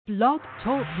Blog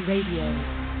Talk Radio.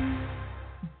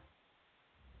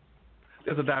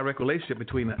 There's a direct relationship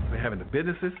between having the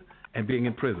businesses and being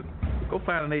in prison. Go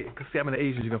find see how many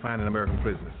Asians you can find in American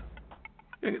prisons.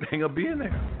 They ain't gonna be in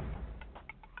there.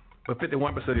 But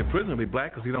 51% of your prisoners will be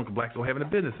black because blacks don't have any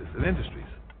businesses and industries.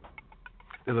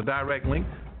 There's a direct link.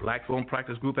 Blacks won't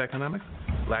practice group economics.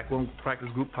 Black won't practice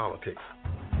group politics.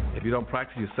 If you don't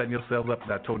practice, you're setting yourself up.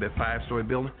 I told that 5-story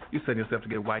building, you're setting yourself to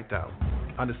get wiped out.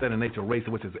 Understand the nature of race,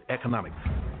 which is economics.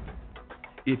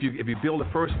 If you build the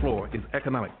first floor, it's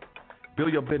economic.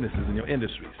 Build your businesses and your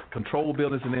industries. Control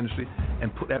business and industry,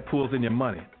 and put that pulls in your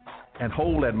money, and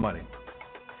hold that money,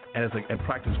 and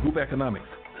practice group economics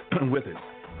with it.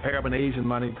 Arab and Asian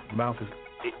money bounces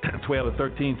 12 to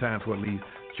 13 times what it leaves.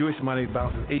 Jewish money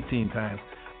bounces 18 times.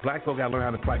 Black folk got to learn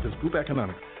how to practice group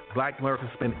economics. Black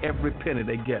Americans spend every penny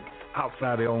they get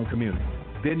outside their own community.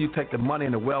 Then you take the money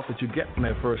and the wealth that you get from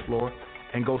that first floor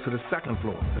and go to the second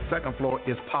floor. The second floor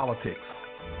is politics.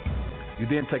 You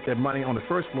then take that money on the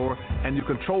first floor and you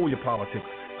control your politics.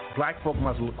 Black folk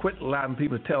must quit allowing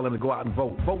people to tell them to go out and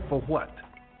vote. Vote for what?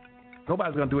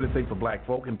 Nobody's going to do anything for black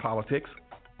folk in politics.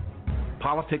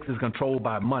 Politics is controlled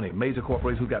by money. Major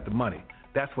corporations who got the money.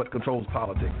 That's what controls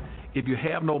politics. If you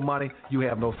have no money, you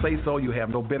have no say-so, you have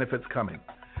no benefits coming.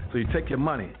 So you take your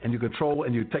money and you control,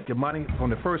 and you take your money on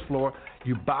the first floor,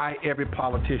 you buy every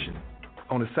politician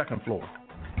on the second floor.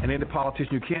 And then the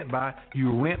politician you can't buy,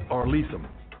 you rent or lease them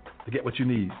to get what you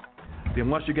need. Then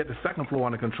once you get the second floor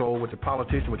under control with the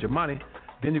politician, with your money,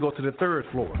 then you go to the third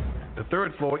floor. The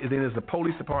third floor is the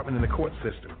police department and the court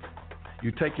system.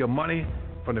 You take your money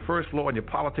from the first floor and your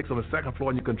politics on the second floor,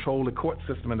 and you control the court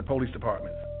system and the police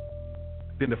departments.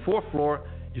 Then the fourth floor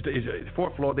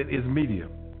then is media.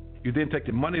 You then take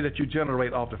the money that you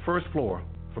generate off the first floor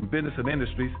from business and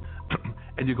industries,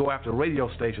 and you go after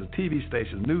radio stations, TV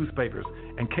stations, newspapers,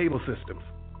 and cable systems,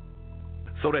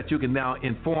 so that you can now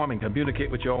inform and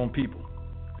communicate with your own people.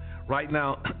 Right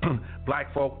now,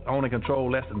 black folk own and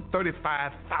control less than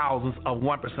 35 thousandths of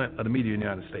 1% of the media in the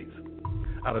United States.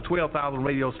 Out of 12,000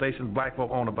 radio stations, black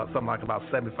folk own about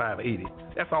 75, 80.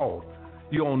 That's all.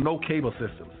 You own no cable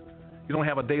systems. You don't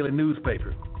have a daily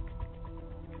newspaper.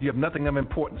 You have nothing of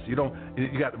importance. You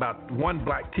got about one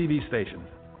black TV station.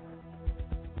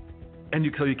 And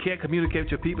so you can't communicate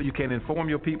with your people. You can't inform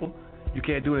your people. You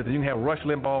can't do anything. You can have Rush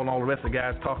Limbaugh and all the rest of the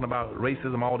guys talking about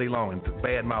racism all day long and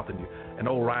bad-mouthing you. And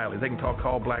O'Reilly. They can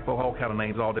call black folk all kind of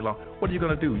names all day long. What are you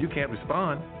going to do? You can't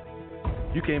respond.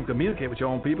 You can't communicate with your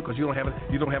own people because you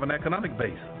don't have an economic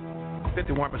base.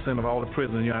 51% of all the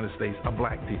prisoners in the United States are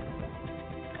black people.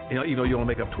 Even though you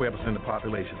only make up 12% of the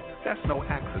population. That's no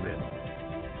accident.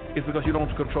 It's because you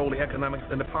don't control the economics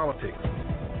and the politics.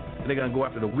 And they're going to go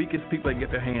after the weakest people they can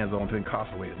get their hands on to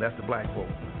incarcerate them. That's the black folk.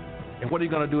 And what are you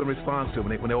going to do in response to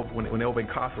it when they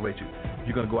over-incarcerate you?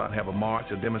 You're going to go out and have a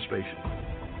march, a demonstration.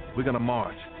 We're going to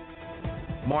march.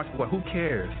 March for what? Who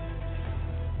cares?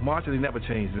 Marching, they never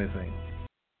changed anything.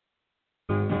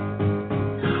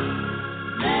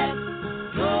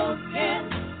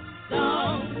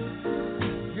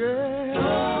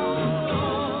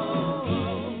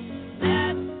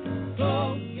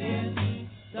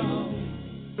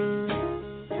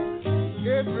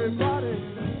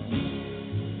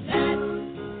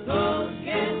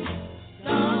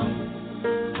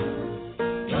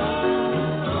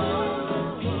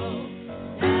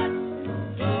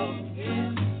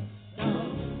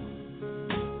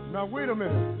 Wait a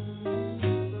minute.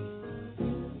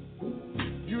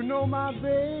 You know my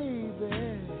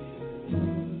baby,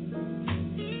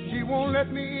 she won't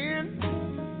let me in.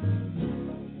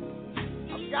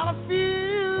 I've got a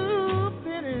few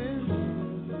pennies.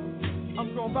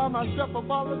 I'm gonna buy myself a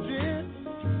bottle of gin,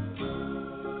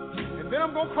 and then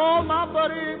I'm gonna call my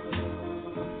buddy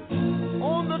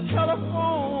on the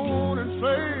telephone and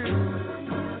say,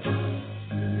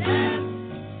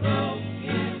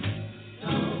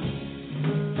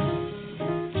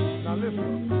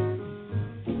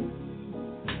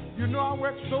 you know I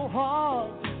work so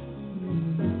hard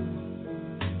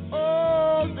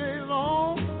all day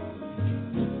long.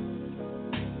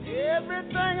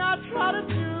 Everything I try to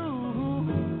do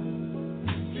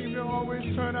seems to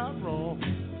always turn out wrong.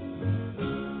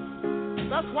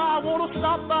 That's why I want to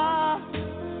stop by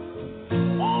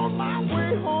on my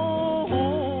way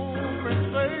home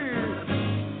and say,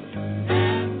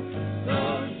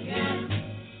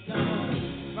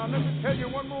 now let me tell you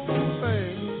one more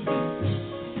thing.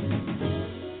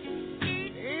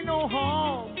 Ain't no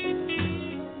harm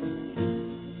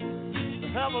to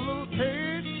have a little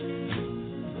taste,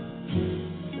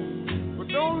 but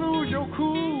don't lose your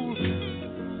cool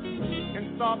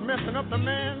and start messing up the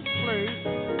man's place.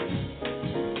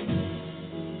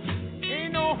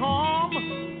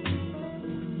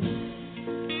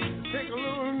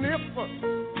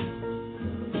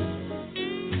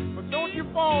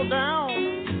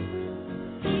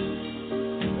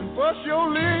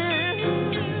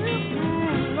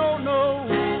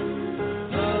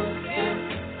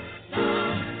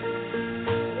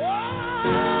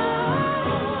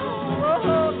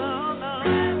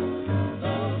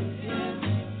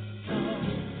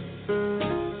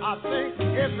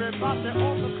 Everybody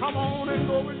ought to come on and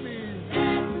go with me.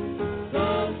 Let's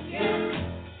go get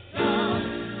some.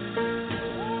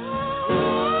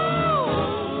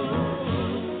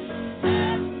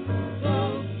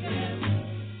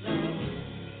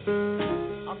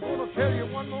 I'm going to tell you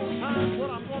one more time what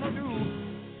I'm going to do.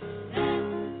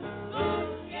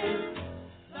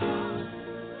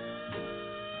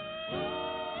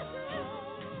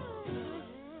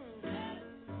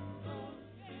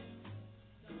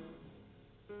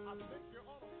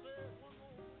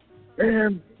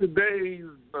 And today's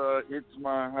It's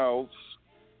My House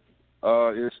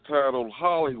is titled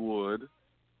Hollywood,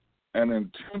 an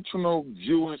Intentional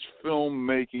Jewish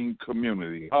Filmmaking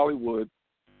Community. Hollywood,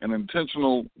 an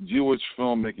Intentional Jewish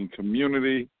Filmmaking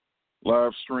Community.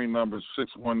 Live stream number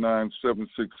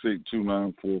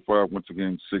 619-768-2945. Once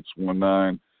again,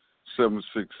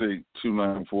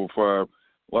 619-768-2945.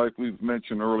 Like we've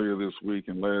mentioned earlier this week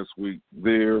and last week,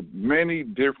 there are many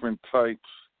different types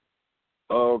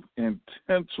of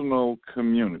intentional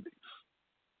communities.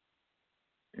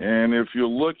 And if you're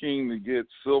looking to get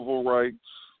civil rights,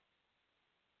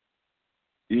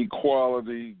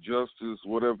 equality, justice,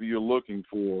 whatever you're looking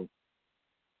for,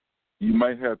 you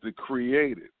might have to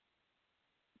create it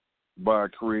by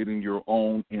creating your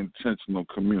own intentional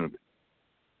community.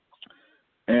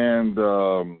 And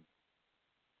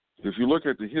if you look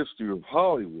at the history of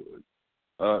Hollywood,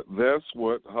 that's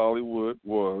what Hollywood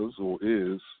was or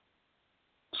is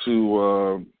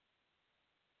to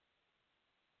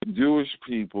Jewish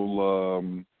people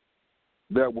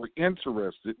that were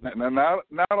interested, not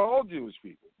all Jewish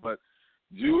people, but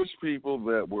Jewish people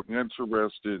that were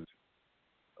interested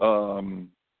in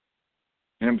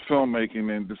filmmaking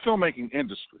and the filmmaking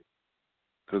industry,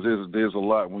 because there's a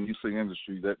lot. When you say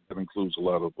industry, that includes a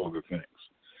lot of other things.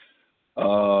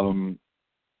 Was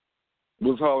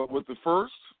Hollywood the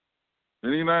first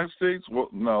in the United States? Well,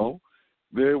 no.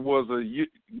 There was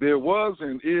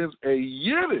and is a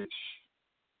Yiddish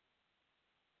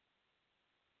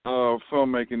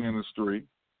filmmaking industry,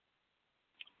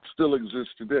 still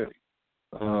exists today,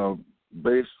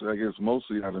 based, I guess,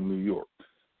 mostly out of New York.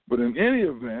 But in any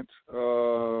event,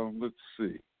 let's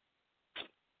see.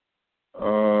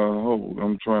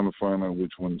 I'm trying to find out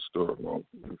which one to start off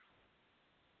with.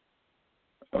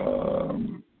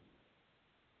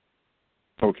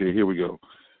 Okay, here we go.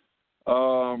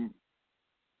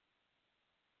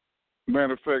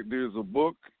 Matter of fact, there's a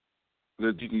book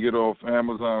that you can get off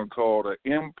Amazon called An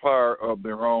Empire of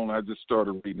Their Own. I just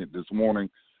started reading it this morning.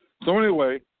 So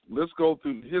anyway, let's go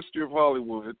through the history of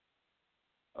Hollywood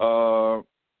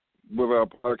with our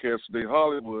podcast today,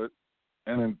 Hollywood,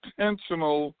 an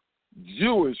Intentional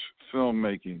Jewish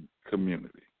Filmmaking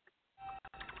Community.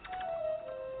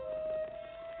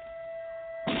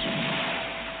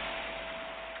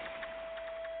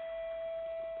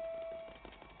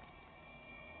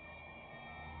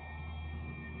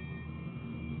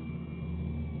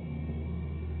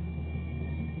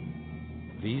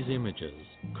 These images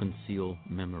conceal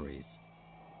memories.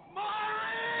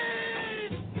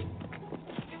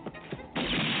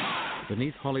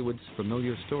 Beneath Hollywood's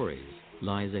familiar stories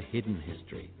lies a hidden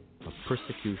history of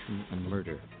persecution and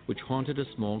murder which haunted a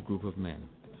small group of men,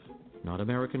 not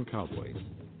American cowboys,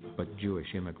 but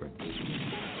Jewish immigrants.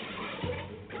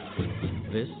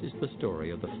 This is the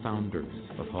story of the founders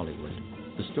of Hollywood,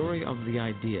 the story of the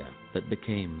idea that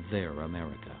became their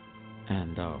America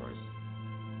and ours.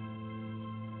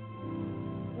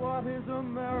 What is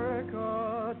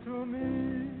America to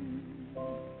me?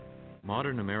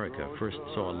 Modern America first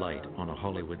saw light on a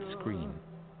Hollywood screen.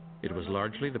 It was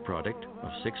largely the product of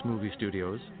 6 movie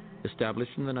studios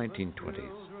established in the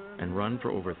 1920s and run for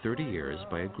over 30 years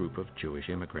by a group of Jewish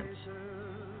immigrants.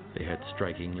 They had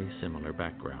strikingly similar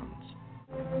backgrounds.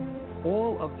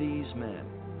 All of these men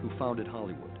who founded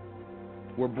Hollywood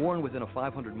were born within a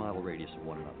 500-mile radius of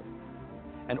one another.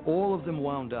 And all of them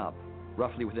wound up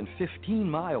roughly within 15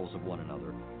 miles of one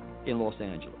another in Los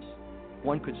Angeles.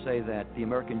 One could say that the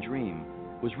American dream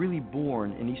was really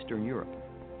born in Eastern Europe.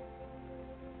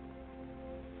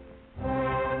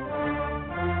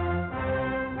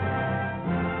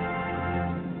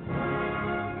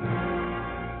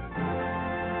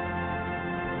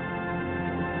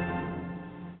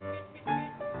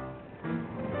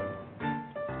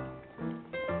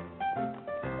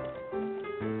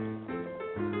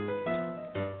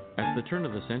 At the turn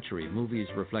of the century, movies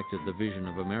reflected the vision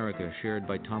of America shared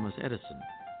by Thomas Edison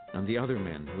and the other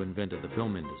men who invented the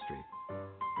film industry.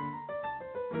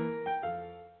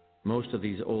 Most of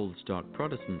these old stock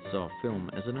Protestants saw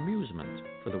film as an amusement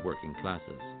for the working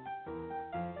classes.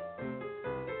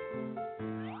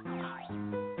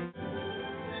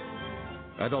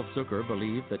 Adolf Zucker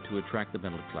believed that to attract the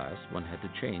middle class, one had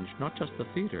to change not just the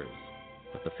theaters,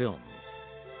 but the films.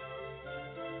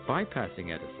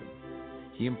 Bypassing Edison,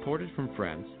 he imported from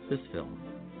France this film,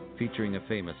 featuring a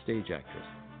famous stage actress.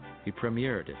 He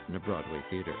premiered it in a Broadway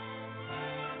theater.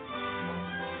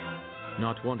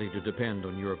 Not wanting to depend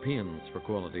on Europeans for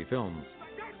quality films,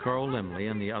 Carl Laemmle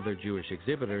and the other Jewish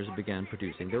exhibitors began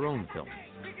producing their own films.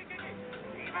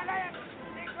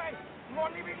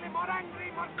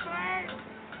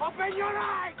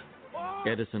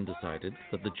 Edison decided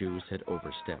that the Jews had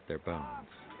overstepped their bounds.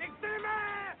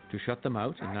 To shut them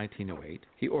out in 1908,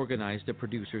 he organized a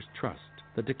producers' trust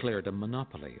that declared a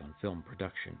monopoly on film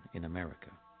production in America.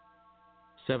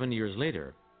 7 years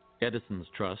later, Edison's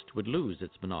trust would lose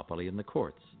its monopoly in the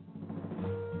courts.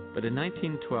 But in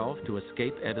 1912, to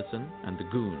escape Edison and the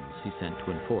goons he sent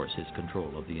to enforce his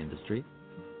control of the industry,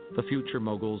 the future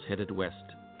moguls headed west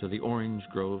to the orange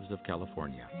groves of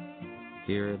California.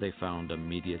 Here they found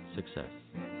immediate success.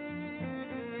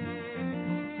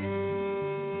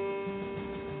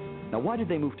 Now, why did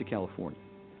they move to California?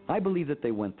 I believe that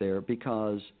they went there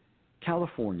because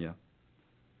California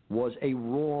was a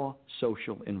raw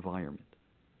social environment.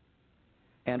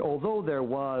 And although there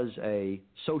was a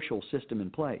social system in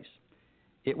place,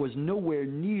 it was nowhere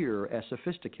near as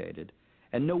sophisticated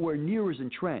and nowhere near as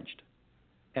entrenched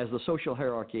as the social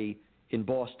hierarchy in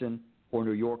Boston or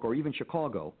New York or even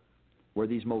Chicago, where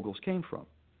these moguls came from.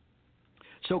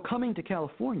 So coming to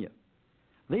California,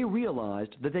 they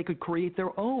realized that they could create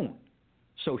their own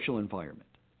social environment.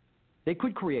 They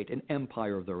could create an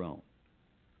empire of their own,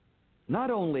 not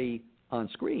only on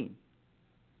screen,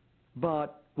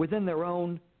 but within their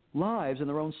own lives and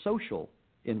their own social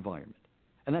environment.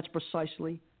 And that's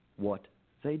precisely what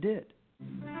they did.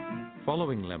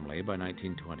 Following Laemmle by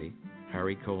 1920,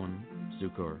 Harry Cohen,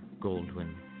 Zucker,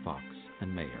 Goldwyn, Fox,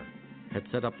 and Mayer had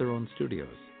set up their own studios,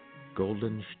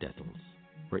 Golden Shtetls,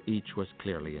 where each was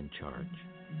clearly in charge.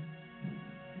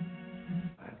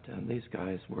 And these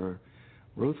guys were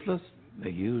ruthless.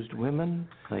 They used women.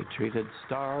 They treated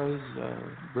stars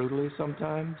brutally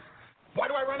sometimes. Why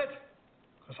do I run it?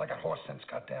 Because I got horse sense,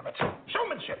 goddammit.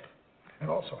 Showmanship! And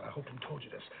also, I hope Lou told you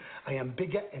this, I am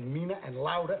bigger and meaner and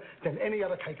louder than any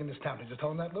other kike in this town. Did you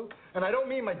tell him that, Lou? And I don't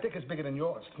mean my dick is bigger than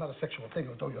yours. It's not a sexual thing,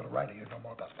 although you're the writer, you know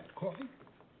more about that. Coffee?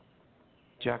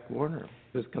 Jack Warner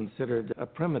was considered a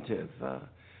primitive,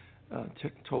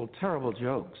 told terrible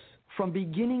jokes. From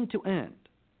beginning to end,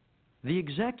 the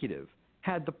executive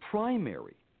had the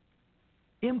primary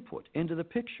input into the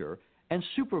picture and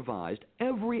supervised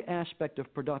every aspect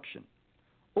of production,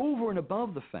 over and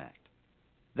above the fact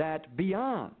that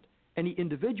beyond any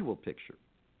individual picture,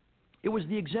 it was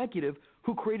the executive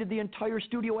who created the entire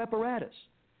studio apparatus.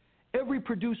 Every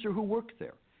producer who worked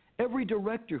there, every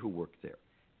director who worked there,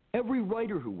 every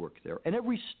writer who worked there, and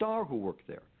every star who worked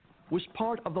there was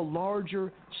part of the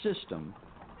larger system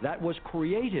that was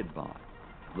created by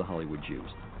the Hollywood Jews.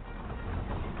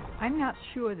 I'm not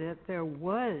sure that there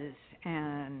was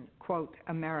an, quote,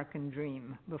 American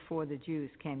dream before the Jews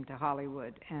came to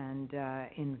Hollywood and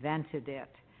invented it.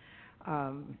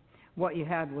 What you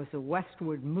had was a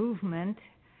westward movement,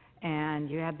 and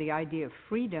you had the idea of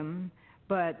freedom,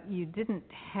 but you didn't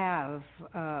have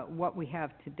what we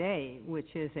have today,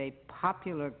 which is a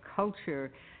popular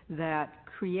culture that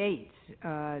creates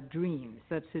dreams.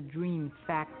 That's a dream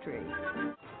factory.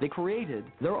 They created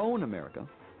their own America,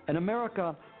 an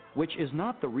America which is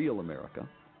not the real America.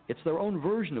 It's their own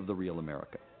version of the real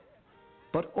America.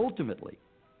 But ultimately,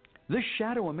 this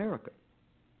shadow America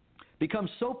becomes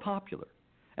so popular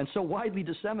and so widely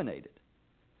disseminated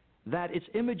that its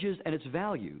images and its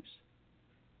values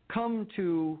come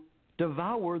to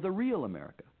devour the real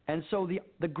America. And so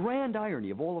the grand irony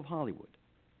of all of Hollywood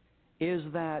is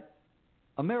that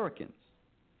Americans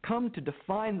come to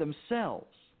define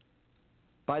themselves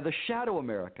by the shadow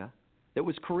America that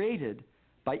was created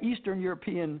by Eastern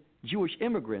European Jewish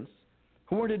immigrants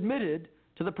who weren't admitted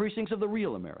to the precincts of the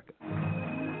real America.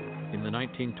 In the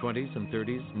 1920s and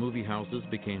 30s, movie houses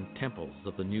became temples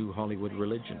of the new Hollywood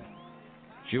religion.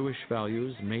 Jewish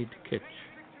values made kitsch.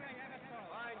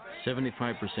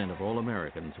 75% of all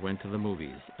Americans went to the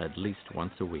movies at least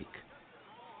once a week.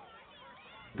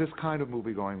 This kind of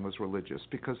movie-going was religious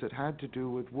because it had to do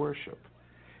with worship.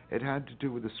 It had to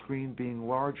do with the screen being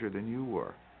larger than you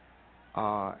were,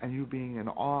 and you being in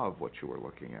awe of what you were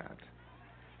looking at,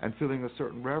 and feeling a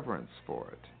certain reverence for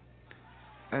it.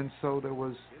 And so there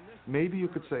was, maybe you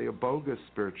could say, a bogus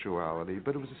spirituality,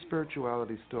 but it was a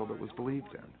spirituality still that was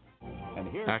believed in.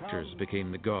 Actors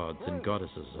became the gods and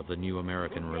goddesses of the new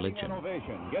American religion.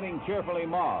 Innovation getting cheerfully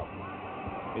mobbed.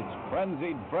 It's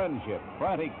frenzied friendship,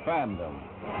 frantic fandom.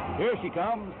 Here she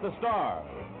comes, the star.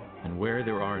 And where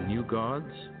there are new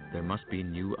gods, there must be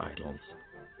new idols.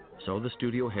 So the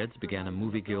studio heads began a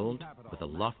movie guild with the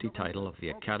lofty title of the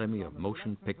Academy of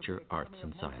Motion Picture Arts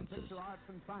and Sciences.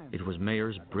 It was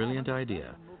Mayer's brilliant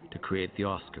idea to create the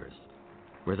Oscars,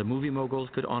 where the movie moguls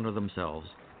could honor themselves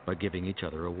by giving each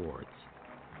other awards.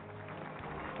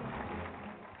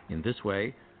 In this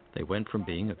way, they went from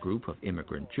being a group of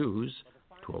immigrant Jews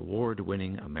to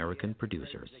award-winning American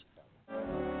producers.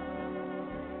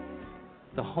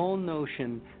 The whole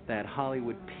notion that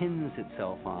Hollywood pins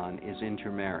itself on is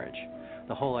intermarriage.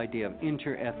 The whole idea of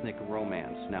inter-ethnic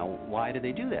romance. Now, why do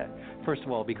they do that? First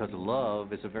of all, because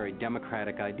love is a very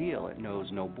democratic ideal. It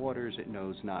knows no borders, it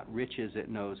knows not riches, it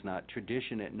knows not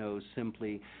tradition, it knows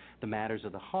simply the matters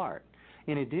of the heart.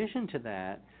 In addition to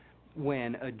that,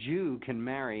 when a Jew can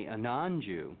marry a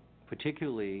non-Jew,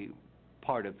 particularly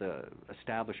part of the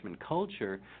establishment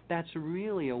culture, that's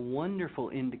really a wonderful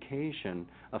indication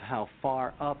of how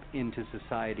far up into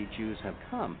society Jews have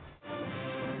come.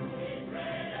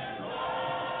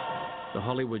 The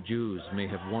Hollywood Jews may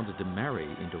have wanted to marry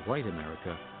into white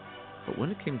America, but when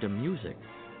it came to music,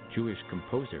 Jewish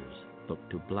composers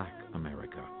looked to black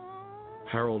America.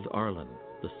 Harold Arlen,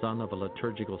 the son of a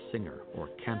liturgical singer or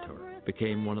cantor,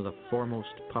 became one of the foremost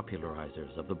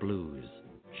popularizers of the blues.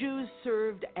 Jews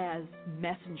served as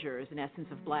messengers, in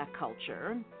essence, of black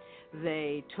culture.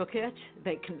 They took it,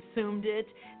 they consumed it,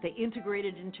 they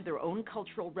integrated it into their own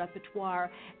cultural repertoire,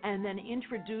 and then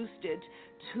introduced it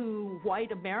to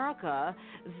white America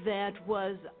that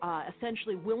was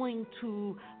essentially willing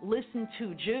to listen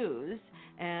to Jews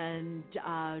and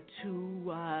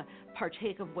to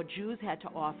partake of what Jews had to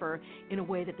offer in a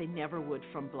way that they never would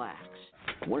from blacks.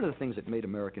 One of the things that made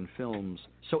American films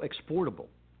so exportable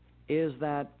is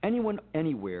that anyone,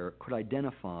 anywhere could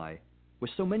identify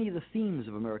with so many of the themes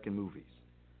of American movies,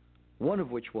 one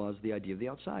of which was the idea of the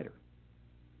outsider,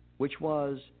 which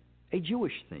was a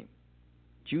Jewish theme.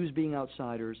 Jews being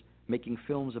outsiders, making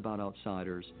films about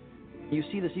outsiders. You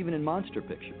see this even in monster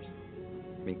pictures.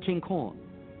 I mean, King Kong.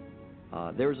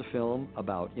 There's a film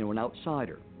about, an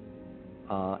outsider.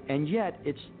 And yet,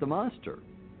 it's the monster,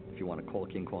 if you want to call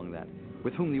King Kong that,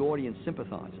 with whom the audience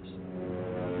sympathizes.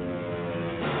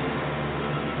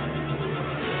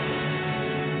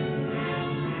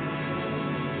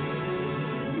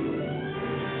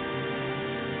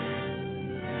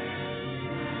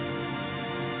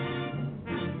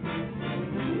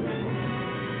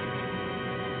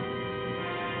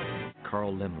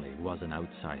 Carl Laemmle was an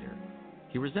outsider.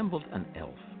 He resembled an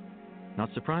elf. Not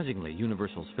surprisingly,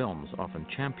 Universal's films often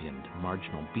championed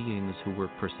marginal beings who were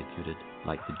persecuted,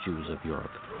 like the Jews of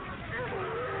Europe.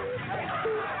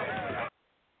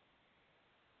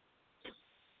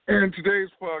 And today's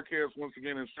podcast, once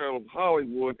again, is titled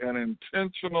Hollywood, an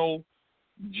Intentional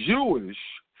Jewish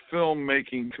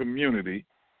Filmmaking Community,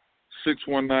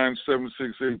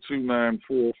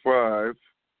 619-768-2945.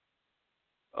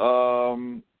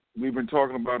 We've been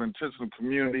talking about intentional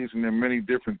communities, and there are many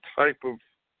different type of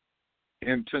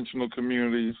intentional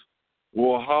communities.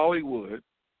 Well, Hollywood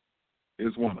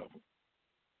is one of them.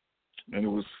 And it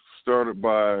was started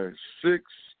by 6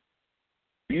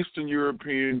 Eastern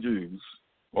European Jews,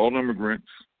 all immigrants.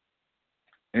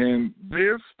 And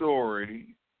their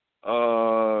story,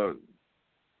 boy,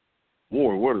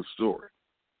 what a story.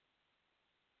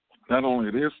 Not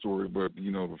only their story, but,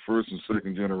 the first and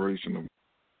second generation of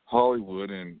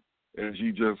Hollywood. And as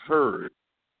you just heard,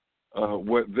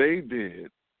 what they did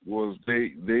was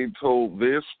they told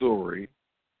their story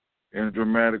in a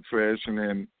dramatic fashion.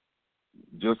 And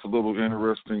just a little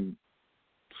interesting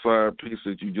side piece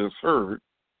that you just heard,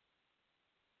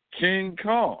 King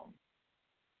Kong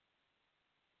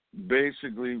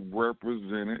basically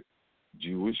represented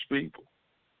Jewish people.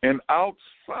 An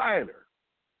outsider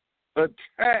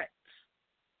attacked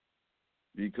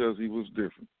because he was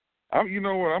different. You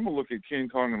know what? I'm going to look at King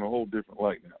Kong in a whole different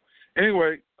light now.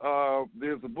 Anyway,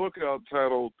 there's a book out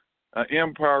titled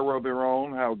Empire of Their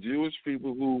Own, how Jewish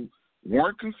people who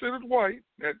weren't considered white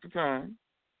at the time.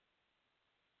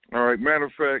 All right, matter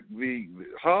of fact, the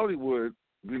Hollywood,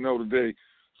 we know today,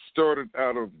 started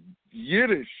out of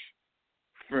Yiddish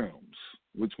films,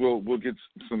 which we'll get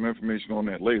some information on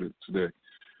that later today.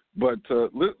 But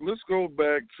let's go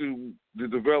back to the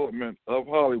development of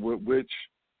Hollywood, which,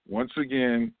 once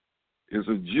again, is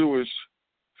a Jewish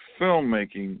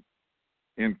filmmaking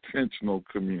intentional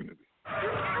community.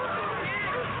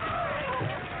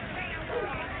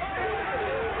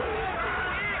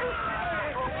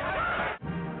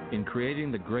 In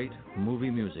creating the great movie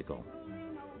musical,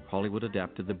 Hollywood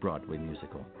adapted the Broadway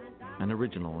musical. an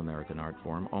original American art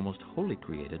form almost wholly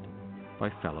created by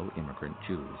fellow immigrant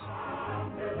Jews.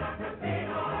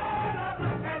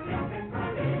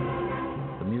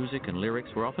 The music and lyrics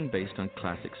were often based on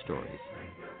classic stories,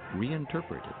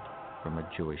 reinterpreted from a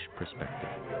Jewish perspective.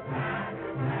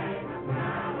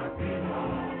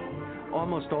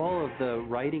 Almost all of the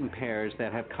writing pairs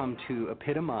that have come to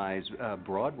epitomize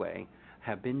Broadway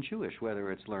have been Jewish,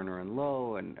 whether it's Lerner and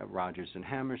Loewe and Rodgers and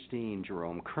Hammerstein,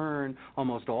 Jerome Kern.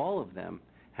 Almost all of them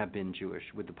have been Jewish,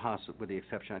 with the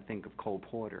exception, I think, of Cole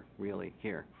Porter, really,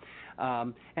 here.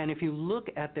 And if you look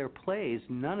at their plays,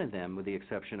 none of them, with the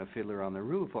exception of Fiddler on the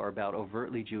Roof, are about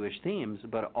overtly Jewish themes,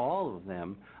 but all of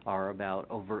them are about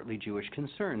overtly Jewish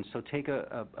concerns. So take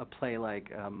a play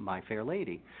like My Fair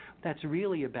Lady. That's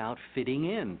really about fitting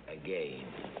in. Again.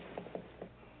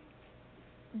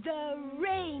 The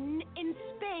rain in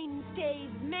Spain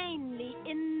stays mainly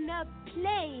in the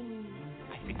plain.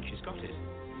 I think she's got it.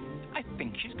 I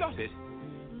think she's got it.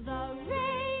 The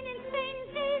rain in Spain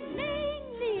stays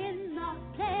mainly in the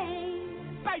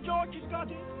plain. By George, she's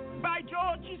got it. By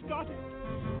George, she's got it.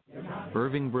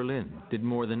 Irving Berlin did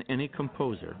more than any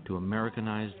composer to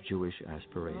Americanize Jewish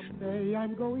aspiration. Someday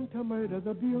I'm going to murder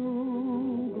the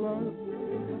bugler.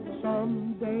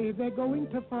 Someday they're going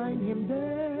to find him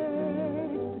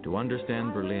dead. To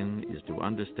understand Berlin is to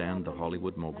understand the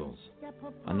Hollywood moguls.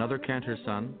 Another cantor's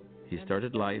son, he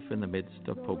started life in the midst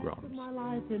of pogroms. My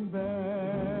life in bed.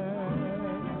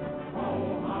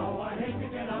 Oh, how I hate to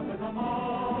get up in the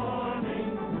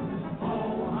morning.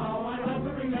 Oh, how I love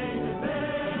to remain in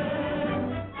bed.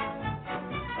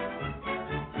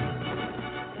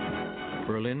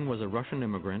 Berlin was a Russian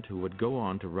immigrant who would go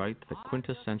on to write the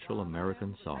quintessential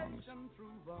American songs.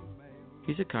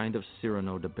 He's a kind of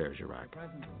Cyrano de Bergerac.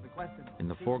 In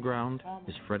the foreground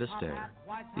is Fred Astaire,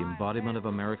 the embodiment of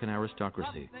American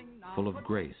aristocracy, full of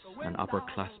grace and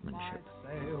upperclassmanship.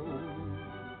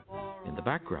 In the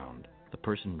background, the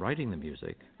person writing the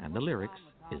music and the lyrics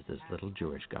is this little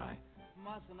Jewish guy.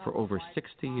 For over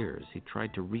 60 years, he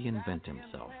tried to reinvent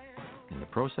himself. In the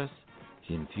process,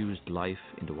 he infused life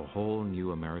into a whole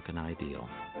new American ideal.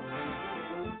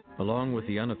 Along with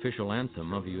the unofficial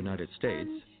anthem of the United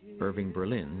States, Irving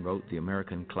Berlin wrote the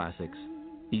American classics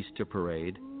Easter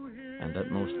Parade and that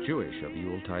most Jewish of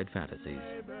Yuletide fantasies,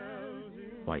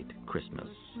 White Christmas.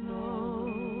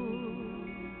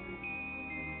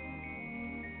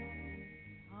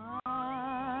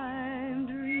 I'm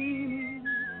dreaming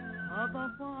of a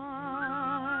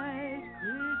white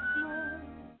Christmas.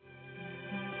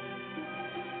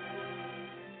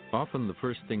 Often the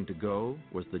first thing to go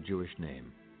was the Jewish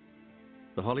name.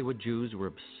 The Hollywood Jews were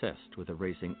obsessed with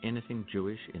erasing anything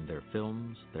Jewish in their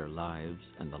films, their lives,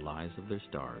 and the lives of their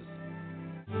stars.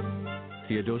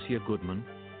 Theodosia Goodman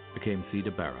became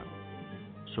Theda Bara.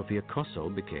 Sofia Kosso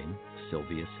became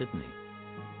Sylvia Sidney.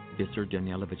 Isser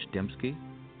Danielovich Dembski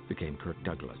became Kirk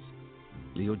Douglas.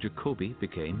 Leo Jacobi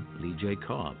became Lee J.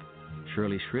 Cobb.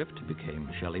 Shirley Shrift became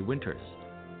Shelley Winters.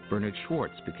 Bernard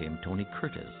Schwartz became Tony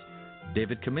Curtis.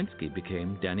 David Kaminsky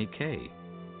became Danny Kaye.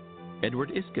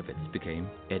 Edward Iskovitz became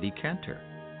Eddie Cantor.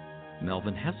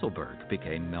 Melvin Hesselberg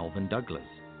became Melvin Douglas.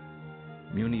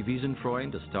 Muni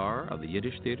Wiesenfreund, a star of the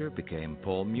Yiddish Theater, became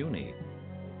Paul Muni.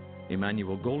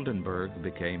 Emanuel Goldenberg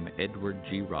became Edward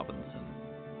G. Robinson.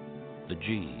 The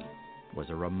G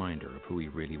was a reminder of who he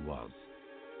really was.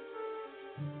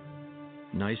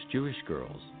 Nice Jewish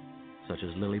girls, such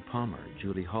as Lily Palmer,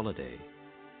 Julie Holliday,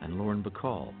 and Lauren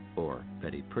Bacall, or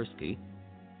Betty Persky,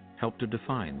 helped to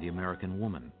define the American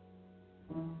woman.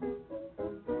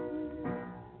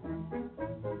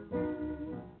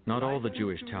 Not all the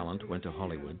Jewish talent went to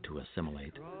Hollywood to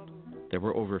assimilate. There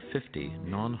were over 50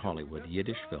 non-Hollywood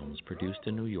Yiddish films produced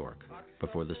in New York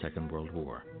before the Second World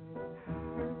War.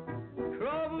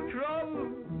 Trouble, trouble,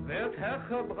 wird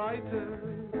Herrscher breite.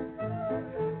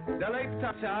 Da lebt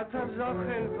das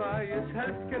Theatersachen bei, es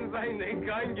helft kein Wein,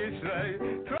 kein Geschrei.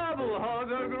 Trouble hat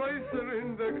der Größer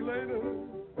in der Kleine.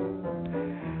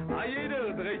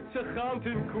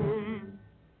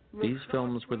 These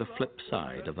films were the flip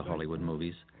side of the Hollywood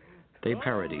movies. They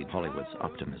parodied Hollywood's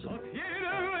optimism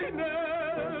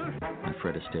and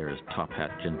Fred Astaire's top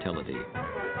hat gentility.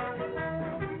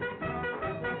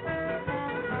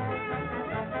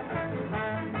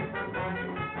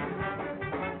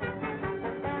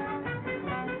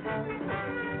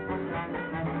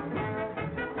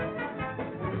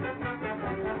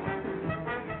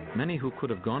 Many who could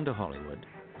have gone to Hollywood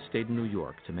stayed in New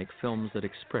York to make films that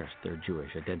expressed their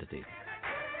Jewish identity.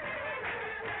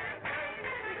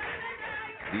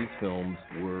 These films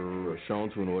were shown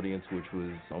to an audience which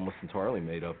was almost entirely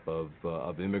made up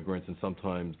of immigrants and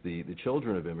sometimes the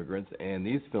children of immigrants, and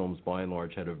these films, by and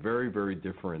large, had a very, very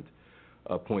different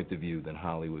point of view than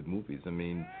Hollywood movies. I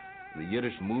mean, the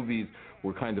Yiddish movies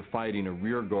were kind of fighting a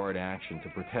rearguard action to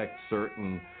protect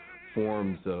certain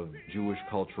forms of Jewish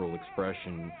cultural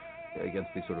expression against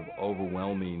the sort of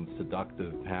overwhelming,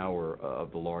 seductive power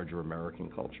of the larger American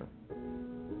culture.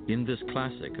 In this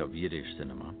classic of Yiddish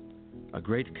cinema, a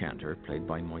great cantor, played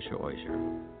by Moshe Oisher,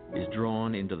 is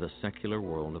drawn into the secular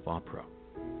world of opera.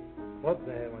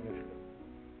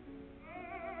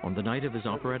 On the night of his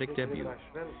operatic debut,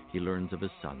 he learns of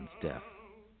his son's death.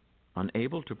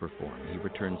 Unable to perform, he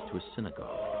returns to his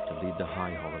synagogue to lead the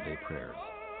high holiday prayers.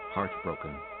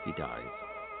 Heartbroken, he dies.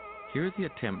 Here the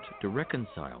attempt to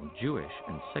reconcile Jewish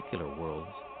and secular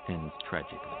worlds ends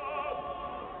tragically.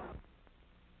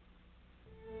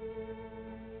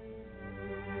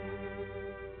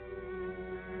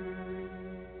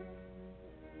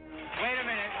 Wait a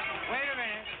minute.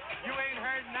 You ain't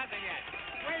heard nothing yet.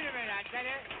 Wait a minute, I tell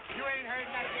you. You ain't heard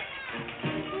nothing yet.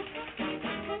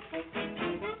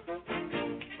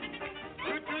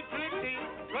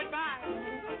 Goodbye.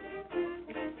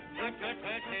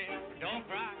 Don't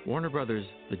cry. Warner Brothers'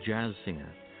 The Jazz Singer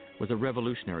was a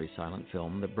revolutionary silent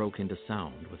film that broke into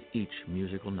sound with each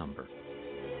musical number.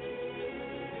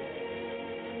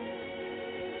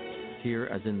 Here,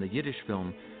 as in the Yiddish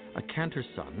film, a cantor's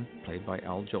son, played by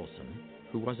Al Jolson,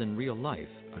 who was in real life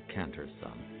a cantor's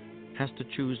son, has to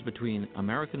choose between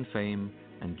American fame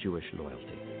and Jewish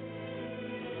loyalty.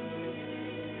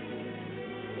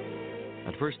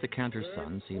 At first, the cantor's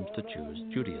son seems to choose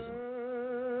Judaism.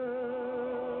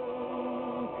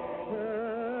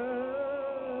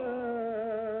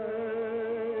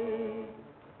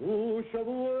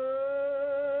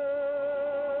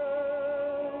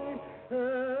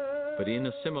 But in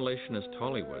assimilationist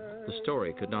Hollywood, the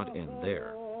story could not end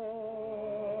there.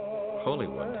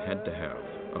 Hollywood had to have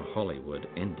a Hollywood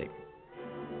ending.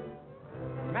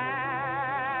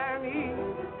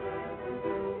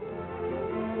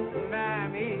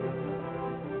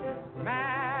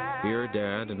 Here,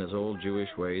 Dad and his old Jewish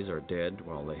ways are dead,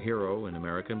 while the hero in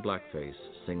American blackface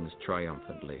sings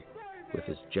triumphantly with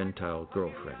his Gentile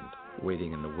girlfriend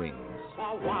waiting in the wings.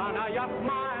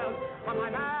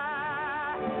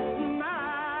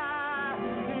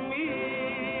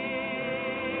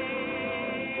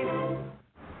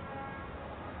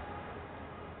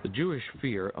 The Jewish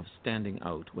fear of standing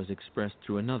out was expressed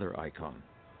through another icon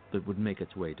that would make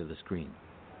its way to the screen.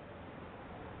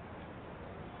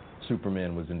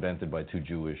 Superman was invented by two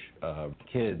Jewish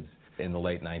kids in the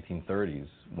late 1930s,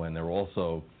 when there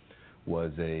also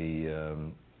was a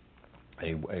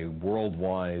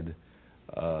worldwide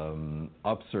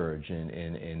upsurge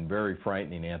in very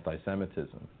frightening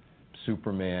anti-Semitism.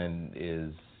 Superman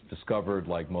is discovered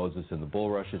like Moses in the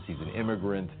bulrushes. He's an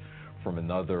immigrant from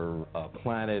another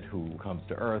planet who comes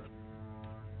to Earth.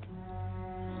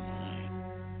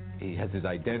 He has his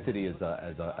identity as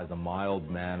a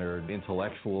mild-mannered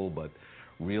intellectual, but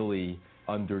really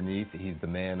underneath he's the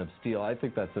man of steel. I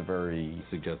think that's a very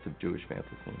suggestive Jewish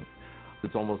fantasy.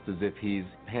 It's almost as if he's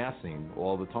passing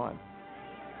all the time.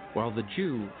 While the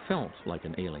Jew felt like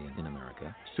an alien in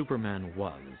America, Superman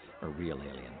was a real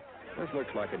alien. This looks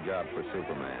like a job for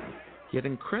Superman. Yet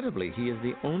incredibly, he is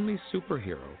the only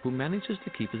superhero who manages to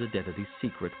keep his identity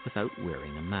secret without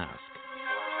wearing a mask.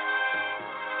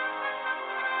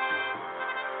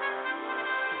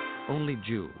 Only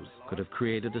Jews could have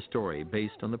created a story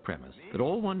based on the premise that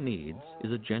all one needs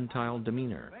is a Gentile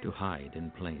demeanor to hide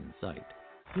in plain sight.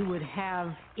 You would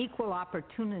have equal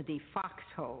opportunity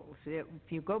foxholes. If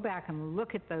you go back and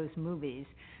look at those movies,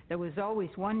 there was always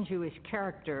one Jewish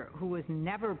character who was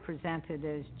never presented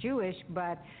as Jewish,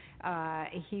 but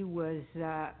he was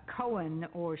Cohen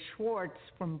or Schwartz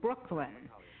from Brooklyn.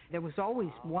 There was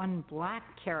always one black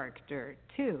character,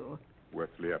 too.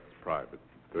 Wesley Epps, Private,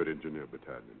 3rd Engineer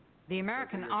Battalion. The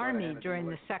American Army during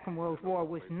the Second World War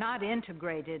was not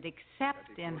integrated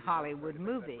except in Hollywood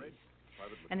movies.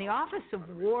 And the Office of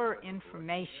War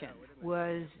Information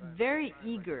was very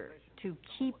eager to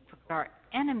keep our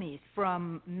enemies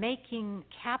from making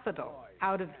capital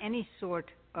out of any sort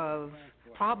of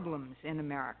problems in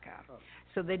America.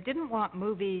 So they didn't want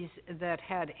movies that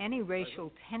had any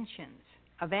racial tensions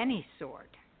of any sort.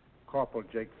 Corporal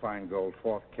Jake Feingold,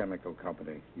 4th Chemical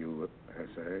Company,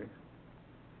 USA.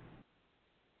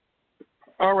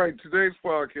 All right, today's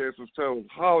podcast is titled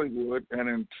Hollywood, an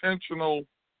Intentional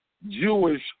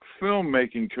Jewish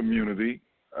Filmmaking Community.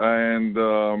 And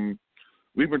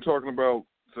we've been talking about,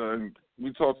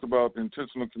 we talked about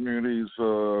intentional communities,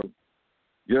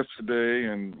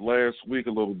 yesterday and last week a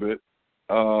little bit.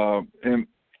 And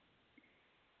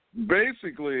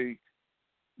basically,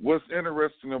 what's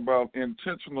interesting about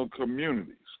intentional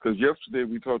communities, because yesterday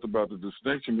we talked about the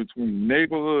distinction between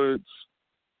neighborhoods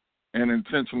and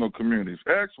intentional communities.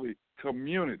 Actually,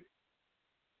 community.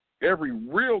 Every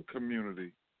real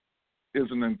community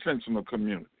is an intentional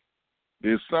community.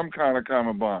 There's some kind of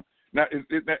common bond. Now,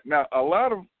 now a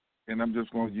lot of, and I'm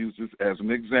just going to use this as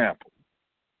an example,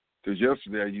 because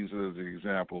yesterday I used it as an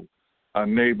example, a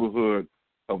neighborhood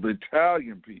of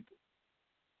Italian people.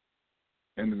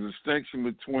 And the distinction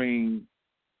between,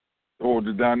 or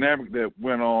the dynamic that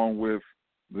went on with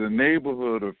the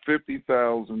neighborhood of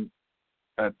 50,000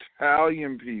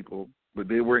 Italian people, but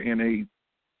they were in a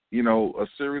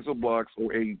series of blocks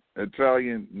or a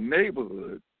Italian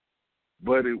neighborhood,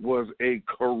 but it was a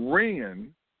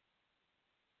Korean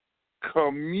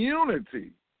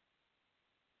community,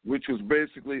 which was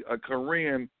basically a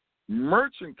Korean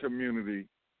merchant community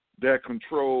that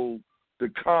controlled the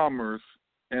commerce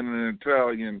in an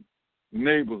Italian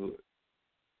neighborhood.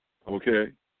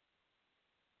 Okay?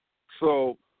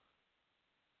 So,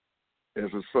 as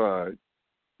a side,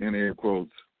 in air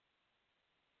quotes,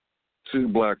 two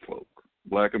black folk,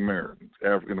 black Americans,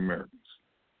 African Americans.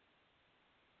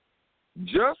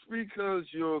 Just because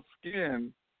your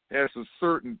skin has a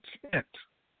certain tint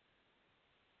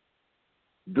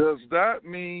does not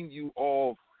mean you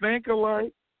all think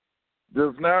alike,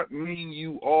 does not mean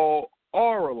you all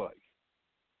are alike.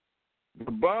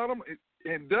 The bottom,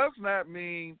 it does not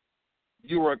mean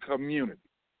you're a community.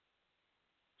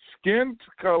 Skin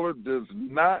color does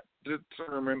not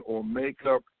determine or make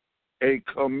up a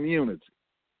community.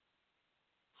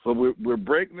 So we're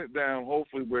breaking it down,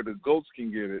 hopefully, where the goats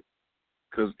can get it,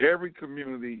 because every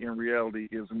community in reality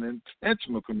is an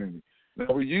intentional community. Now,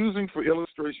 we're using for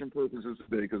illustration purposes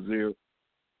today, because there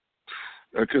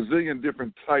are a gazillion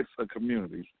different types of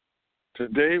communities.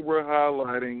 Today, we're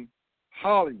highlighting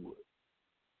Hollywood.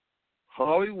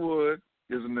 Hollywood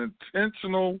is an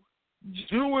intentional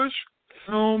Jewish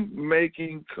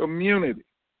filmmaking community.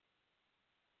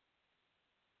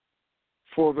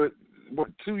 For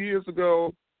 2 years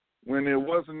ago, when there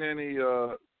wasn't any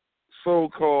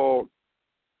so-called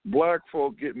black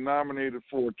folk getting nominated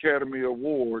for Academy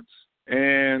Awards,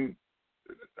 and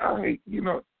I hate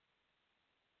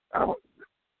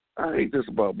this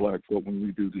about black folk when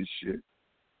we do this shit.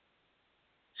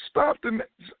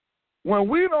 When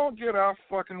we don't get our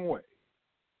fucking way,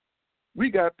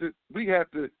 we have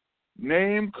to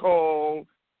name, call,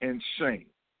 and shame,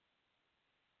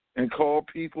 and call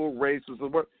people racist or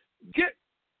what.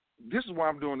 This is why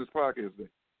I'm doing this podcast today.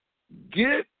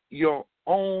 Get your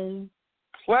own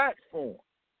platform.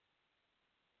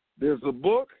 There's a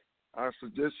book. I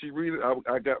suggest you read it.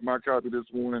 I got my copy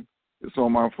this morning. It's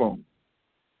on my phone.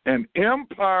 An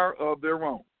Empire of Their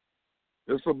Own.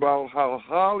 It's about how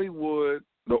Hollywood,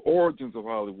 the origins of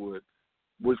Hollywood,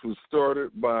 which was started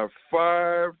by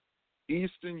 5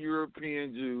 Eastern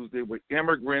European Jews. They were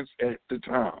immigrants at the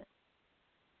time.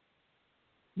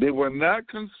 They were not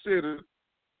considered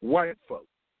white folk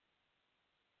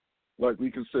like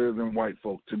we consider them white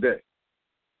folk today,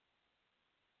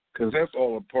 because that's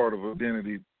all a part of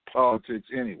identity politics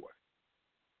anyway.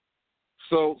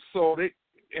 So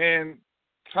and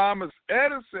Thomas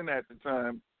Edison at the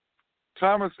time,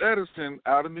 Thomas Edison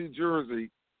out of New Jersey,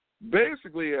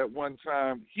 basically at one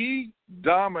time, he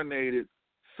dominated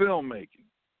filmmaking.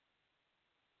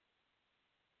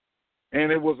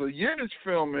 And it was a Yiddish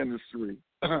film industry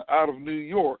out of New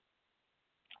York,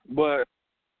 but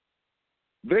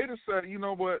they decided, you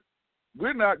know what,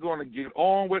 we're not going to get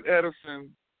on with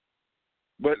Edison,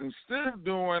 but instead of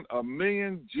doing a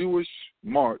million Jewish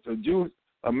march,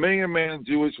 a million man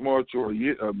Jewish march or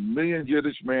a million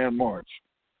Yiddish man march,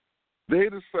 they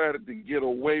decided to get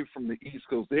away from the East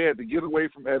Coast. They had to get away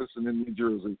from Edison in New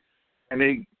Jersey, and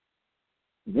they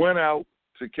went out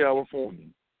to California.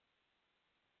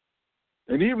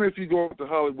 And even if you go up to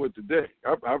Hollywood today,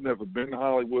 I've never been to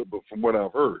Hollywood, but from what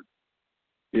I've heard,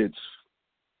 it's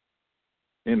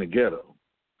in the ghetto.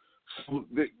 So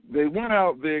they went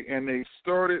out there and they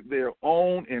started their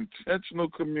own intentional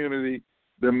community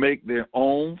to make their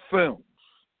own films.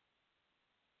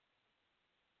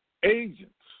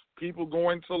 Agents, people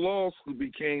going to law school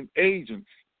became agents,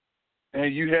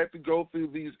 and you had to go through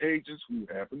these agents who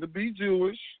happened to be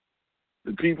Jewish.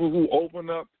 The people who opened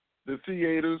up the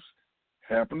theaters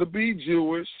happened to be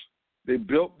Jewish. They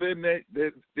built their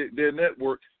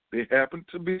network. They happened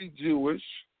to be Jewish.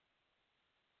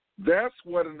 That's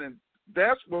what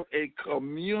a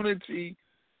community.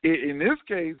 In this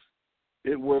case,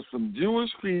 it was some Jewish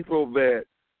people that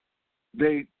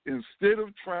They, instead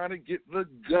of trying to get the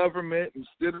government,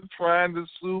 instead of trying to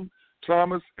sue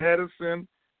Thomas Edison,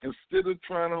 instead of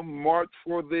trying to march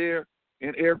for their,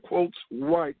 in air quotes,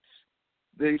 rights,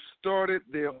 they started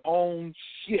their own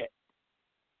shit.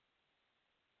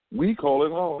 We call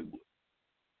it Hollywood.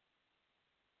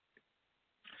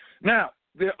 Now,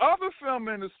 there are other film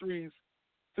industries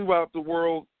throughout the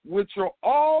world which are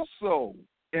also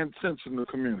intentional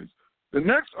communities. The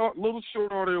next little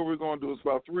short audio we're going to do is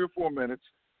about 3 or 4 minutes.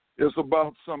 It's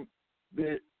about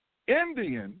the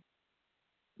Indian,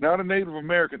 not a Native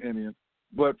American Indian,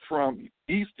 but from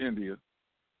East India,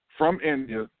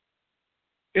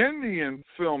 Indian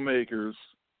filmmakers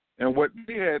and what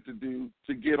they had to do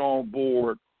to get on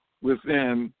board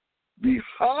within the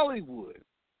Hollywood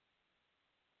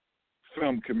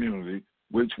film community,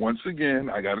 which, once again,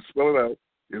 I got to spell it out,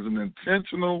 is an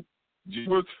intentional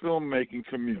Jewish filmmaking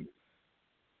community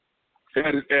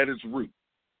at its root.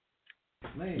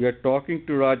 We are talking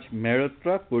to Raj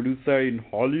Mehrotra, producer in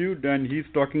Hollywood, and he's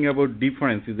talking about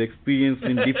difference, his experience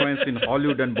in difference in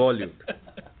Hollywood and Bollywood.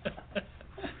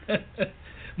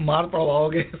 Maar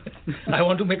padaoge. I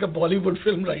want to make a Bollywood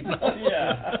film right now.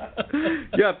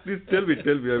 Yeah, please tell me. I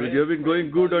mean, you have been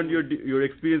going good on your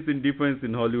experience in difference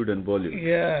in Hollywood and Bollywood.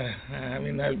 Yeah, I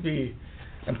mean,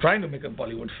 I'm trying to make a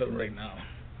Bollywood film right now.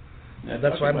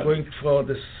 That's why I'm going for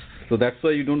this. So that's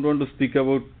why you don't want to speak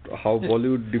about how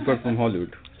Bollywood differs from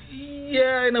Hollywood?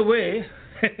 Yeah, in a way.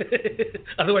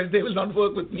 Otherwise, they will not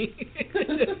work with me.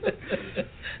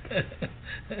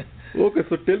 Okay,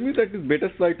 so tell me that is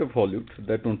better side of Hollywood.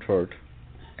 That won't hurt.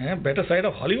 Better side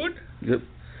of Hollywood? Yep.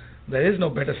 There is no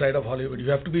better side of Hollywood. You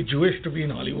have to be Jewish to be in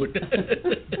Hollywood.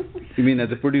 You mean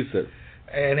as a producer?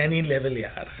 At any level,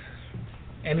 yeah.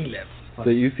 Any level. So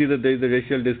you see that there is a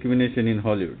racial discrimination in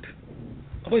Hollywood?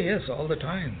 Oh yes, all the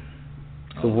time.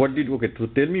 So so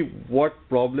tell me, what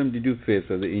problem did you face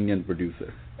as an Indian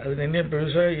producer? As an Indian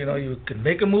producer, you can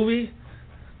make a movie,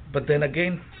 but then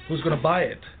again, who's going to buy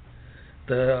it?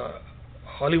 The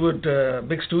Hollywood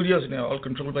big studios, all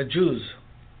controlled by Jews.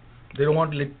 They don't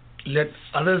want to let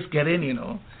others get in,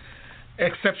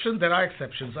 Exceptions, there are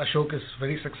exceptions. Ashok is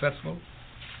very successful.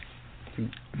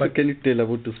 But can you tell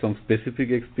about some specific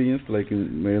experience, like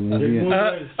in a movie?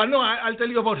 No, I'll tell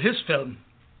you about his film.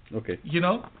 Okay.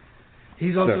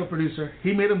 He's also a producer.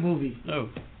 He made a movie. Oh.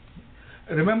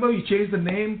 Remember, he changed the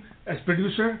name as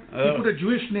producer. He put a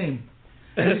Jewish name,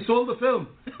 and he sold the film.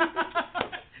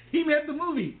 He made the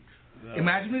movie.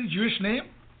 Imagine a Jewish name.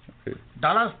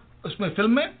 Dala usme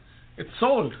film mein, it's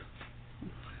sold.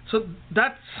 So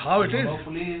that's how it is.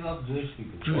 Monopoly of Jewish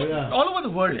people. All over the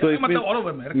world. So all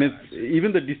over America.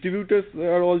 Even the distributors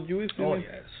are all Jewish? Oh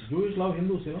yes. Jewish love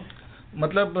Hindus,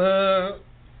 मतलब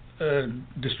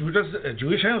distributors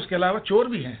Jewish हैं, उसके अलावा चोर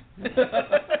भी हैं.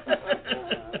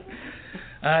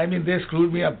 I mean, they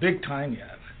screwed me up big time,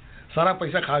 यार. सारा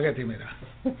पैसा खा गए थे मेरा.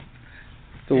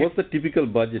 So what's the typical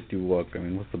budget you work? I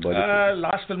mean, what's the budget?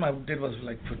 Last film I did was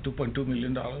like for $2.2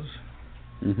 million.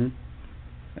 Mm-hmm.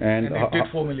 And it did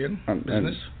 $4 million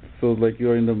business. So like you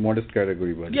are in the modest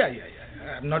category budget. Yeah.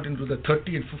 I'm not into the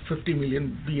 30 and 50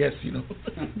 million BS,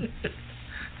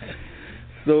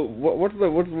 So what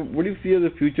do you see as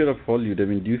the future of Hollywood? I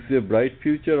mean, do you see a bright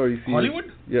future, or you see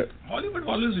Hollywood? Yeah. Hollywood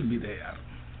always will be there. Yeah.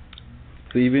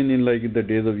 So even in like the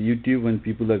days of YouTube, when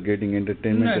people are getting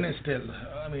entertainment. No, still.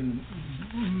 I mean,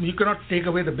 you cannot take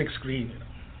away the big screen.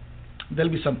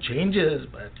 There'll be some changes,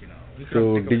 but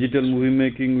So digital movie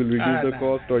making will reduce the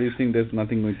cost, or you think there's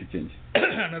nothing going to change?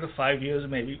 Another 5 years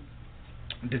maybe,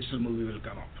 digital movie will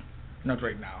come up. Not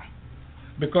right now,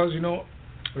 because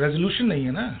resolution nahi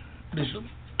hai na.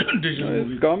 Digital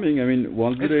movie. It's coming. I mean,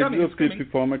 once the radio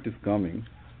format is coming.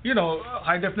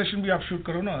 High definition bhi aap shoot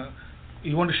karo na.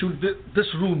 You want to shoot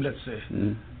this room, let's say,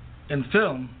 in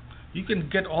film, you can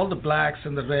get all the blacks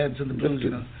and the reds and the blues.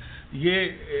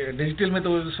 Ye digital mein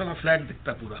to sara flat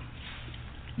dikhta pura.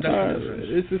 That's the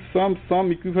difference. It's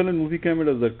some equivalent movie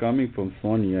cameras are coming from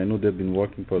Sony. I know they've been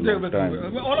working for a long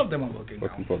time. All of them are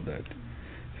working for that.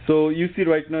 So you see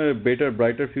right now a better,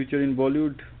 brighter future in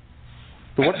Bollywood.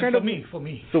 So what kind for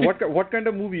me. So what kind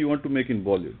of movie you want to make in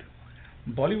Bollywood?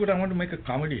 Bollywood, I want to make a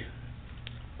comedy,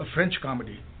 a French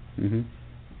comedy. Mm-hmm.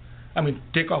 I mean,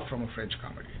 take off from a French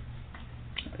comedy.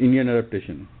 Indian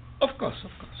adaptation. Of course.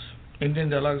 Indian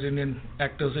dialogues, Indian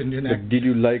actors, Indian actors. Did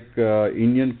you like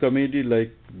Indian comedy,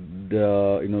 like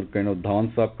the kind of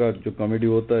Dhawan Saab ka jo comedy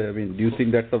hota hai? I mean, do you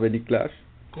think that's of any clash?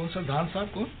 Kaun sa Dhawan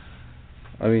Saab? Kaun?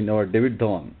 I mean, or David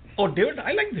Dhawan. Oh,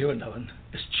 I like David Dhawan.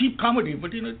 It's cheap comedy,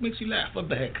 but it makes you laugh. What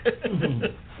the heck?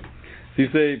 You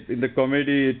say in the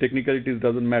comedy, technicalities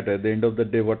doesn't matter. At the end of the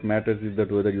day, what matters is that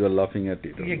whether you are laughing at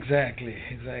it or not. Exactly.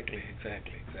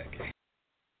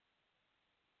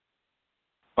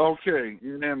 Okay,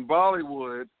 in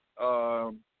Bollywood,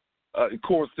 of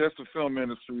course, that's the film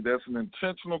industry. That's an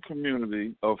intentional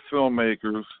community of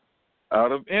filmmakers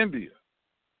out of India.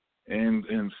 And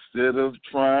instead of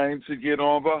trying to get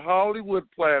on the Hollywood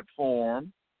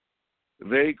platform,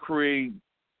 they create,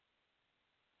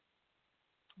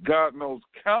 God knows,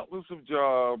 countless of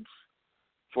jobs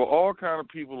for all kind of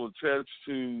people attached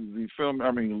to the film.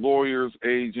 Lawyers,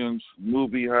 agents,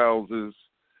 movie houses,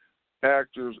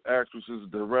 actors, actresses,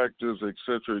 directors,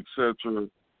 etc., etc.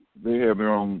 They have their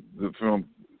own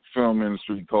film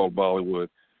industry called Bollywood.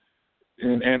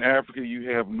 In Africa, you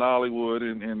have Nollywood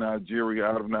in Nigeria,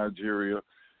 out of Nigeria.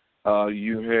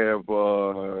 You have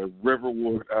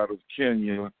Riverwood out of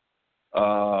Kenya.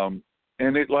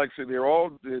 And like I said,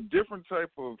 they're different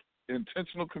type of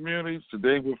intentional communities.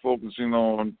 Today we're focusing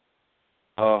on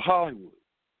Hollywood,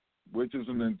 which is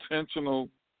an intentional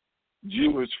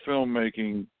Jewish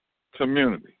filmmaking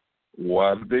community.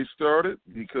 Why did they start it?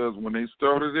 Because when they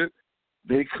started it,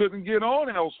 they couldn't get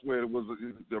on elsewhere. A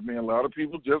lot of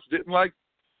people just didn't like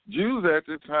Jews at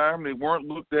the time. They weren't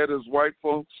looked at as white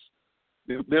folks.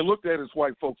 They're looked at as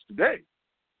white folks today,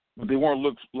 but they weren't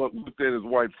looked at as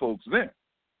white folks then.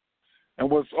 And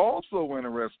what's also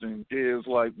interesting is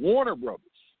like Warner Brothers.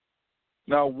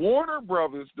 Now, Warner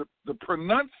Brothers, the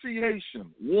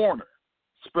pronunciation, Warner,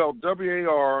 spelled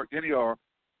W-A-R-N-E-R,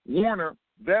 Warner,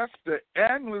 that's the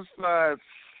anglicized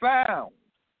sound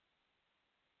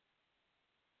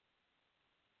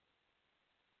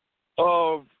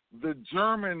of the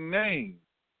German name,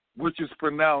 which is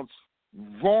pronounced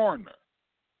Warner.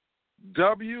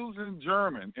 W's in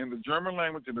German, in the German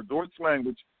language, in the Deutsch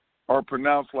language, are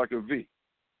pronounced like a V.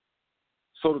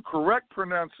 So the correct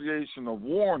pronunciation of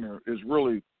Warner is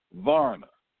really Varna,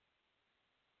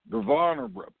 the Warner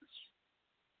Brothers.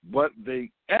 But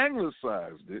they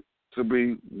anglicized it to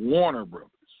be Warner Brothers.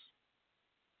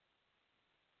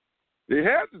 They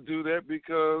had to do that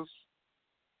because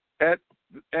at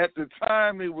the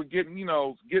time they were getting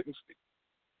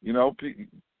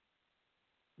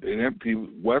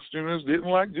Westerners didn't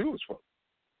like Jewish folks.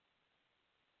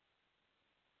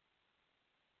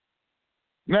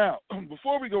 Now,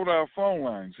 before we go to our phone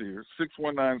lines here,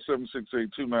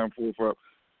 619-768-2945,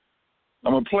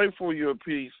 I'm going to play for you a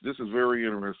piece. This is very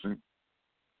interesting,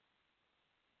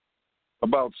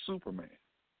 about Superman.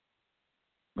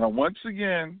 Now, once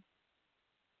again,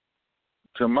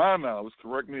 to my knowledge,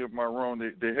 correct me if I'm wrong,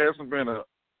 there hasn't been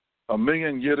a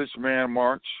million Yiddish man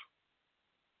march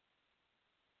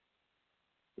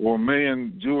or a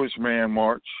million Jewish man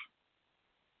march.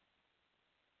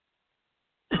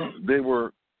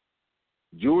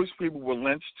 Jewish people were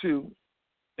lynched too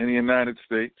in the United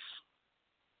States,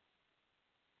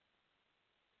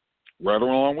 right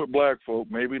along with black folk.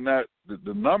 Maybe not,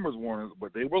 the numbers weren't,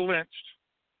 but they were lynched.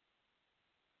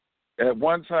 At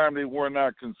one time, they were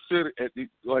not considered,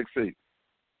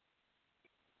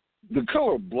 the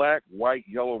color black, white,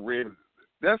 yellow, red,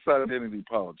 that's identity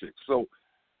politics. So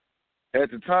at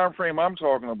the time frame I'm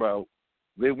talking about,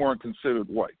 they weren't considered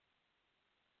white.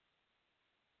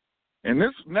 And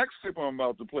this next clip I'm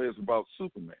about to play is about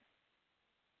Superman.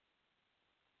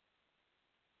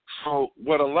 So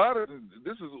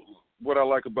this is what I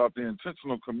like about the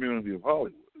intentional community of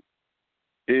Hollywood,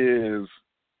 is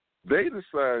they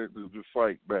decided to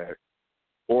fight back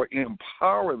or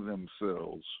empower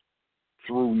themselves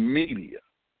through media,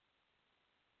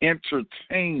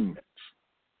 entertainment.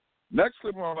 Next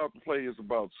clip I'm about to play is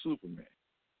about Superman,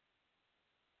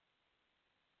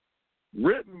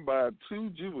 written by two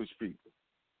Jewish people.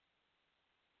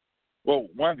 Well,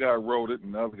 one guy wrote it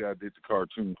and the other guy did the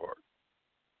cartoon part.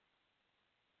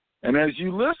 And as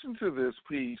you listen to this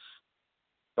piece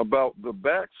about the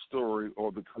backstory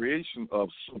or the creation of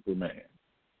Superman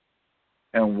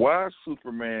and why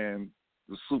Superman,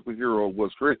 the superhero,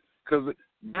 was created, because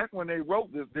back when they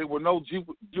wrote this, there were no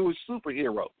Jewish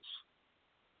superheroes.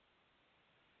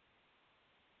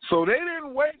 So they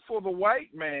didn't wait for the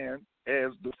white man,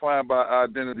 as defined by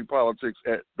identity politics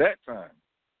at that time.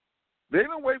 They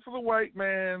didn't wait for the white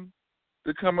man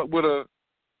to come up with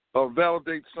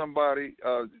validate somebody,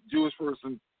 a Jewish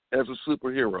person, as a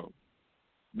superhero.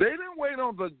 They didn't wait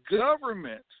on the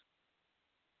government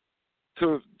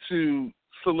to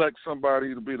select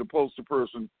somebody to be the poster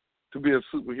person to be a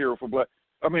superhero for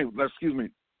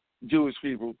Jewish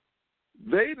people.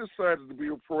 They decided to be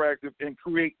proactive and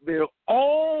create their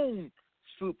own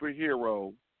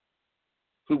superhero,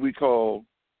 who we call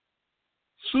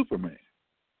Superman.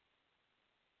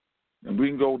 And we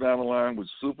can go down the line with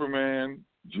Superman,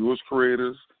 Jewish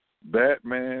creators,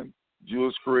 Batman,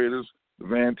 Jewish creators, the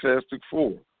Fantastic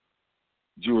Four,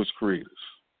 Jewish creators.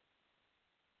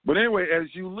 But anyway, as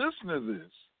you listen to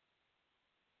this,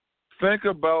 think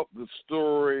about the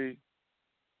story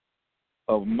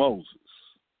of Moses.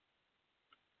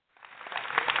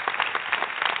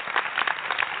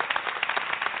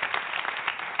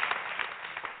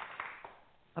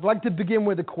 I'd like to begin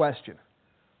with a question.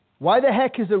 Why the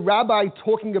heck is a rabbi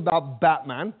talking about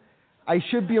Batman? I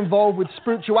should be involved with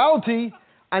spirituality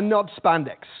and not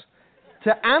spandex.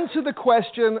 To answer the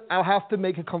question, I'll have to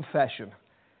make a confession.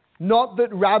 Not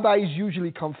that rabbis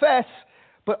usually confess,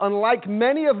 but unlike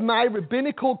many of my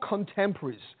rabbinical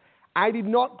contemporaries, I did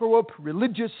not grow up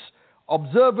religious,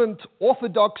 observant,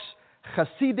 orthodox,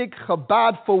 Hasidic,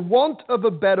 Chabad. For want of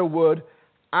a better word,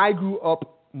 I grew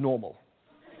up normal.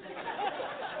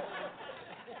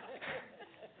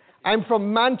 I'm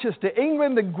from Manchester,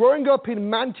 England, and growing up in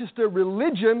Manchester,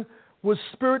 religion was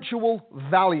spiritual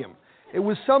Valium. It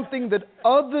was something that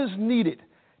others needed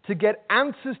to get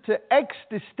answers to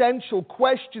existential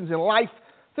questions in life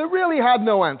that really had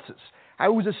no answers. I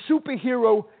was a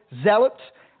superhero zealot,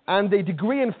 and a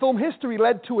degree in film history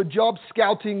led to a job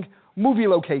scouting movie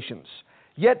locations.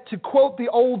 Yet, to quote the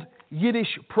old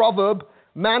Yiddish proverb,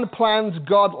 man plans,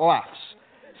 God laughs.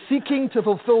 Seeking to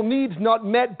fulfill needs not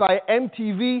met by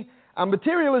MTV and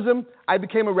materialism, I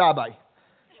became a rabbi.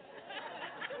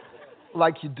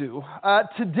 Like you do.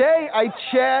 Today, I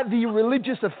chair the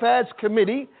Religious Affairs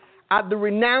Committee at the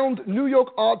renowned New York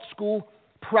Art School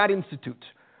Pratt Institute.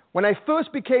 When I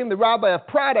first became the rabbi of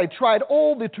Pratt, I tried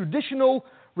all the traditional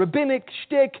rabbinic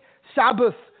shtick,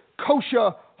 Sabbath,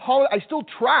 kosher, I still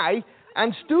try,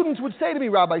 and students would say to me,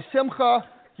 Rabbi Simcha,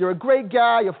 you're a great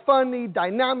guy, you're funny,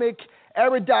 dynamic,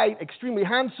 erudite, extremely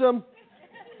handsome.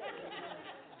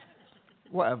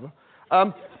 Whatever.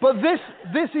 But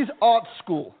this is art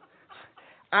school.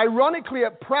 Ironically,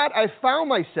 at Pratt, I found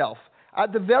myself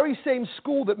at the very same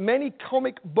school that many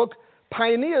comic book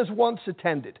pioneers once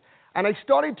attended. And I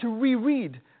started to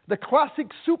reread the classic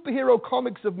superhero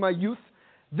comics of my youth,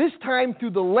 this time through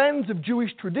the lens of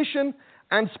Jewish tradition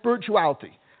and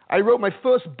spirituality. I wrote my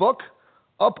first book,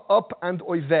 Up, Up, and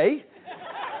Oy Vey.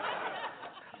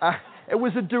 It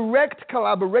was a direct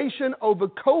collaboration over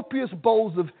copious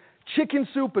bowls of chicken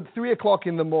soup at 3 o'clock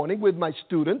in the morning with my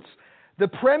students. The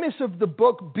premise of the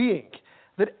book being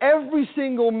that every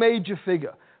single major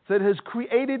figure that has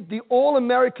created the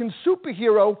all-American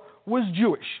superhero was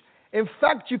Jewish. In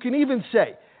fact, you can even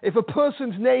say, if a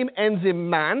person's name ends in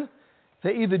man,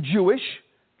 they're either Jewish,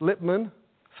 Lippman,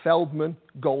 Feldman,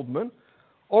 Goldman,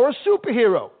 or a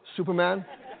superhero, Superman.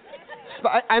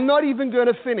 I'm not even going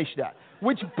to finish that.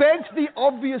 Which begs the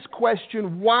obvious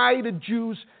question, why do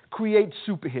Jews create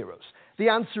superheroes? The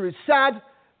answer is sad,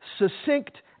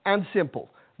 succinct, and simple.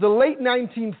 The late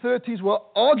 1930s were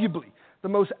arguably the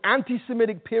most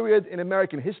anti-Semitic period in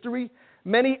American history.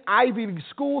 Many Ivy League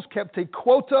schools kept a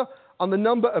quota on the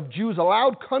number of Jews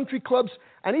allowed. Country clubs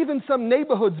and even some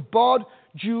neighborhoods barred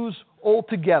Jews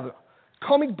altogether.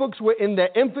 Comic books were in their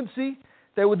infancy.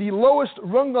 They were the lowest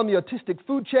rung on the artistic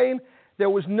food chain. There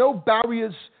was no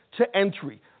barriers to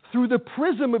entry. Through the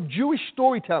prism of Jewish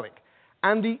storytelling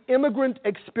and the immigrant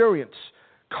experience,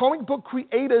 comic book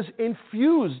creators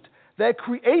infused their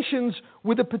creations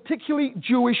with a particularly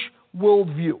Jewish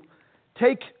worldview.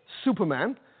 Take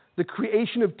Superman, the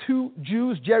creation of two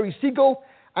Jews, Jerry Siegel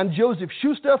and Joseph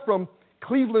Schuster from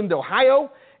Cleveland,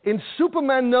 Ohio. In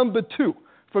Superman number 2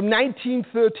 from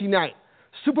 1939,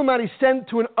 Superman is sent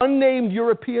to an unnamed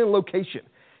European location.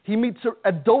 He meets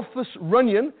Adolphus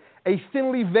Runyon, a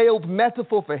thinly veiled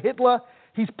metaphor for Hitler.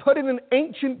 He's put in an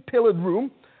ancient pillared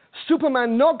room.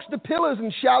 Superman knocks the pillars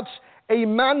and shouts, "A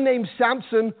man named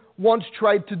Samson once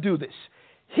tried to do this."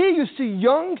 Here you see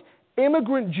young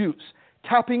immigrant Jews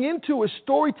tapping into a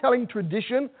storytelling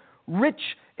tradition rich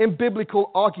in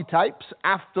biblical archetypes.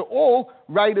 After all,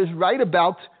 writers write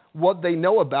about what they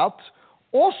know about.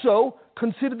 Also,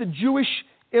 consider the Jewish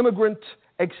immigrant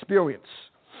experience.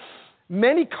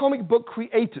 Many comic book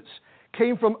creators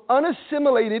came from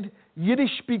unassimilated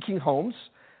Yiddish-speaking homes.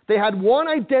 They had one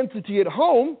identity at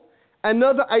home,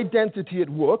 another identity at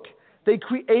work. They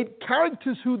create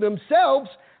characters who themselves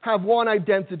have one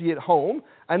identity at home,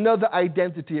 another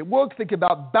identity at work. Think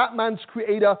about Batman's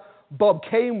creator, Bob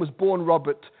Kane, was born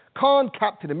Robert Kahn.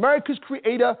 Captain America's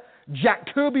creator,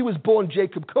 Jack Kirby, was born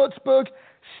Jacob Kurtzberg.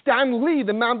 Stan Lee,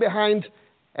 the man behind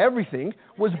everything,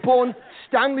 was born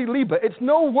Stanley Lieber. It's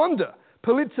no wonder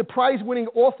Pulitzer Prize-winning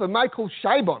author Michael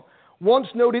Chabon once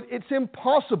noted it's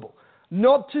impossible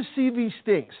not to see these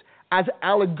things as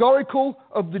allegorical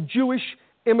of the Jewish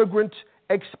immigrant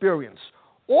experience.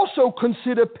 Also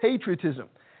consider patriotism.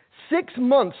 6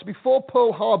 months before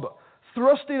Pearl Harbor,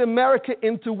 thrusting America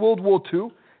into World War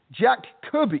II, Jack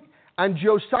Kirby and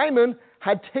Joe Simon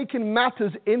had taken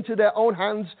matters into their own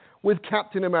hands with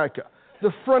Captain America.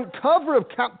 The front cover of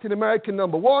Captain America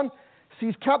 #1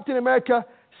 sees Captain America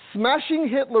smashing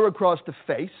Hitler across the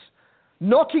face,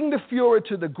 knocking the Fuhrer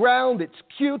to the ground. It's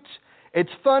cute,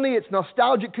 it's funny, it's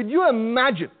nostalgic. Could you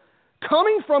imagine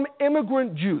coming from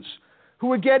immigrant Jews who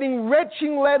were getting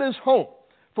retching letters home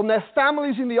from their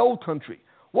families in the old country?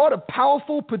 What a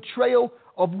powerful portrayal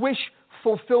of wish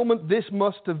fulfillment this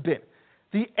must have been.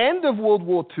 The end of World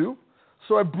War II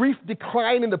saw a brief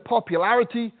decline in the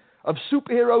popularity of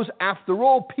superheroes. After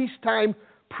all, peacetime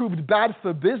proved bad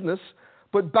for business.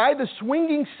 But by the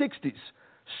swinging 60s,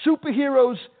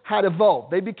 superheroes had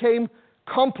evolved. They became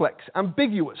complex,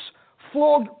 ambiguous,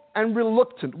 flawed, and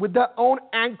reluctant, with their own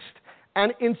angst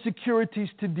and insecurities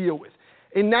to deal with.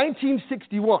 In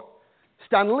 1961,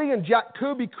 Stan Lee and Jack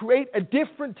Kirby create a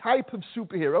different type of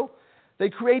superhero. They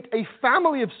create a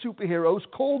family of superheroes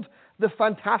called the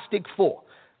Fantastic Four.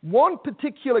 One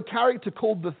particular character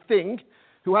called the Thing,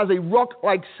 who has a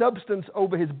rock-like substance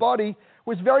over his body,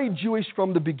 was very Jewish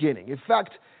from the beginning. In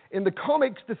fact, in the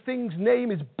comics, the Thing's name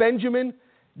is Benjamin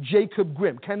Jacob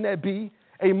Grimm. Can there be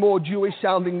a more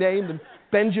Jewish-sounding name than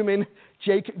Benjamin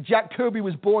Jacob? Jack Kirby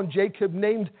was born Jacob,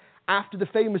 named after the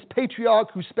famous patriarch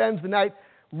who spends the night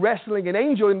wrestling an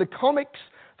angel. In the comics,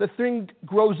 the Thing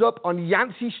grows up on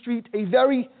Yancey Street, a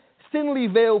very thinly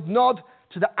veiled nod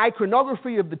to the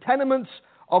iconography of the tenements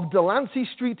of Delancey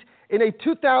Street. In a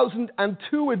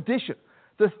 2002 edition,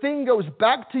 the Thing goes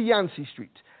back to Yancey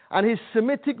Street, and his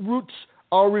Semitic roots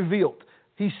are revealed.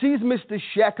 He sees Mr.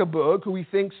 Scheckerberg, who he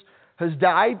thinks has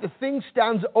died. The Thing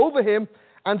stands over him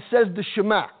and says the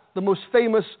Shema, the most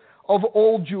famous of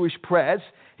all Jewish prayers.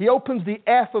 He opens the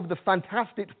F of the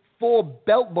Fantastic Four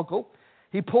belt buckle.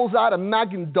 He pulls out a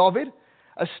Magen David,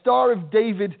 a Star of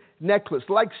David necklace.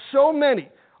 Like so many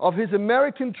of his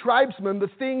American tribesmen, the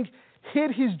Thing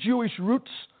hid his Jewish roots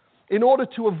in order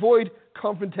to avoid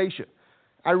confrontation.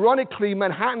 Ironically,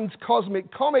 Manhattan's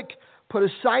Cosmic Comic put a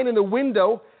sign in the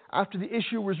window after the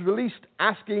issue was released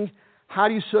asking, "How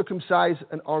do you circumcise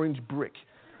an orange brick?"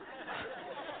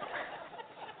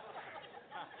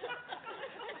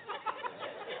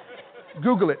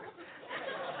 Google it.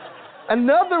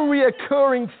 Another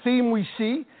reoccurring theme we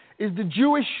see is the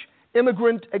Jewish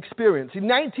immigrant experience. In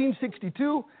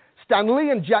 1962, Stan Lee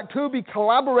and Jack Kirby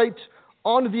collaborate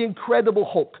on The Incredible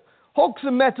Hulk. Hulk's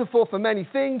a metaphor for many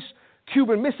things: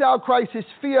 Cuban Missile Crisis,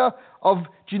 fear of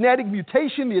genetic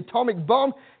mutation, the atomic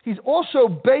bomb. He's also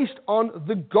based on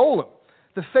the Golem,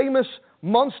 the famous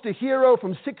monster hero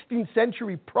from 16th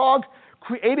century Prague,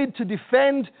 created to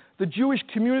defend the Jewish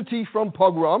community from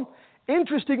pogrom.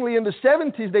 Interestingly, in the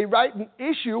 70s, they write an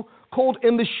issue called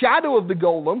In the Shadow of the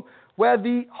Golem, where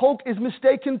the Hulk is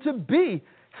mistaken to be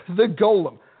the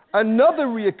Golem. Another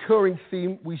reoccurring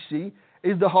theme we see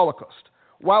is the Holocaust.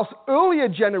 Whilst earlier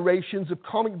generations of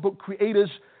comic book creators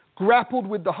grappled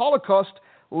with the Holocaust,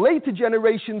 later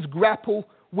generations grapple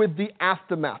with the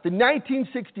aftermath. In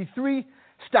 1963,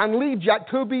 Stan Lee, Jack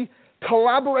Kirby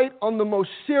collaborate on the most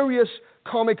serious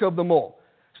comic of them all.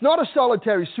 It's not a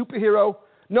solitary superhero,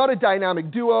 not a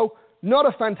dynamic duo, not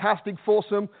a fantastic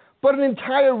foursome, but an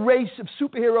entire race of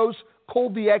superheroes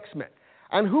called the X-Men.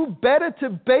 And who better to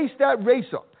base that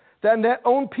race on than their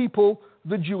own people,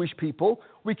 the Jewish people?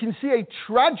 We can see a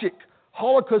tragic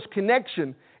Holocaust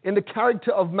connection in the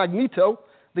character of Magneto,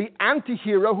 the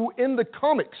anti-hero who in the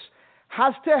comics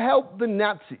has to help the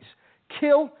Nazis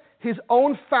kill his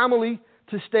own family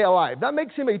to stay alive. That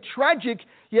makes him a tragic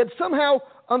yet somehow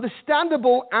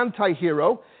understandable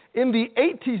anti-hero. In the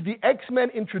 80s, the X-Men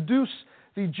introduce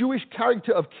the Jewish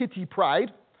character of Kitty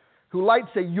Pryde, who lights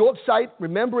a Yortzeit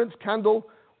remembrance candle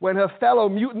when her fellow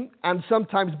mutant and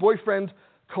sometimes boyfriend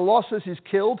Colossus is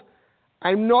killed.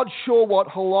 I'm not sure what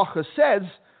halacha says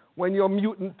when your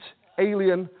mutant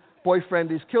alien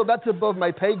boyfriend is killed. That's above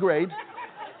my pay grade.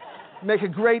 Make a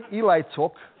great Eli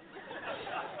talk.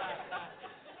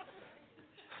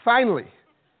 Finally,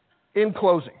 in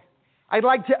closing, I'd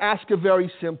like to ask a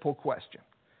very simple question.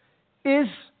 Is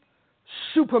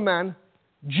Superman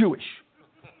Jewish?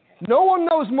 No one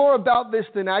knows more about this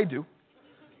than I do,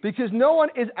 because no one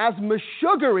is as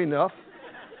meshuggah enough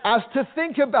as to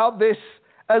think about this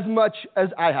as much as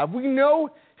I have. We know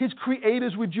his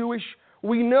creators were Jewish.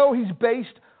 We know he's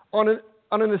based on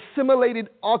an assimilated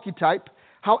archetype.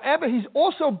 However, he's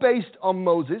also based on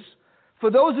Moses.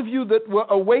 For those of you that were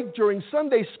awake during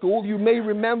Sunday school, you may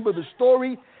remember the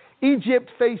story. Egypt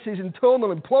faces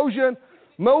internal implosion.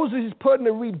 Moses is put in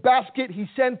a reed basket. He's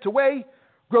sent away,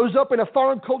 grows up in a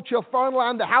foreign culture, a foreign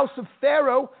land. The house of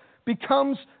Pharaoh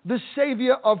becomes the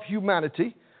savior of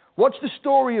humanity. Watch the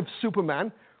story of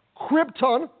Superman.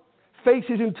 Krypton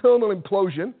faces internal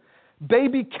implosion.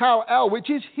 Baby Kal-El,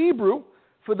 which is Hebrew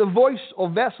for the voice or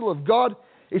vessel of God,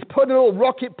 is put in a little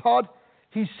rocket pod.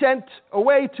 He's sent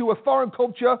away to a foreign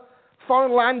culture,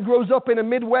 foreign land, grows up in a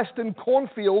Midwestern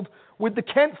cornfield with the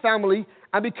Kent family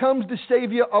and becomes the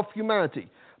savior of humanity.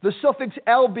 The suffix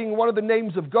El being one of the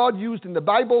names of God used in the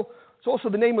Bible. It's also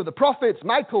the name of the prophets,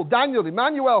 Michael, Daniel,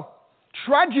 Emmanuel.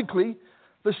 Tragically,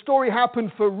 the story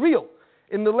happened for real.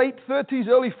 In the late 30s,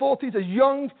 early 40s, as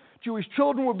young Jewish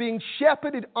children were being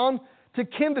shepherded on to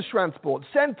Kindertransport,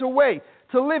 sent away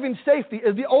to live in safety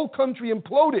as the old country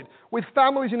imploded with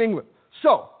families in England.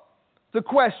 So, the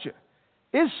question,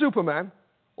 is Superman,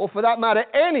 or for that matter,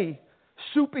 any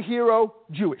superhero,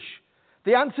 Jewish?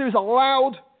 The answer is a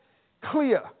loud,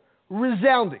 clear,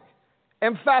 resounding,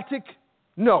 emphatic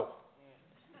no.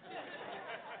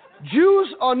 Jews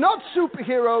are not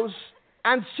superheroes,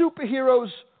 and superheroes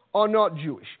are not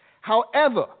Jewish.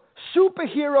 However,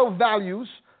 superhero values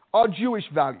are Jewish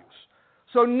values.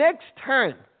 So next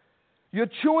time you're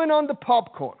chewing on the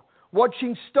popcorn,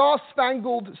 watching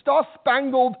Star-Spangled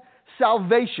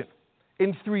Salvation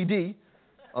in 3D,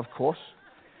 of course,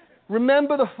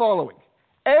 remember the following.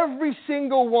 Every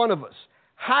single one of us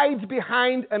hides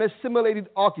behind an assimilated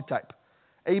archetype,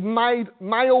 a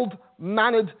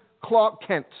mild-mannered Clark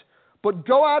Kent. But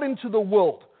go out into the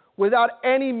world without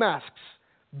any masks.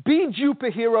 Be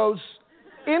superheroes,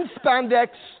 in spandex,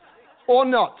 or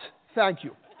not. Thank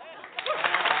you.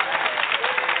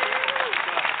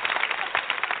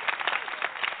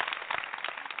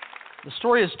 The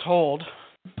story is told.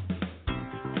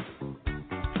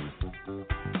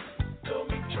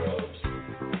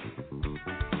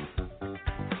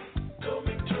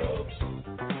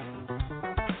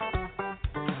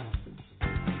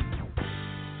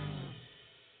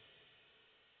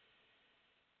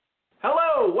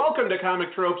 Hello, welcome to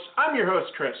Comic Tropes. I'm your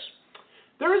host, Chris.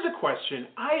 There is a question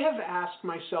I have asked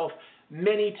myself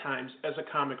many times as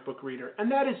a comic book reader,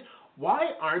 and that is,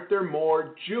 why aren't there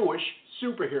more Jewish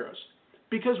superheroes?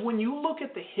 Because when you look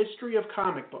at the history of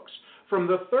comic books, from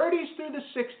the 30s through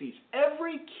the 60s,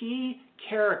 every key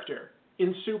character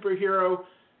in superhero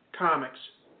comics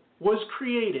was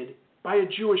created by a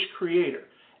Jewish creator.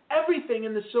 Everything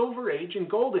in the Silver Age and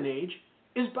Golden Age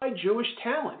is by Jewish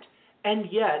talent,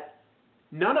 and yet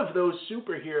none of those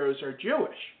superheroes are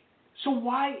Jewish. So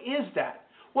why is that?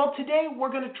 Well, today we're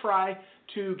going to try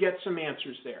to get some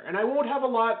answers there. And I won't have a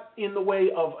lot in the way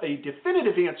of a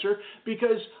definitive answer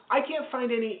because I can't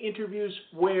find any interviews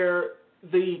where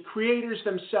the creators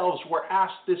themselves were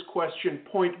asked this question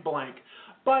point blank.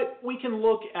 But we can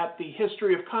look at the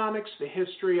history of comics, the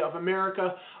history of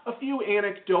America, a few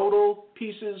anecdotal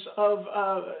pieces of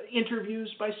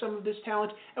interviews by some of this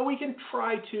talent, and we can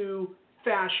try to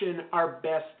fashion our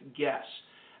best guess.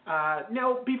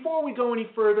 Now, before we go any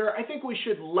further, I think we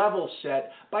should level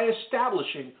set by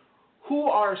establishing who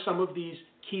are some of these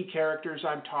key characters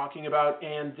I'm talking about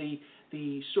and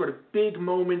the sort of big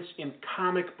moments in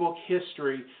comic book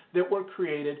history that were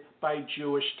created by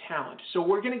Jewish talent. So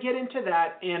we're going to get into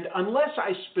that, and unless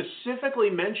I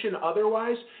specifically mention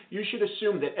otherwise, you should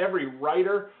assume that every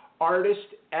writer,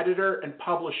 artist, editor, and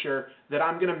publisher that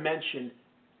I'm going to mention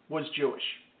was Jewish.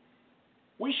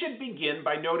 We should begin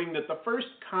by noting that the first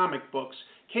comic books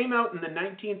came out in the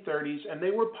 1930s and they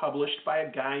were published by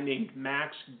a guy named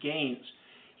Max Gaines.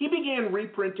 He began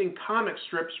reprinting comic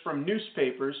strips from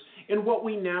newspapers in what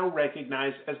we now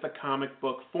recognize as the comic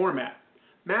book format.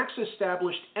 Max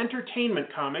established Entertainment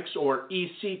Comics, or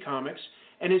EC Comics,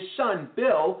 and his son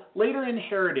Bill later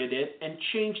inherited it and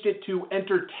changed it to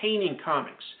Entertaining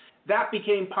Comics. That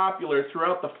became popular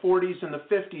throughout the 40s and the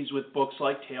 50s with books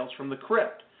like Tales from the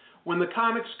Crypt. When the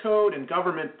Comics Code and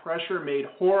government pressure made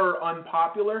horror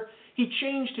unpopular, he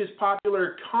changed his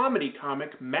popular comedy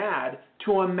comic, Mad,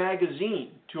 to a magazine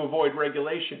to avoid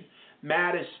regulation.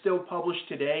 Mad is still published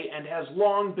today and has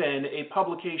long been a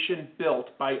publication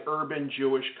built by urban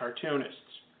Jewish cartoonists.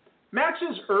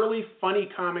 Max's early funny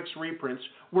comics reprints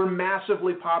were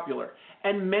massively popular,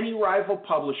 and many rival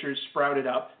publishers sprouted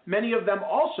up, many of them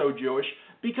also Jewish,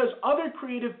 because other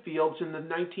creative fields in the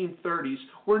 1930s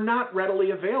were not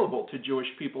readily available to Jewish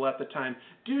people at the time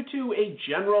due to a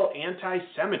general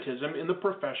anti-Semitism in the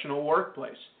professional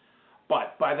workplace.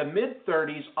 But by the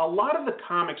mid-30s, a lot of the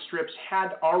comic strips had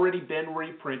already been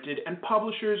reprinted and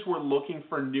publishers were looking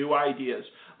for new ideas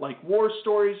like war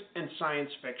stories and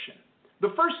science fiction.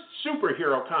 The first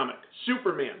superhero comic,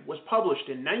 Superman, was published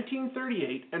in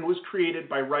 1938 and was created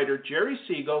by writer Jerry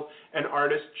Siegel and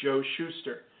artist Joe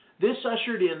Shuster. This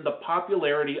ushered in the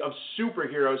popularity of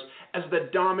superheroes as the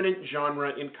dominant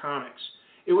genre in comics.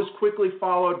 It was quickly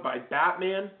followed by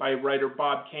Batman by writer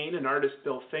Bob Kane and artist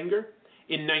Bill Finger.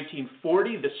 In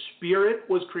 1940, the Spirit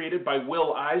was created by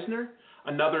Will Eisner.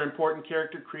 Another important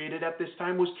character created at this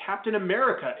time was Captain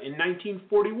America in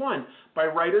 1941 by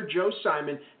writer Joe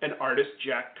Simon and artist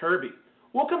Jack Kirby.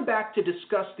 We'll come back to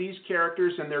discuss these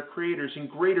characters and their creators in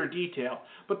greater detail,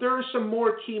 but there are some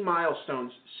more key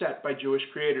milestones set by Jewish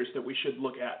creators that we should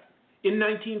look at. In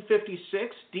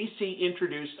 1956, DC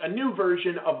introduced a new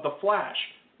version of The Flash,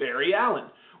 Barry Allen,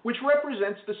 which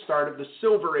represents the start of the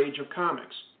Silver Age of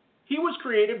comics. He was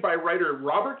created by writer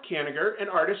Robert Kanigher and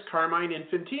artist Carmine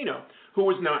Infantino, who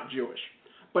was not Jewish.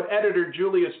 But editor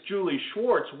Julius Julie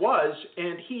Schwartz was,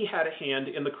 and he had a hand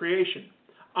in the creation.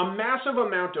 A massive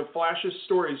amount of Flash's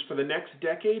stories for the next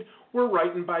decade were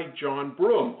written by John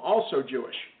Broome, also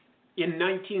Jewish. In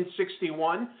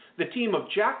 1961, the team of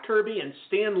Jack Kirby and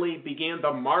Stan Lee began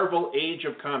the Marvel Age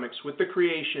of Comics with the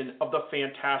creation of the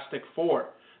Fantastic Four.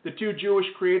 The two Jewish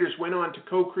creators went on to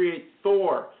co-create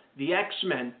Thor, the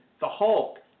X-Men, the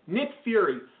Hulk, Nick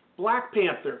Fury, Black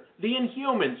Panther, the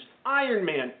Inhumans, Iron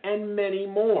Man, and many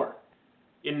more.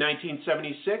 In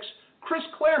 1976, Chris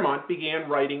Claremont began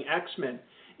writing X-Men.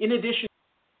 In addition,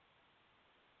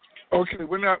 okay,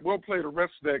 we'll play the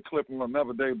rest of that clip on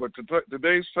another day, but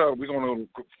today's time we're going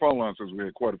to phone lines since we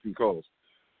had quite a few calls.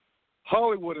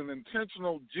 Hollywood, an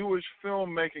intentional Jewish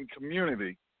filmmaking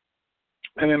community,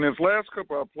 and in his last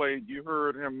clip I played, you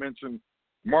heard him mention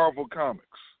Marvel Comics.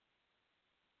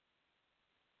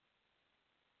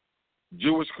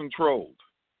 Jewish controlled.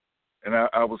 And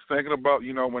I was thinking about,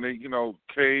 when they,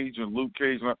 Cage and Luke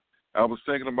Cage, and I was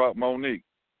thinking about Monique.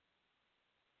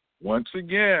 Once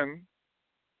again,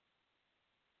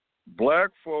 black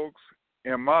folks,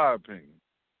 in my opinion,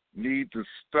 need to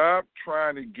stop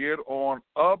trying to get on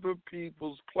other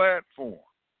people's platform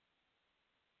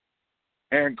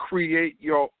and create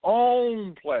your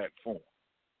own platform.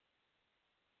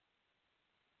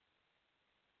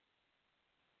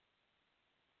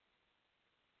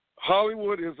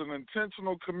 Hollywood is an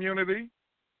intentional community.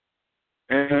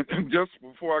 And just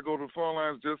before I go to the phone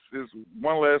lines, just is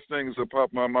one last thing that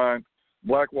popped in my mind,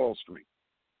 Black Wall Street.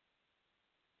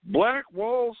 Black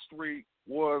Wall Street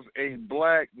was a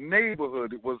black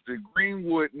neighborhood. It was the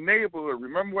Greenwood neighborhood.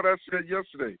 Remember what I said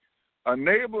yesterday? A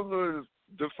neighborhood is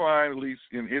defined, at least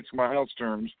in It's My House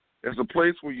terms, as a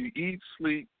place where you eat,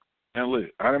 sleep, and live.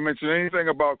 I didn't mention anything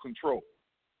about control.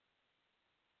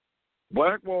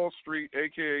 Black Wall Street,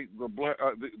 a.k.a.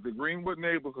 the Greenwood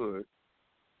neighborhood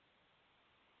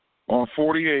on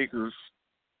 40 acres,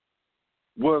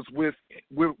 was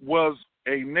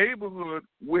a neighborhood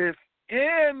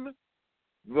within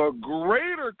the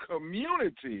greater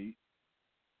community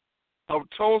of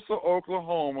Tulsa,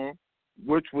 Oklahoma,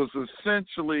 which was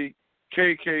essentially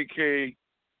KKK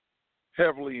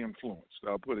heavily influenced.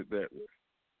 I'll put it that way.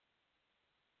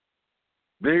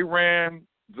 They ran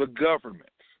the government.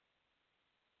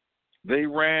 They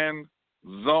ran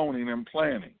zoning and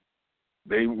planning.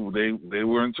 They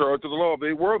were in charge of the law.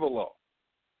 They were the law.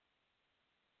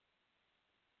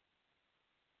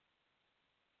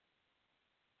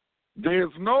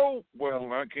 There's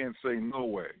I can't say no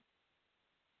way,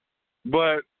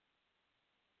 but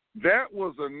that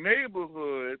was a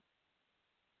neighborhood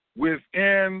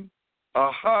within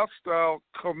a hostile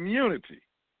community,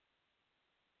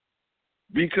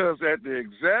 because at the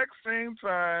exact same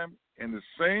time in the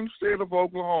same state of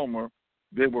Oklahoma,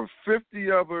 there were 50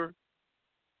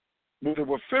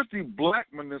 black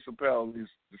municipalities,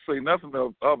 to say nothing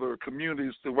of other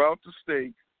communities throughout the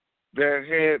state, that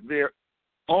had their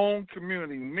own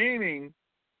community, meaning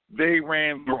they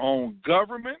ran their own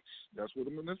governments. That's what a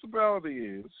municipality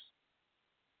is.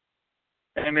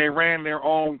 And they ran their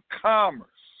own commerce.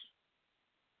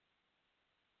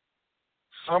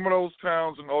 Some of those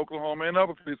towns in Oklahoma and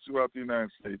other places throughout the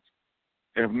United States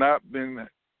have not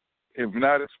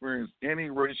experienced any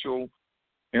racial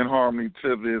inharmony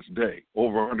to this day,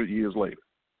 over 100 years later.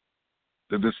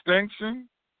 The distinction,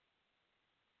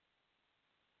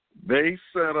 they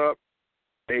set up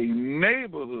a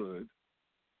neighborhood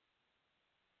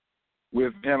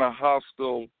within a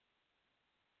hostile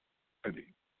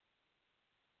community.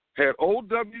 Had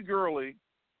O.W. Gurley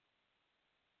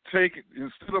taken,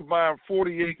 instead of buying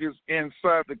 40 acres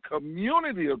inside the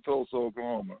community of Tulsa,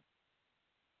 Oklahoma,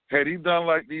 had he done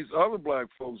like these other black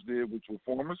folks did, which were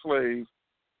former slaves,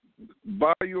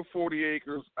 buy your 40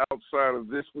 acres outside of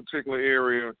this particular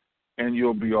area and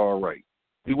you'll be all right.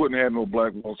 he wouldn't have had no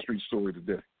Black Wall Street story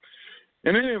today.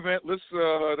 In any event,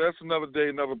 that's another day,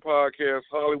 another podcast,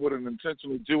 Hollywood and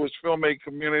Intentional Jewish Filmmaking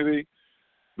Community.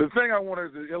 The thing I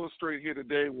wanted to illustrate here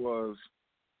today was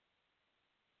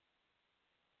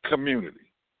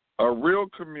community. A real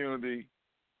community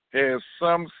has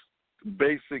some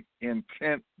basic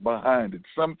intent behind it,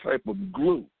 some type of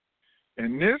glue.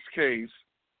 In this case,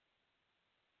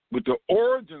 with the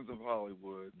origins of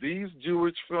Hollywood, these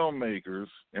Jewish filmmakers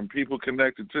and people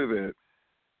connected to that,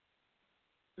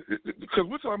 because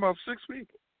we're talking about 6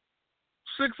 people,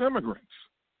 6 immigrants.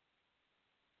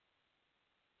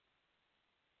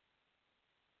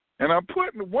 And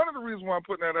one of the reasons why I'm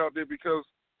putting that out there, because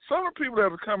some of the people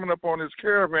that are coming up on this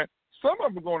caravan, some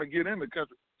of them are going to get in the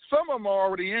country. Some of them are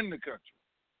already in the country.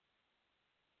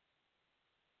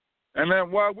 And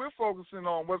then while we're focusing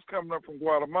on what's coming up from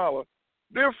Guatemala,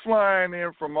 they're flying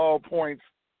in from all points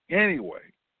anyway,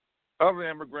 other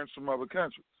immigrants from other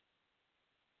countries.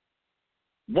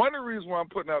 One of the reasons why I'm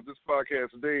putting out this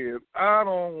podcast today is I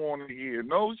don't want to hear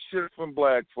no shit from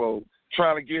black folk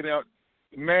trying to get out,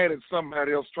 mad at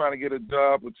somebody else trying to get a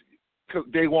job because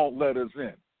they won't let us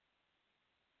in.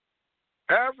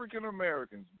 African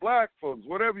Americans, black folks,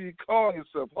 whatever you call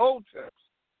yourself, hoteps,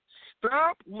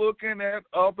 stop looking at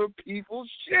other people's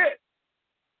shit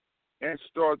and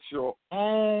start your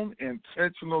own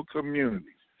intentional communities.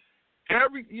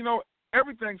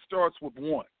 Everything starts with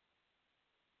one,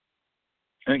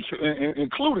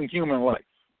 including human life.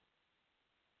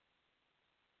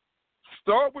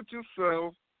 Start with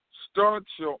yourself. Start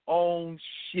your own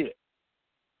shit.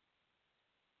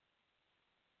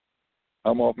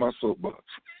 I'm off my soapbox.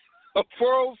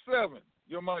 407,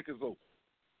 your mic is open.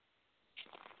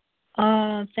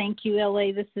 Thank you,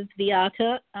 LA. This is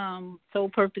Viata, Soul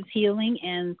Purpose Healing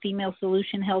and Female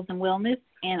Solution Health and Wellness.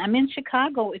 And I'm in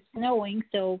Chicago. It's snowing,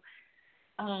 so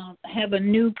I have a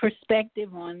new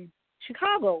perspective on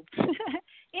Chicago.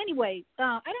 Anyway,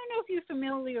 I don't know if you're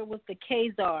familiar with the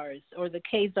Khazars or the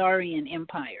Khazarian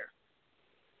Empire.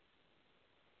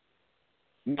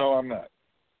 No, I'm not.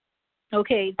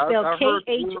 Okay, spelled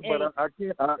K-H-A. But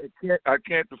I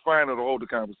can't define it or hold the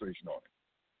conversation on it.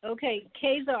 Okay,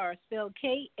 Khazar, spelled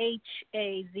Khazarian.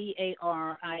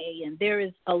 There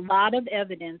is a lot of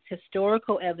evidence,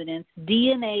 historical evidence,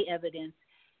 DNA evidence,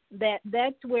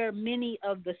 that's where many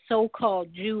of the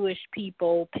so-called Jewish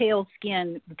people,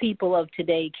 pale-skinned people of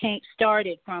today,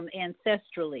 started from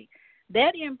ancestrally.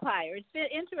 That empire, it's been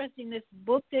interesting, this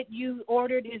book that you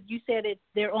ordered, you said it's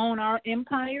their own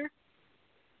empire?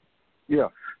 Yeah.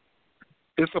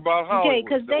 It's about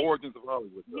Hollywood, the origins of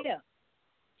Hollywood. Though. Yeah.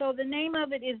 So the name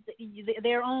of it is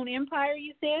their own empire,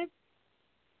 you said?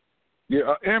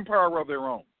 Yeah, empire of their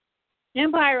own.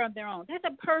 Empire of their own. That's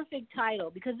a perfect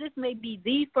title because this may be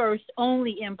the first,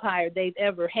 only empire they've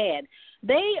ever had.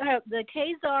 They are the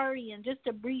Khazarian, just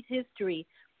a brief history,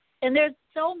 and there's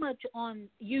so much on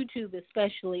YouTube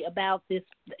especially about this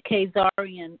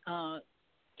Khazarian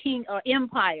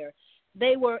empire.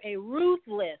 They were a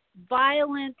ruthless,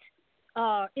 violent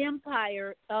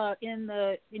empire in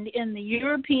the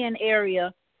European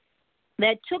area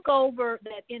that took over,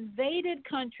 that invaded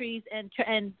countries and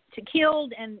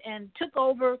killed and took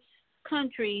over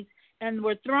countries and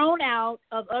were thrown out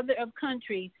of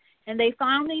countries, and they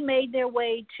finally made their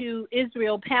way to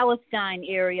Israel, Palestine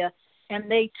area, and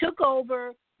they took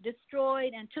over,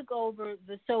 destroyed and took over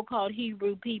the so-called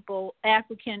Hebrew people,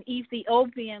 African,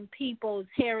 Ethiopian people's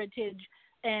heritage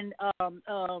and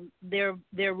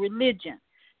their religion.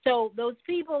 So those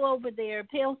people over there,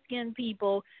 pale-skinned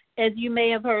people, as you may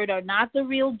have heard, are not the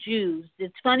real Jews.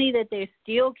 It's funny that they're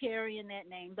still carrying that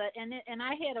name. But and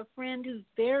I had a friend who's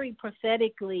very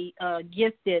prophetically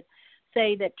gifted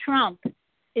say that Trump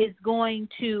is going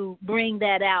to bring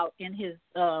that out in his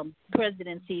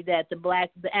presidency, that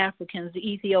the Africans,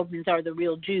 the Ethiopians are the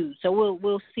real Jews. So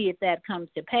we'll see if that comes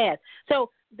to pass. So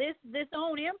this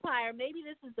own empire, maybe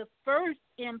this is the first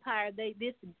empire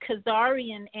this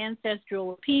Khazarian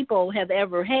ancestral people have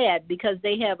ever had, because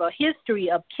they have a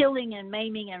history of killing and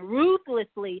maiming and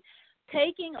ruthlessly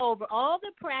taking over all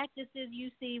the practices you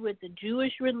see with the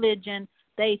Jewish religion.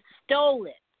 They stole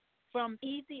it from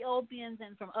Ethiopians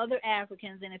and from other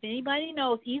Africans. And if anybody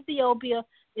knows, Ethiopia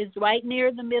is right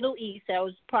near the Middle East. That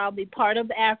was probably part of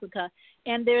Africa.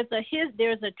 And there's a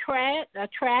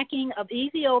tracking of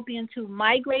Ethiopians who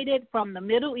migrated from the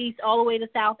Middle East all the way to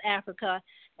South Africa,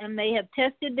 and they have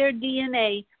tested their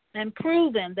DNA and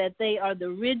proven that they are the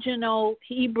original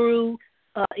Hebrew,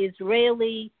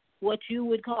 Israeli, what you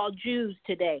would call Jews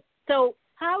today. So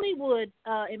Hollywood,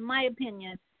 in my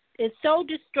opinion, is so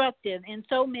destructive in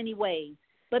so many ways,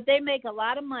 but they make a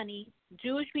lot of money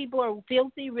Jewish people are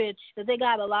filthy rich, that they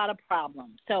got a lot of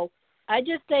problems. So I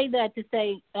just say that to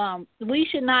say we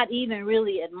should not even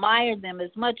really admire them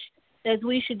as much as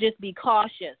we should just be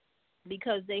cautious,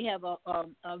 because they have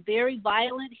a very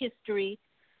violent history,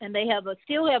 and they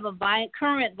still have a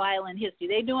current violent history.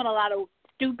 They're doing a lot of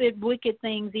stupid, wicked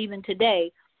things even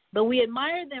today, but we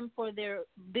admire them for their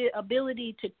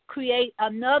ability to create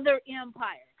another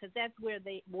empire, because that's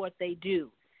what they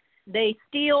do. They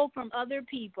steal from other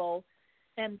people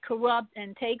and corrupt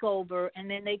and take over, and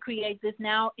then they create this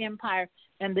now empire.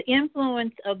 And the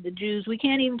influence of the Jews, we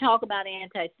can't even talk about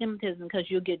anti-Semitism because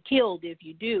you'll get killed if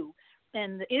you do.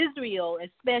 And Israel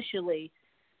especially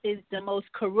is the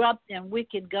most corrupt and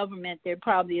wicked government there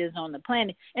probably is on the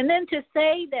planet. And then to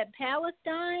say that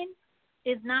Palestine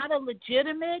is not a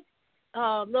legitimate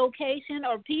location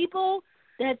or people,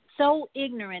 that's so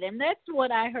ignorant. And that's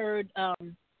what I heard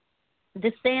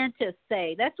DeSantis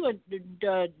say. That's what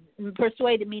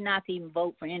persuaded me not to even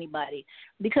vote for anybody,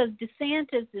 because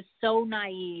DeSantis is so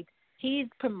naive. He's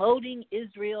promoting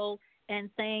Israel and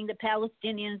saying the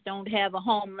Palestinians don't have a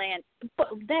homeland. But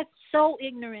that's so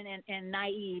ignorant and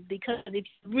naive, because if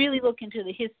you really look into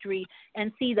the history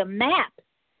and see the map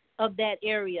of that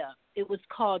area, it was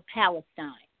called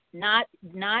Palestine, not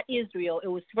Israel. It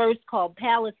was first called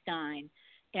Palestine,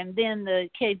 and then the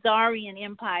Khazarian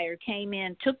Empire came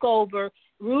in, took over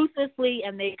ruthlessly,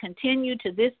 and they continue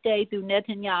to this day through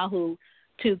Netanyahu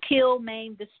to kill,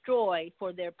 maim, destroy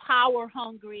for their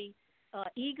power-hungry,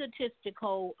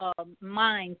 egotistical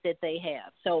minds that they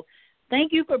have. So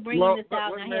thank you for bringing this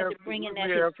out, and I had to bring in that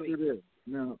history.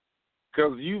 Now,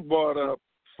 because you brought up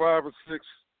 5 or 6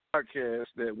 podcasts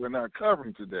that we're not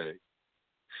covering today.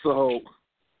 So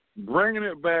bringing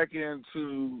it back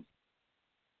into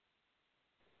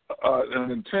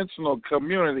an intentional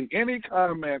community, any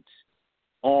comments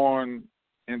on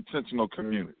intentional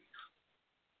communities?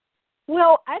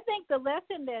 Well, I think the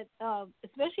lesson that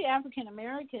especially African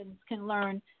Americans can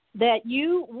learn, that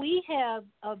we have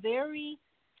a very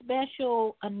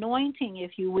special anointing,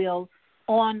 if you will,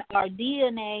 on our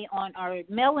DNA, on our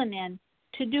melanin,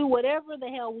 to do whatever the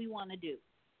hell we want to do.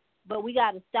 But we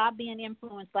got to stop being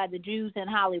influenced by the Jews in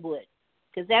Hollywood,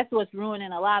 because that's what's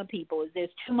ruining a lot of people, is there's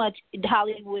too much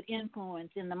Hollywood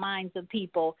influence in the minds of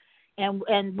people.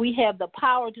 And we have the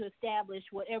power to establish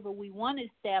whatever we want to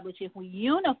establish if we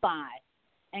unify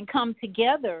and come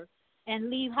together and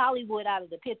leave Hollywood out of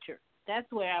the picture. That's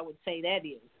where I would say that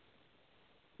is.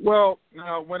 Well,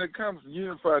 now, when it comes to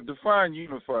unified, define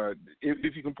unified,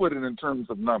 if you can put it in terms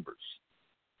of numbers.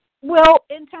 Well,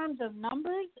 in terms of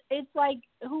numbers, it's like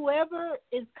whoever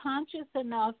is conscious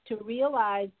enough to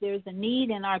realize there's a need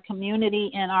in our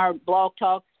community, in our Blog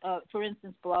Talk, for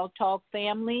instance, Blog Talk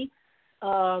family,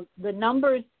 the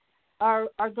numbers are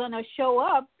going to show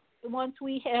up once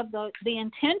we have the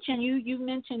intention. You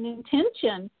mentioned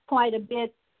intention quite a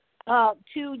bit,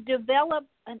 to develop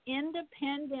an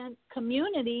independent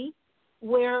community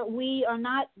where we are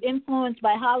not influenced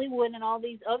by Hollywood and all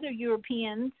these other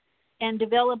Europeans, and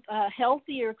develop a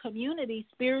healthier community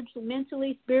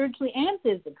mentally, spiritually, and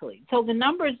physically. So the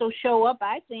numbers will show up,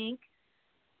 I think,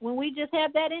 when we just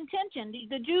have that intention.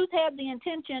 The Jews have the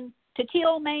intention to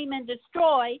kill, maim, and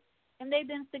destroy, and they've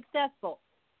been successful.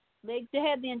 They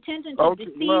had the intention to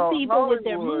deceive people Hollywood, with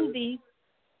their movies.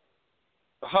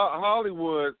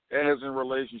 Hollywood, as in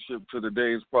relationship to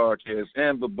today's podcast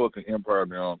and the book of Empire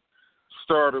Now,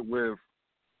 started with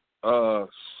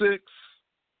 6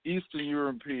 Eastern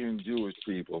European Jewish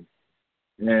people,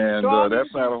 and that's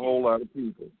not a whole lot of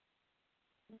people.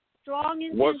 Strong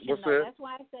intention, what's that? That's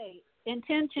why I say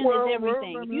intention is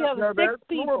everything. If you have 6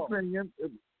 people.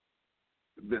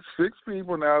 The 6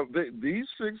 people, now, these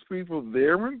 6 people,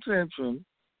 their intention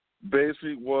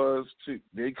basically was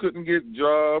they couldn't get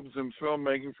jobs in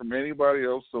filmmaking from anybody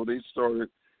else, so they started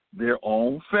their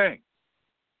own thing.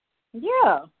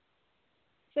 Yeah.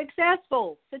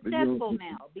 Successful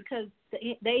now, because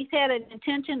they had an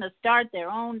intention to start their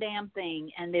own damn thing,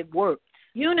 and it worked.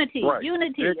 Unity, right.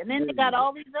 And then they got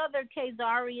all these other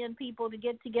Khazarian people to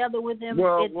get together with them.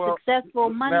 It's successful,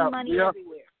 money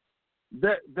everywhere.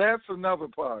 That's another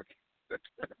podcast.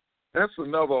 That's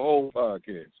another whole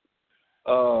podcast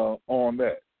on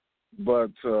that.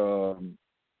 But all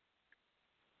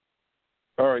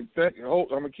right, I'm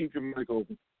gonna keep your mic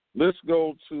open. Let's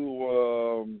go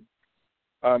to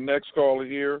our next caller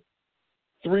here.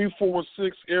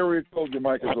 346 area code. Your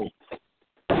mic is open.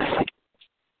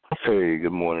 Hey,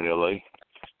 good morning, LA.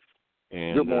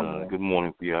 And good morning. Good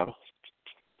morning, Seattle.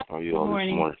 How are you all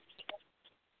this morning?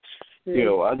 You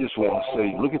know, I just want to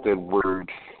say, look at that word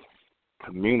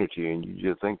community, and you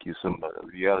just think you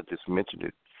just mentioned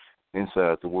it.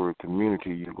 inside the word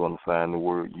community, you're going to find the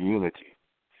word unity.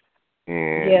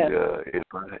 And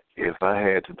if I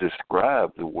had to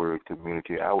describe the word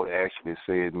community, I would actually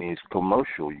say it means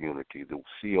commercial unity. The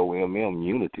COMM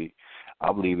unity,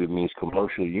 I believe it means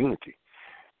commercial unity.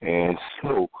 And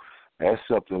so that's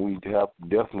something we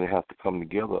definitely have to come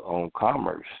together on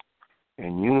commerce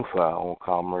and unify on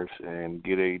commerce and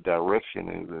get a direction.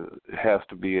 And it has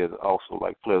to be also,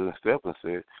 like Pleasant Stephen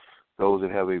said, those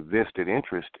that have a vested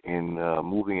interest in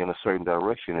moving in a certain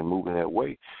direction and moving that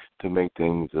way to make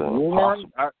things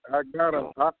Warren,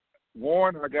 possible.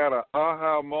 Warren, I got an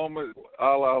aha moment, a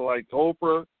la like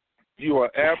Oprah. You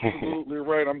are absolutely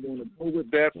right. I'm going to go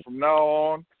with that from now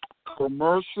on.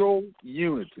 Commercial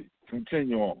unity.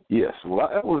 Continue on. Yes, well,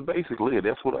 that was basically it.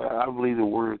 That's what I believe the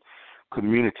word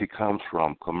community comes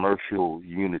from, commercial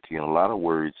unity. And a lot of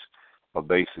words are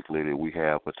basically that we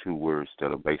have are two words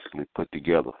that are basically put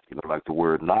together. Like the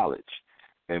word knowledge.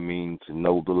 It means to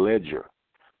know the ledger.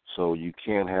 So you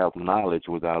can't have knowledge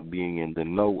without being in the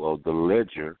know of the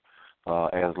ledger,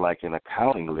 as like an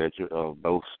accounting ledger of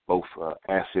both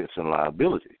assets and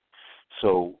liability.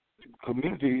 So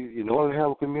community, in order to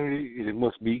have a community, it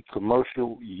must be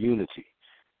commercial unity,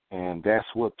 and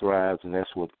that's what thrives, and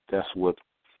that's what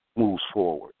moves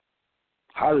forward.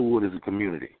 Hollywood is a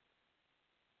community.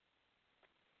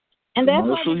 And that's why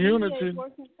the Commercial media unity. is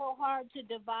working so hard to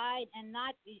divide and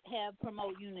not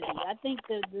promote unity. I think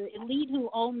the elite who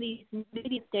own these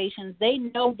media stations, they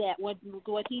know that what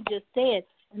he just said,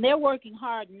 and they're working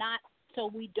hard not so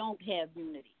we don't have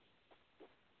unity.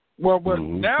 Well, but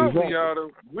now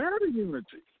we're the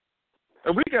unity.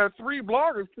 And we got 3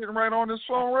 bloggers sitting right on this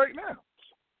phone right now.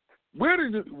 We're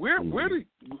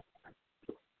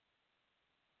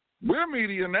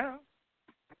media now.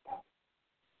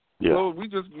 Yeah. So we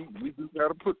just got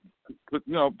to put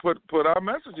our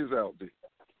messages out there.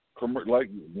 Like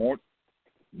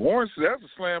Warren said, that's a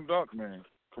slam dunk, man.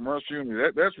 Commercial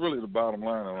unity. That's really the bottom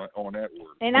line on that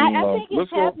word. And I think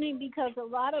it's happening because a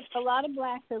lot of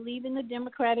blacks are leaving the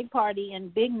Democratic Party in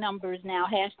big numbers now.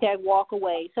 #walk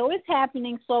away. So it's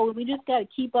happening slowly. We just got to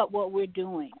keep up what we're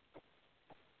doing.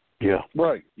 Yeah.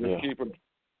 Right. Let's keep it.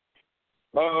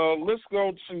 Let's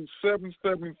go to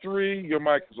 773. Your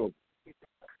mic is open.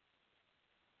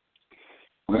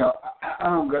 Well,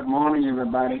 good morning,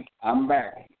 everybody. I'm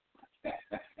back.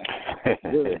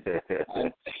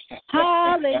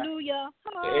 Hallelujah.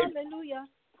 Hallelujah.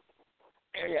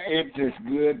 It's just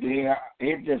good to hear.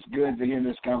 It's just good to hear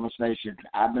this conversation.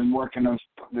 I've been working on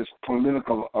this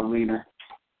political arena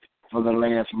for the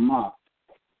last month,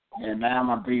 and now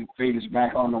my feet is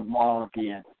back on the wall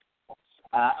again.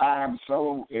 I am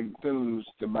so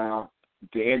enthused about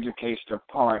the educational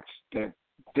parts that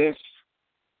this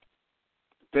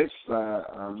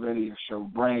radio show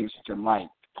brings to light.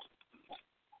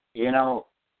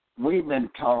 We've been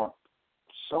taught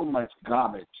so much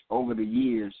garbage over the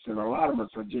years that a lot of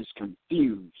us are just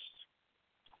confused.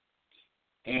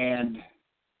 And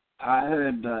I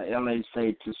heard L.A.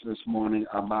 say this morning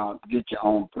about get your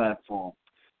own platform.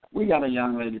 We got a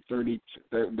young lady, 30,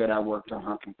 that I worked on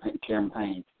her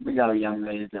campaign. We got a young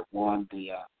lady that won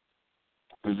the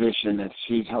position that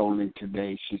she's holding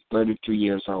today. She's 32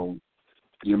 years old.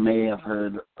 You may have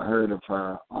heard of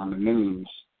her on the news.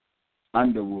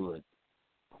 Underwood,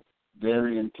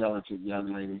 very intelligent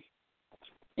young lady.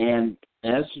 And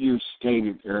as you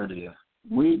stated earlier,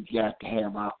 we've got to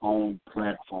have our own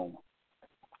platform.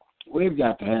 We've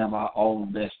got to have our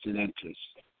own vested interests.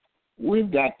 We've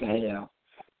got to have,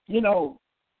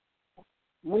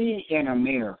 we in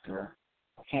America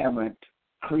haven't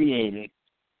created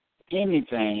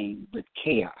anything but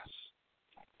chaos.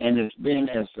 And it's been,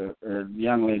 as the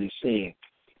young lady said,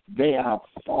 they have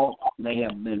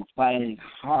been fighting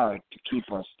hard to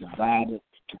keep us divided,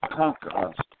 to conquer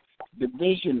us.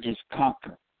 Division is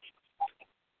conquer.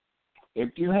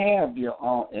 If you have your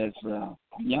own, as the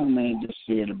young man just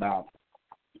said about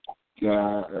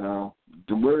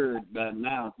the word that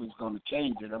now, if he's going to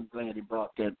change it, I'm glad he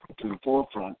brought that to the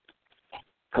forefront.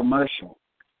 Commercial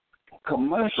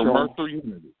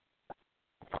unity.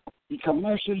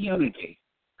 Commercial unity.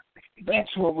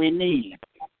 That's what we need.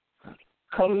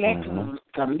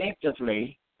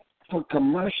 Collectively, for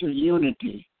commercial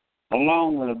unity,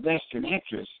 along with a vested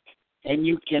interest, and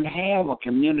you can have a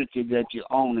community that you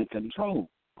own and control.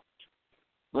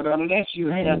 But unless you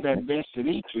have that vested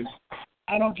interest,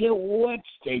 I don't care what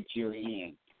state you're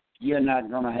in, you're not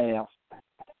going to have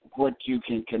what you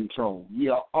can control.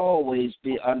 You'll always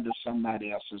be under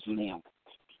somebody else's limb.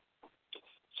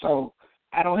 So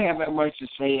I don't have that much to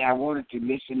say. I wanted to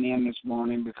listen in this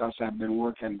morning because I've been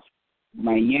working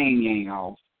my yang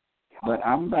off. but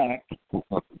I'm back,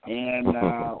 and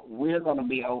we're going to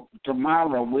be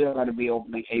tomorrow. We're going to be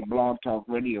opening a Blog Talk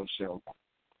Radio show.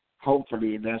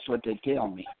 Hopefully, that's what they tell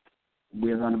me.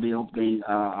 We're going to be opening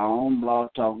our own Blog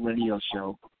Talk Radio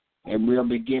show, and we'll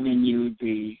be giving you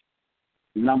the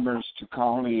numbers to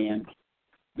call in,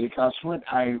 because what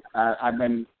I've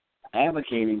been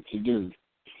advocating to do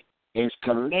is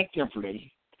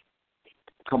collectively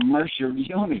commercial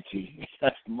unity.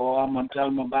 Boy, I'm going to tell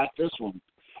them about this one.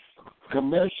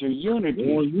 Commercial unity.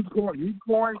 Boy, you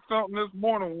coined something this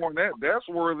morning, Warren. That's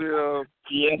worthy of.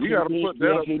 Yes, you got to put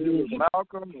that up yes, there with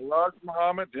Malcolm, Elijah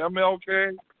Muhammad,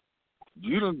 MLK.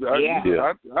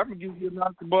 I can give you a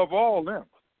notch above all them.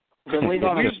 So we're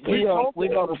going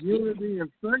to unity and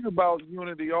sing about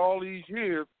unity all these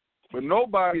years, but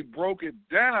nobody broke it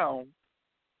down.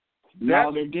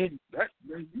 No, they didn't.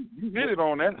 You hit it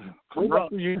on that.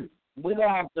 We're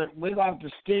gonna have to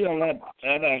steal that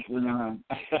acronym.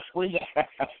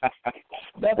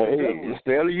 It's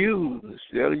still used.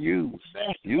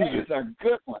 That's a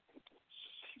good one.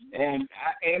 And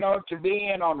to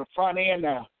be in on the front end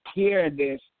of hearing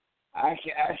this, I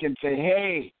can say,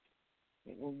 hey,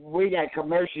 we got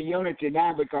commercial unity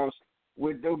now, because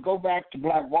we'll go back to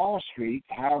Black Wall Street,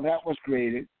 how that was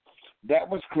created. That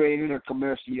was created a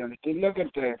commercial unity. Look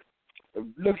at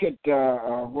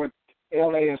what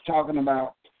LA is talking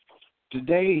about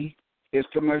today is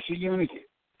commercial unity.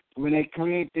 When they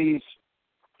create these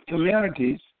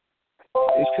communities,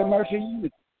 it's commercial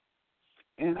unity.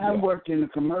 And I worked in a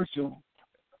commercial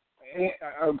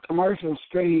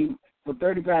stream for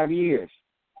 35 years,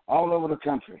 all over the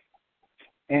country,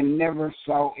 and never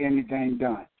saw anything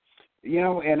done.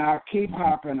 And I'll keep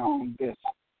hopping on this.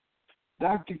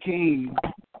 Dr. King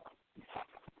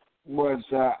was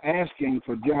asking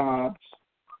for jobs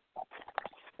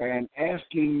and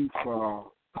asking for,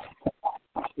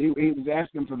 he was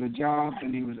asking for the jobs,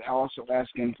 and he was also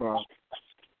asking for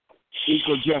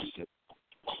equal justice.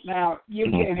 Now, you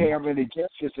can't have any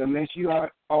justice unless you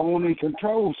own and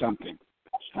control something.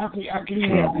 How can you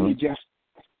have any justice?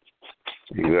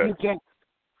 You can't.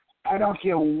 I don't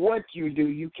care what you do,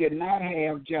 you cannot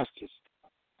have justice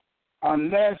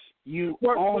unless you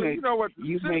own it. You know what?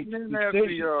 You make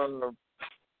decisions.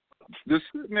 The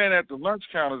sitting in at the lunch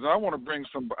counters, I want to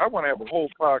have a whole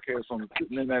podcast on the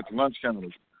sitting in at the lunch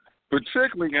counters,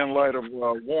 particularly in light of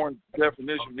Warren's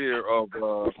definition here of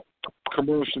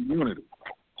commercial unity.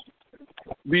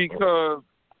 Because,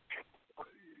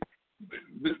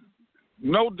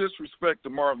 no disrespect to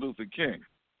Martin Luther King,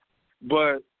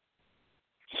 but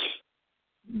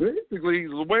basically,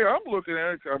 the way I'm looking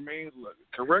at it, I mean,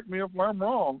 correct me if I'm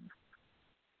wrong,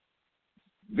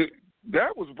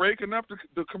 that was breaking up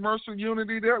the commercial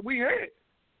unity that we had.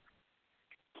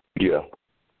 Yeah.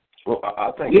 Well,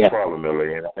 I think the problem,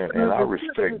 Millie, and I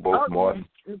respect both Martin.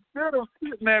 Instead of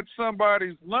sitting at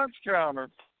somebody's lunch counter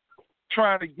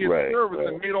trying to get service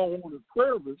and they don't want the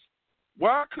service,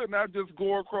 why couldn't I just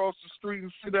go across the street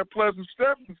and sit at Pleasant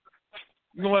Stephen's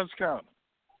lunch counter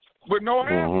with no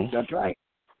answer? That's right.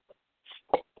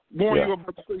 More, you were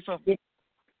about to say something?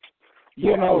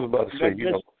 I was about to say,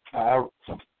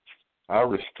 I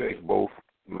respect both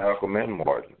Malcolm and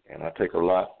Martin, and I take a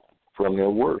lot from their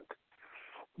work.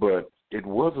 But it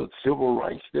wasn't civil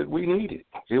rights that we needed.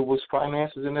 It was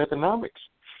finances and economics.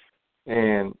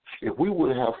 And if we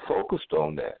would have focused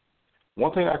on that,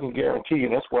 one thing I can guarantee,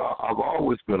 and that's why I've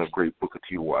always been a great Booker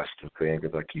T. Washington fan,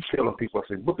 because I keep telling people, I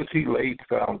say, Booker T. laid the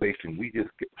foundation. We just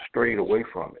strayed away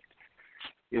from it.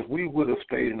 If we would have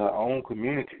stayed in our own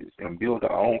communities and built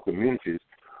our own communities,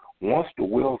 once the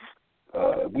wealth,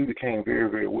 we became very,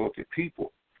 very wealthy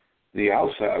people, the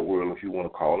outside world, if you want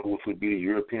to call it, which would be the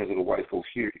Europeans or the white folks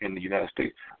here in the United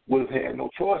States, would have had no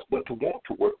choice but to want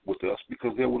to work with us,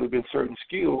 because there would have been certain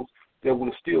skills that would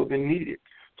have still been needed.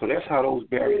 So that's how those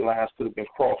barrier lines could have been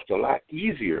crossed a lot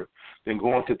easier than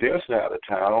going to their side of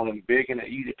town and begging to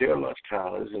eat at their lunch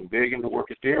counters and begging to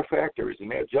work at their factories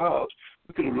and their jobs.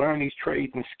 We could have learned these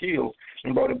trades and skills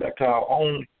and brought it back to our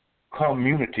own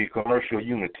community, commercial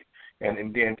unity,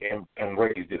 and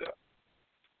raised it up.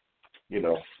 And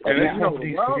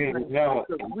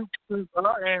since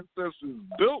our ancestors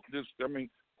built this, I mean,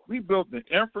 we built the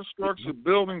infrastructure,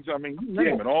 buildings, I mean, you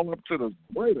name it, all up to the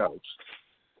White House.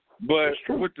 But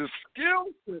with the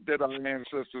skill set that our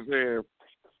ancestors have,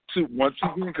 once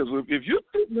again, because if you're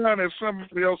sitting down at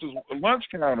somebody else's lunch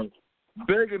counter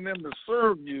begging them to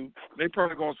serve you, they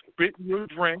probably going to spit in your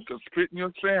drink or spit in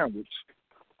your sandwich.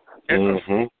 And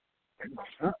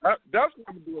that's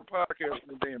going to do a podcast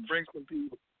one day and bring some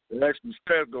people that actually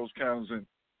sat those counters, and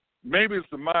maybe it's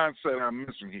the mindset I'm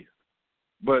missing here.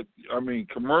 But, I mean,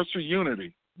 commercial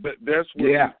unity, that's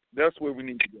what That's where we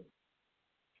need to go.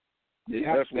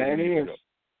 Yeah, that's where we need to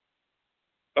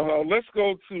go. Let's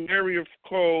go to area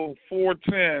code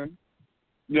 410.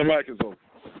 Your mic is open.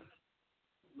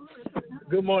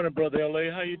 Good morning, Brother L.A.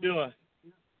 How you doing?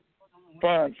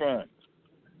 Fine.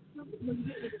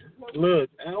 Look,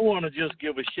 I want to just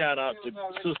give a shout-out to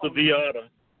Sister Viata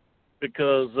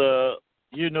because,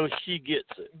 she gets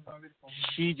it.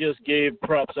 She just gave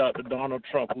props out to Donald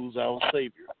Trump, who's our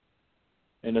savior.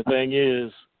 And the thing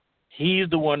is, he's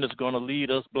the one that's going to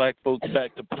lead us black folks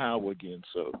back to power again.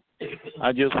 So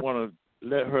I just want to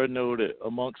let her know that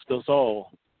amongst us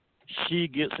all, she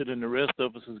gets it and the rest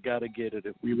of us has got to get it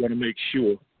if we want to make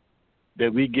sure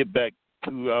that we get back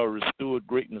to our restored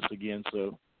greatness again.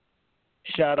 So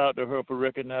shout out to her for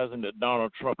recognizing that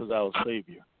Donald Trump is our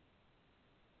savior.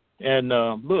 And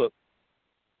look,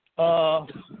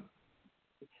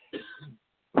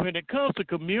 when it comes to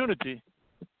community,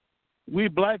 we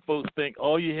black folks think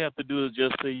all you have to do is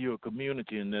just say you're a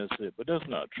community and that's it. But that's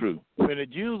not true. When the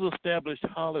Jews established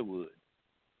Hollywood,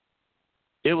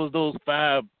 it was those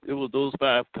five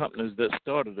companies that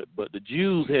started it. But the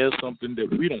Jews have something that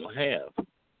we don't have,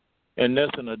 and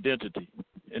that's an identity.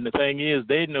 And the thing is,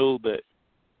 they know that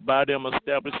by them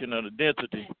establishing an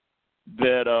identity,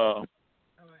 that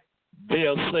they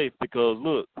are safe because,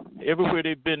 look, everywhere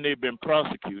they've been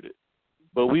prosecuted.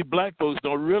 But we black folks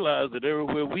don't realize that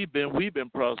everywhere we've been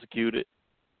prosecuted,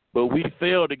 but we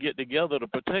fail to get together to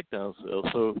protect ourselves.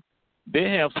 So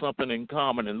they have something in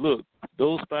common. And look,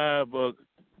 those five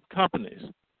companies,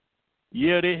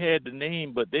 yeah, they had the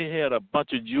name, but they had a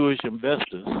bunch of Jewish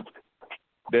investors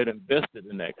that invested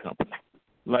in that company.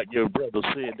 Like your brother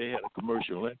said, they had a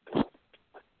commercial interest.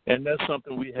 And that's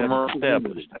something we have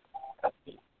established.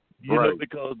 You know,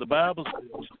 because the Bible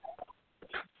says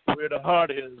where the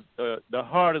heart is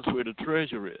where the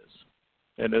treasure is.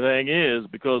 And the thing is,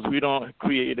 because we don't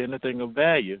create anything of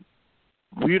value,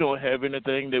 we don't have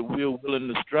anything that we're willing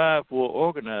to strive for or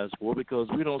organize for because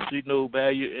we don't see no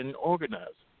value in organizing.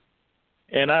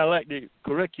 And I'd like to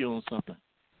correct you on something.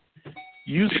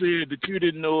 You said that you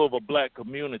didn't know of a black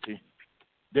community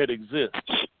that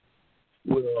exists.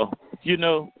 Well,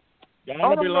 the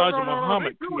Honorable Elijah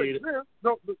Muhammad created...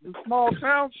 No, the small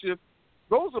townships,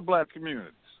 those are black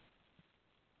communities.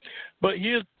 But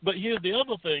here's the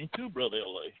other thing too, Brother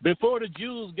L.A. Before the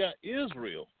Jews got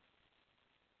Israel,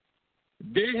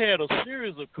 they had a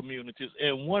series of communities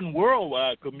and one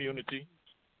worldwide community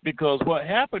because what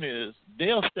happened is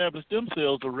they established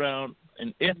themselves around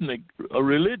an ethnic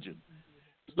religion.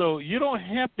 So you don't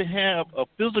have to have a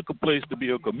physical place to be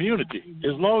a community.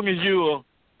 As long as you're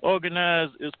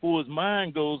organized as far as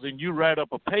mind goes and you write up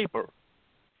a paper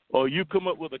or you come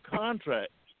up with a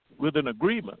contract with an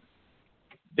agreement,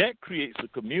 that creates a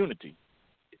community.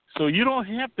 So you don't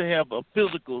have to have a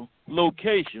physical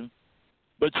location,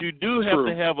 but you do have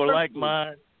to have a like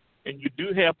mind, and you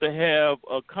do have to have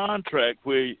a contract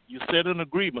where you set an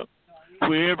agreement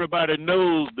where everybody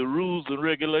knows the rules and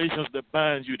regulations that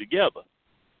binds you together.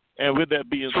 And with that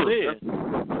being said,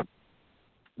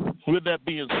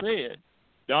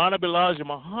 the Honorable Elijah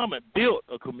Muhammad built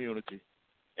a community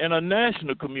and a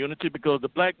national community because the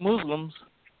black Muslims,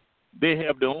 they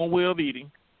have their own way of eating.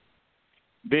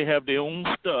 They have their own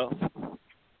stuff,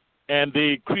 and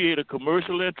they create a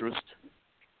commercial interest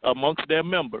amongst their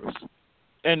members.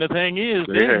 And the thing is,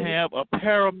 they have a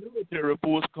paramilitary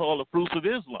force called the Fruits of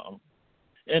Islam.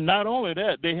 And not only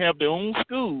that, they have their own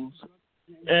schools,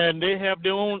 and they have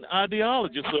their own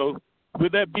ideology. So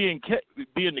with that being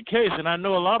the case, and I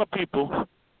know a lot of people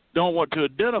don't want to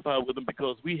identify with them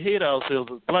because we hate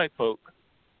ourselves as black folk,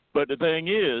 but the thing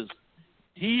is,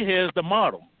 he has the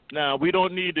model. Now, we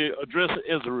don't need to address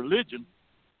it as a religion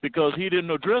because he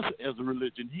didn't address it as a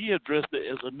religion. He addressed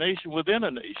it as a nation within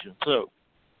a nation. So,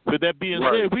 with that being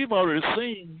said, we've already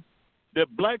seen that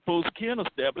black folks can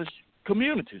establish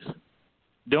communities.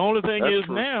 The only thing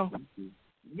now,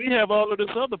 we have all of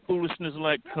this other foolishness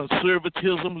like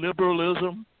conservatism,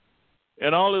 liberalism,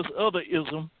 and all this other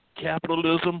ism,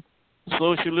 capitalism,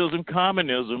 socialism,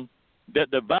 communism,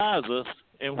 that divides us.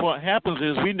 And what happens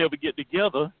is we never get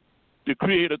together to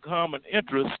create a common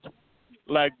interest,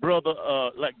 like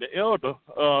the elder,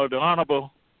 the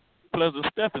Honorable Pleasant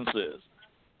Stephen says.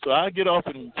 So I'll get off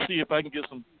and see if I can get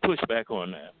some pushback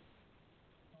on that.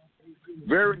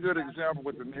 Very good example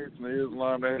with the Nation of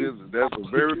Islam. That's a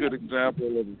very good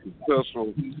example of a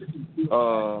successful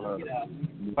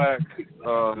black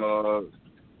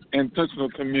intentional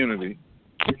community.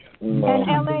 And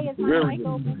LA is my mic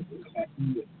open.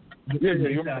 Yeah,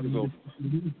 your mic is open.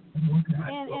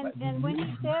 And when he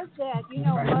says that,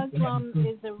 Muslim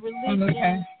is a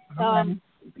religion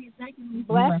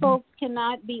Black folks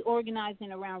cannot be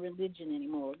organizing around religion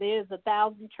anymore. There's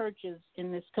 1,000 churches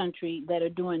in this country that are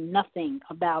doing nothing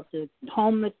about the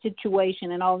homeless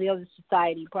situation and all the other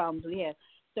society problems we have.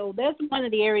 So that's one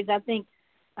of the areas I think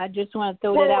I just want to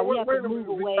throw that out. We have to move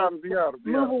away.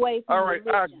 Move away from all right,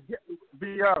 religion.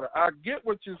 I get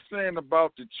what you're saying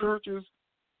about the churches,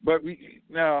 but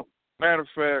now, matter of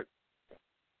fact,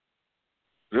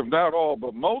 if not all,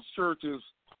 but most churches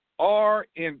are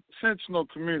intentional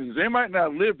communities. They might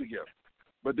not live together,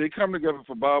 but they come together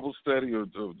for Bible study or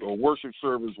worship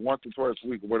service once or twice a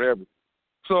week or whatever.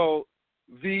 So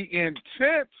the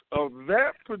intent of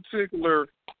that particular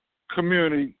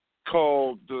community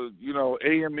called the,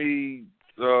 AME,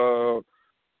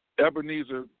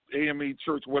 Ebenezer, AME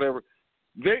Church, whatever,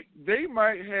 they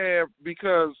might have,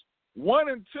 because one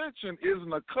intention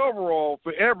isn't a coverall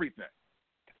for everything.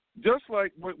 Just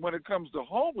like when it comes to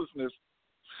homelessness,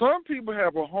 some people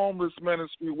have a homeless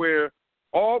ministry where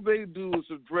all they do is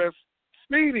address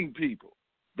feeding people.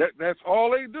 That's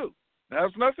all they do. Now,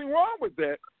 there's nothing wrong with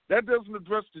that. That doesn't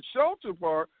address the shelter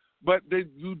part, but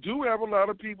you do have a lot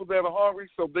of people that are hungry,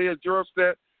 so they address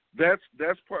that. That's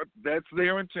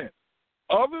their intent.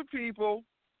 Other people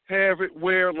have it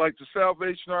where, like the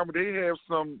Salvation Army, they have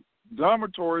some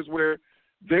dormitories where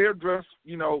they address,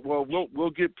 we'll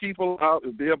get people out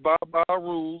if they abide by our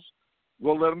rules.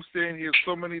 We'll let them stay in here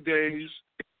so many days,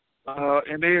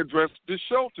 and they address the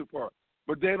shelter part,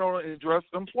 but they don't address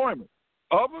employment.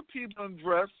 Other people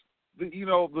address the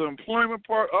employment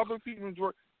part. Other people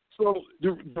address. So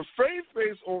the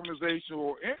faith-based organization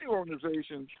or any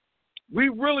organization, we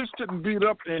really shouldn't beat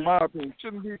up, in my opinion.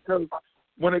 Shouldn't be, because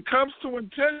when it comes to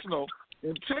intentional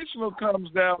comes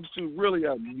down to really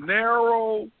a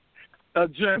narrow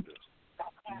agenda,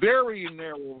 very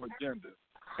narrow agenda.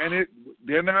 And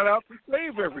they're not out to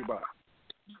save everybody.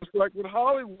 Just like with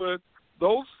Hollywood,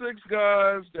 those 6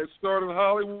 guys that started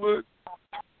Hollywood,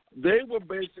 they were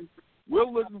basically, we're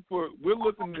looking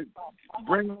to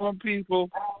bring on people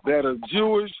that are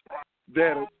Jewish,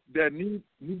 that need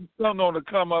something on to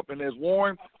come up, and as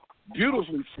Warren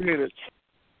beautifully said it,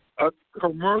 a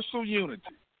commercial unity.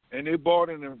 And they brought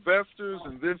in investors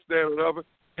and this, that, and the other.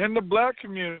 In the black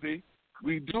community,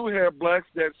 we do have blacks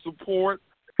that support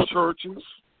churches.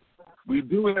 We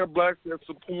do have blacks that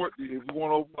support, if you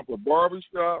want to open up a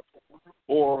barbershop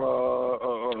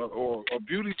or a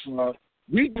beauty salon,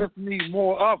 we just need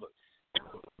more of it.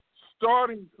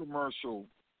 Starting commercial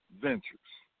ventures.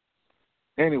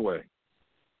 Anyway,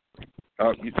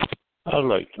 I'd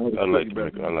like to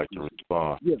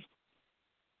respond. Yes,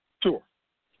 sure.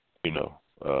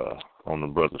 On the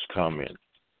brother's comment,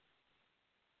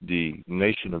 the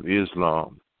Nation of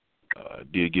Islam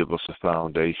did give us a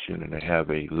foundation, and they have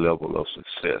a level of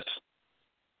success.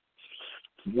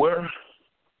 Where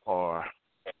are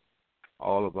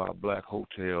all of our black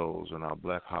hotels and our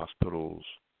black hospitals?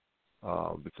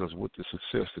 Because with the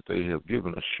success that they have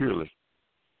given us, surely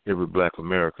every black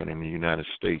American in the United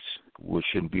States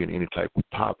shouldn't be in any type of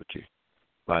poverty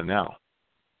by now.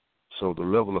 So the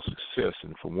level of success,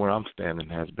 and from where I'm standing,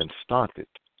 has been stunted.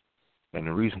 And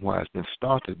the reason why it's been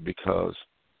stunted because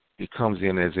it comes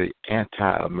in as an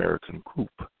anti-American group.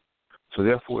 So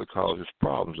therefore it causes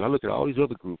problems. I look at all these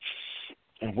other groups,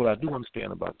 and what I do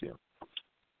understand about them.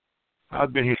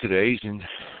 I've been here to the Asian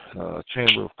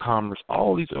Chamber of Commerce,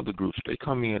 all these other groups, they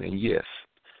come in, and yes,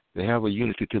 they have a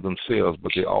unity to themselves,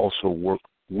 but they also work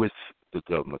with the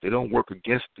government. They don't work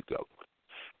against the government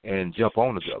and jump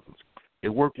on the government. They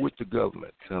work with the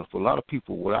government. So for a lot of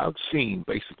people, what I've seen,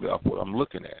 basically, off what I'm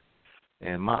looking at,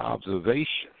 and my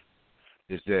observation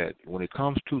is that when it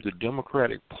comes to the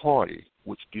Democratic Party,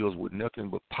 which deals with nothing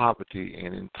but poverty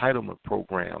and entitlement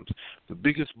programs, the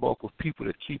biggest bulk of people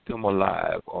that keep them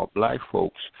alive are black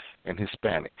folks and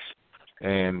Hispanics,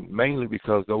 and mainly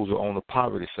because those are on the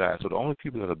poverty side. So the only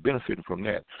people that are benefiting from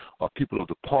that are people of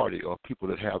the party or people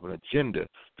that have an agenda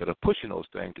that are pushing those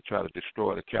things to try to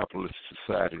destroy the capitalist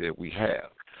society that we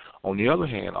have. On the other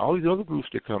hand, all these other groups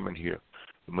that come in here,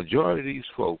 the majority of these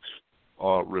folks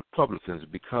are Republicans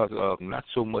because of not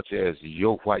so much as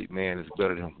your white man is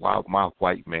better than my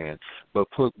white man, but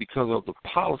because of the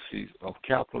policies of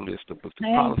capitalists, but the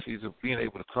policies of being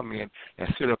able to come in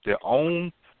and set up their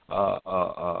own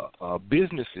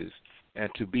businesses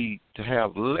and to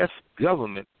have less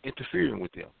government interfering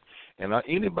with them. And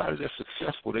anybody that's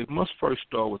successful, they must first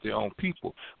start with their own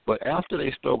people. But after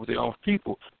they start with their own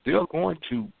people, they're going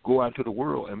to go out into the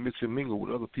world and mix and mingle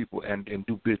with other people and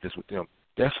do business with them.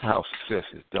 That's how success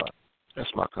is done. That's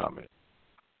my comment.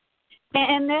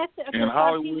 And that's and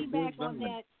Hollywood back on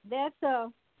that.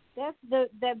 That's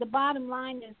the bottom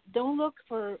line is don't look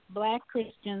for black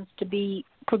Christians to be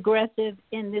progressive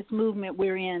in this movement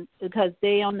we're in because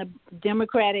they on the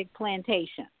Democratic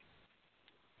plantation.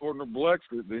 Or the blacks,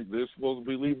 they're supposed to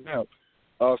be leaving out.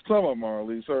 Some of them are, at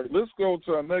least. All right, let's go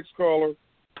to our next caller,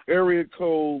 area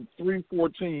code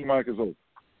 314. Mic is open.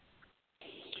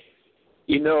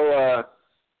 You know,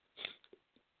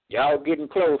 y'all getting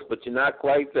close, but you're not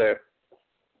quite there.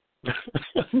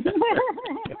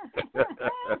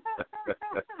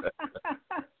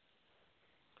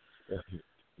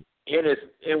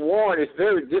 In Warren, it's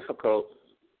very difficult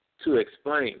to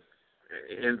explain.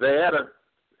 In Nevada,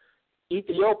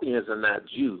 Ethiopians are not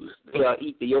Jews; they are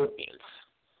Ethiopians.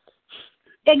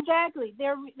 Exactly,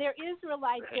 they're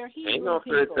Israelites. They're Hebrew Hang on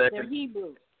people. for a second. They're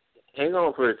Hebrew. Hang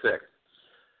on for a second.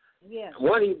 Yes.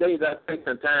 One of these days, I'll take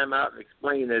some time out and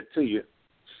explain that to you,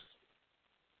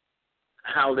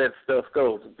 how that stuff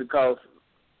goes. Because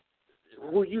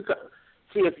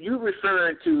if you're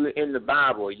referring to in the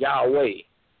Bible Yahweh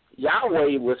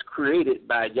was created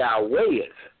by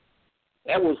Yahwehs.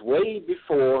 That was way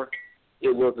before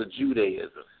it was a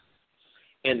Judaism.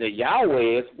 And the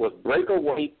Yahwehs was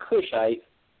breakaway Cushites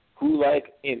who,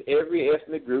 like in every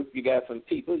ethnic group, you got some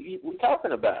people we're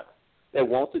talking about that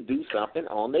want to do something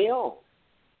on their own.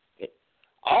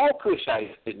 All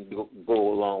Cushites didn't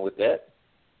go along with that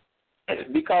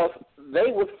because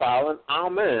they were following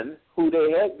Amen, who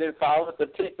they had been following for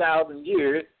 10,000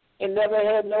 years and never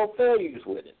had no failures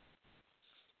with it.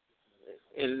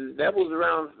 And that was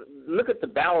around, look at the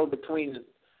battle between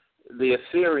the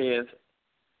Assyrians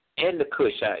and the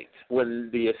Cushites when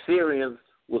the Assyrians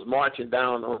was marching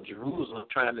down on Jerusalem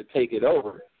trying to take it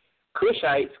over.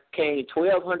 Cushites came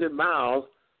 1,200 miles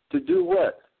to do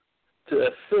what? To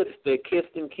assist their kiss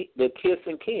and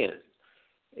kin.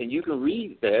 And you can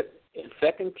read that in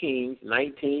 2 Kings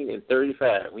 19 and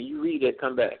 35. When you read it,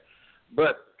 come back.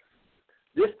 But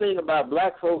this thing about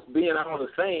black folks being all the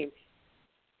same,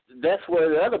 that's where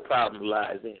the other problem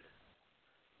lies in.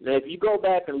 Now, if you go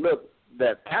back and look,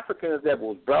 that Africans that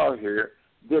was brought here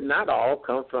did not all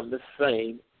come from the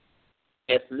same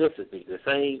ethnicity, the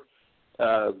same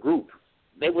group.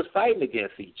 They was fighting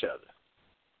against each other.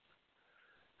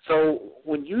 So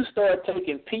when you start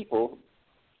taking people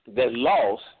that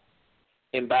lost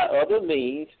and by other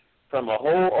means from a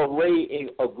whole array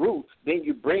of groups, then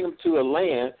you bring them to a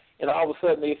land and all of a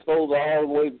sudden they're supposed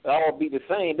to all be the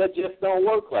same. That just don't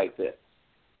work like that.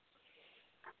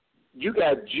 You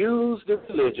got Jews, the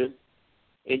religion,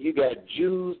 and you got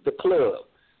Jews, the club.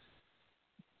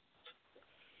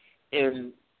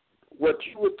 And what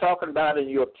you were talking about in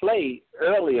your play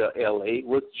earlier, L.A.,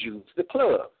 was Jews, the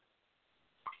club.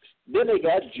 Then they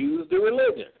got Jews, the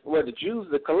religion. Well, the Jews,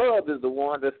 the club is the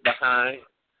one that's behind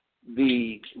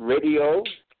the radio,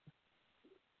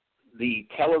 the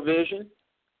television,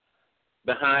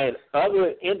 behind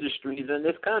other industries in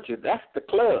this country. That's the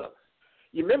club.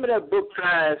 You remember that book,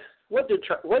 Tribes? What's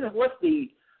the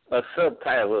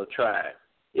subtitle of Tribe?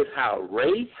 It's how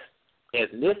race,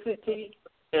 ethnicity,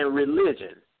 and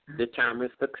religion determine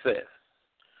success.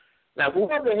 Now,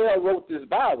 whoever the hell wrote this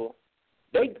Bible,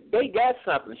 they got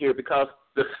something here because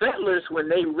the settlers, when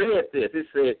they read this, it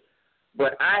said,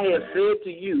 "But I have said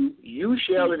to you, you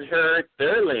shall inherit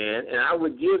their land, and I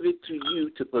will give it to you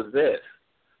to possess,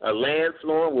 a land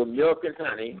flowing with milk and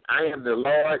honey. I am the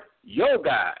Lord, your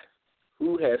God,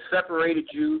 who has separated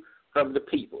you from the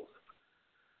people."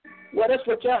 Well, that's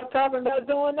what y'all talking about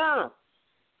doing now.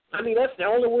 I mean, that's the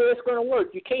only way it's going to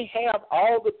work. You can't have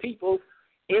all the people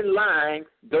in line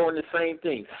doing the same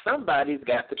thing. Somebody's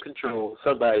got to control.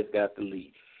 Somebody's got to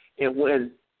lead. And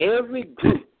when every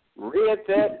group read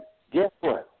that, guess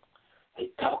what? They're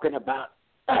talking about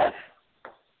us.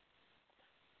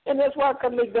 And that's why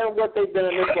they've done what they've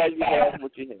done. That's why you have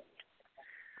what you have.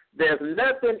 There's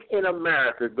nothing in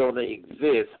America going to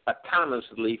exist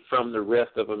autonomously from the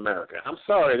rest of America. I'm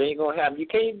sorry, it ain't going to happen. You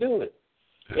can't do it.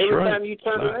 Every time you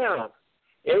turn around,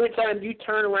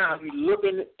 you're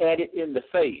looking at it in the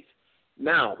face.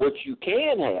 Now, what you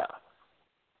can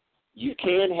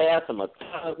have some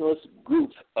autonomous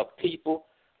groups of people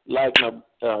like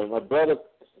my brother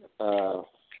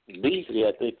Beasley,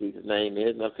 I think his name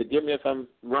is. Now, forgive me if I'm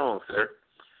wrong, sir.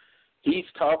 He's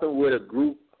talking with a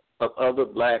group of other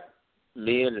black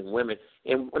men and women.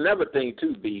 And another thing,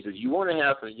 too, Beasley, is you want to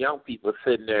have some young people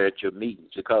sitting there at your meetings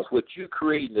because what you're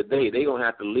creating today, they're going to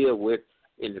have to live with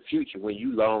in the future when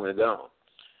you long and gone.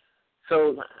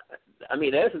 So, I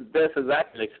mean, that's as best as I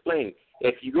can explain it.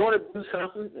 If you're going to do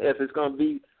something, if it's going to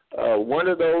be one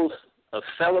of those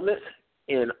settlements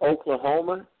in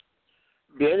Oklahoma,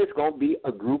 then it's going to be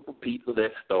a group of people that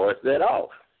starts that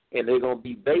off. and they're going to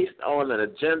be based on an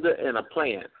agenda and a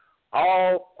plan.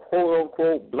 All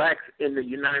quote-unquote blacks in the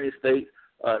United States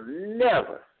are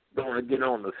never going to get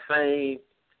on the same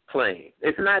plane.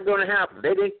 It's not going to happen.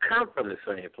 They didn't come from the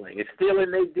same plane. It's still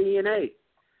in their DNA.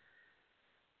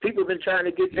 People have been trying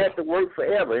to get that to work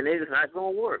forever, and it's not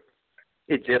going to work.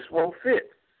 It just won't fit.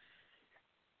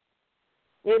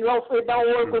 And also, it don't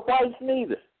work with whites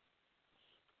neither.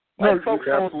 No, White folks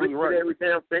you're don't absolutely agree with right. every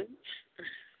damn thing.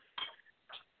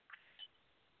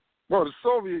 Well, the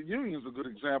Soviet Union is a good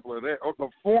example of that. Or the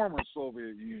former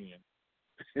Soviet Union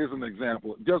is an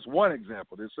example. Just one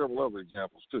example. There's several other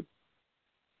examples, too.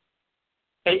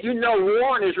 And you know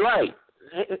Warren is right.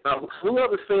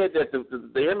 Whoever said that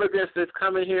the immigrants that's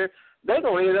coming here, they're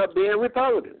going to end up being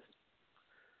Republicans.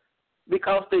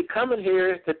 Because they come in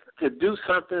here to do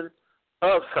something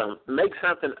of something, make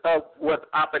something of what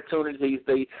opportunities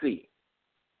they see.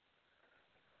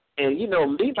 And, you know,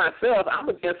 me, myself, I'm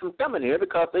against them coming here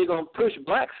because they're going to push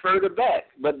blacks further back.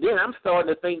 But then I'm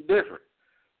starting to think different.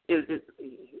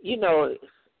 You know,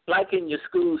 like in your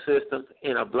school system,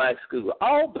 in a black school,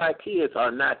 all black kids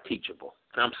are not teachable.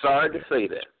 I'm sorry to say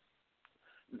that.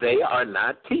 They are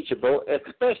not teachable,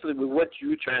 especially with what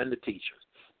you're trying to teach them.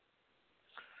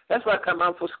 That's why I come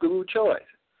out for school choice.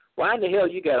 Why in the hell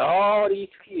you got all these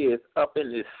kids up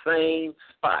in this same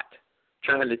spot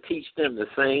trying to teach them the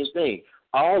same thing?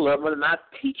 All of them are not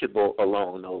teachable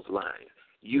along those lines.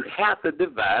 You have to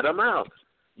divide them out.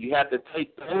 You have to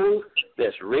take those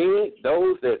that's red,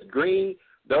 those that's green,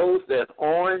 those that's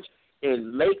orange,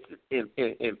 and make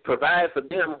and provide for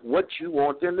them what you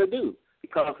want them to do.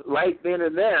 Because right then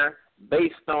and there,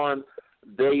 based on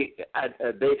their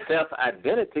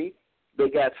self-identity, they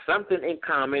got something in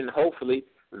common. Hopefully,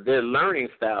 their learning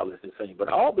style is the same. But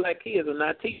all black kids are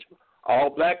not teachable. All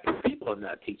black people are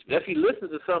not teachable. If you listen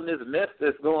to some of this mess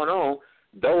that's going on,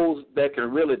 those that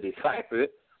can really decipher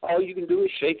it, all you can do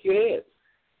is shake your head.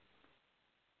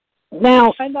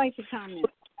 Now, I'd like to comment.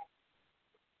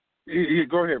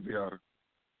 Go ahead, Beata.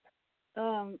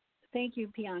 Thank you,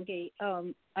 Pianke.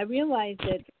 I realize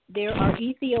that there are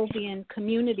Ethiopian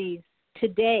communities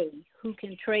today who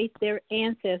can trace their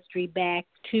ancestry back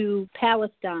to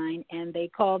Palestine, and they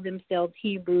call themselves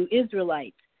Hebrew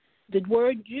Israelites. The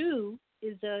word Jew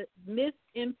is a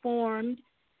misinformed,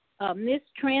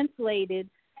 mistranslated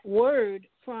word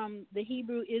from the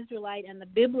Hebrew Israelite and the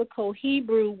biblical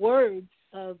Hebrew words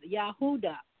of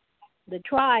Yahudah, the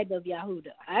tribe of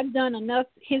Yahudah. I've done enough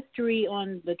history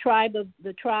on the tribes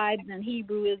and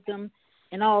Hebrewism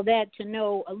and all that to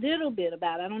know a little bit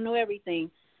about it. I don't know everything,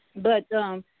 but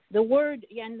the word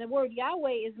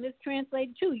Yahweh is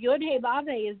mistranslated too.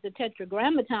 Yod-Heh-Vav-Heh is the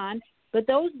tetragrammaton, but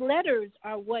those letters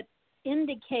are what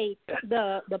indicate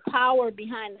the power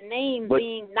behind the name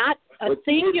being not a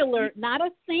singular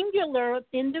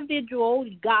individual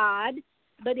God,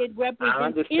 but it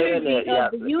represents energy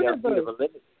of the universe.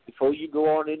 Before you go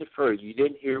on any further, you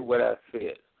didn't hear what I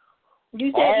said.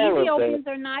 You said Ethiopians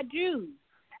are not Jews.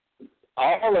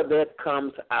 All of that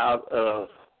comes out of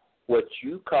what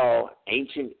you call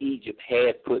ancient Egypt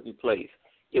had put in place.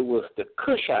 It was the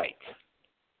Cushites.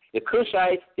 The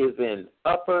Cushites is in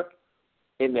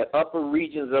the upper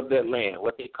regions of that land,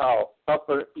 what they call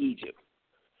Upper Egypt.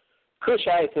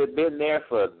 Cushites had been there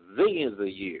for zillions of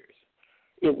years.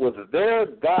 It was their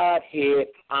godhead,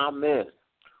 Amen,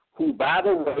 who, by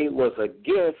the way, was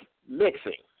against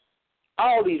mixing.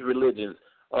 All these religions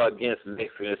are against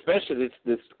mixing, especially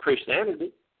this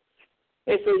Christianity.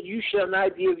 They say you shall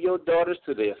not give your daughters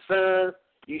to their sons,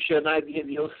 you shall not give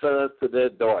your sons to their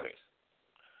daughters.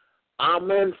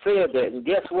 Amen said that, and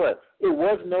guess what? There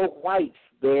was no whites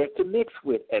there to mix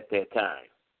with at that time.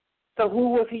 So who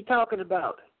was he talking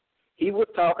about? He was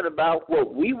talking about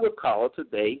what we would call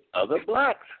today other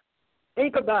blacks.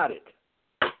 Think about it.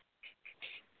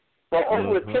 For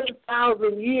over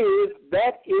 10,000 years,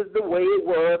 that is the way it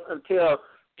was until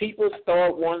people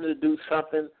started wanting to do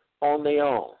something on their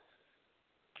own.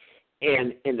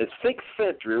 And in the 6th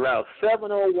century, around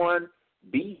 701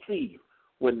 B.C.,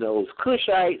 when those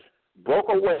Cushites broke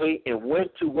away and went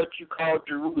to what you call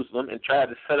Jerusalem and tried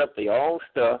to set up their own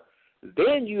stuff,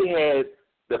 then you had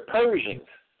the Persians,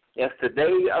 as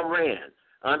today Iran,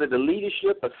 under the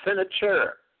leadership of Sennacherib.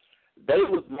 They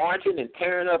was marching and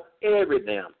tearing up every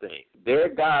damn thing. Their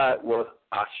god was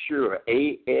Ashur,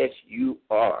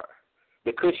 A-S-U-R.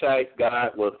 The Cushite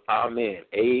god was Amen,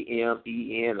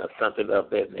 A-M-E-N, or something of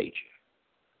that nature.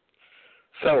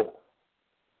 So,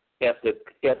 if the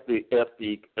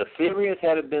Assyrians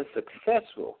had been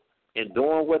successful in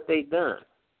doing what they done,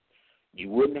 you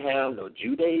wouldn't have no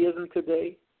Judaism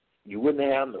today, you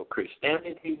wouldn't have no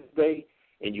Christianity today,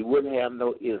 and you wouldn't have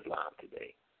no Islam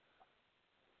today.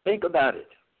 Think about it.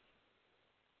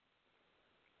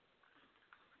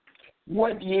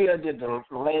 What year did the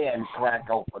land crack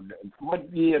open?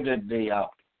 What year did the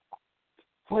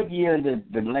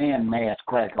land mass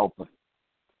crack open?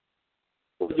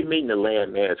 What do you mean the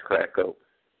land mass crack open?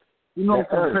 You know,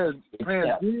 Earth.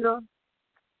 Pangea.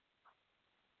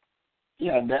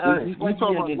 Yeah, the Earth. You What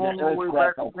talking year about did going the all Earth the way crack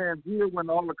back to open? Pangea when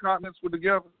all the continents were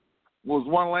together? Was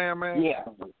one landmass? Yeah,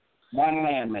 one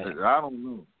land mass. I don't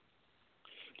know.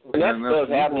 Well, that stuff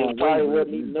happened. There probably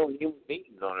wasn't way even no human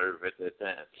beings on Earth at that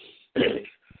time.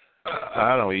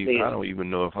 I don't even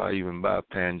know if I even buy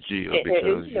Pangea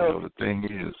because you know the thing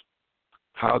is,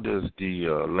 how does the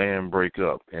land break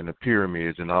up and the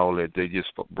pyramids and all that? They just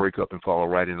break up and fall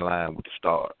right in line with the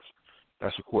stars.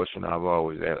 That's a question I've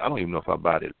always asked. I don't even know if I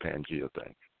buy that Pangea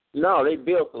thing. No, they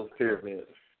built those pyramids.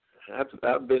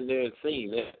 I've been there and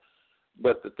seen that.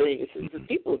 But the thing is, the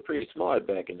people were pretty smart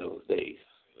back in those days.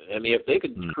 I mean, if they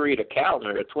could create a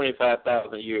calendar, a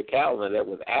 25,000-year calendar that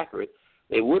was accurate,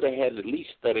 they would have had at least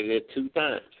studied it 2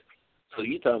 times. So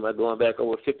you're talking about going back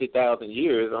over 50,000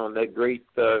 years on that great,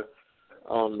 the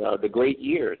great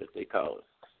year that they call it.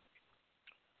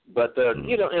 But,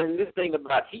 you know, and this thing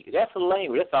about that's a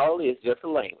language. That's all it is, just a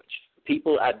language.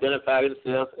 People identify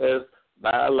themselves as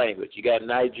by a language. You got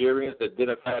Nigerians that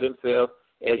identify themselves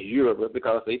as Yoruba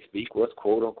because they speak what's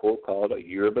quote-unquote called a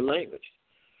Yoruba language.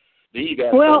 Then you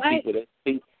got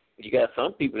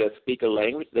some people that speak a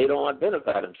language. They don't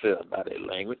identify themselves by that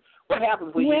language. What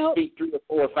happens when you speak 3 or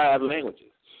 4 or 5 languages?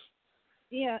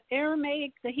 Yeah,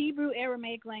 Aramaic, the Hebrew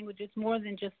Aramaic language is more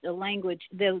than just a language.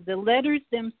 The letters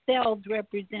themselves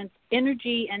represent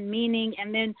energy and meaning,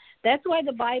 and then that's why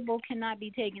the Bible cannot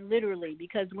be taken literally,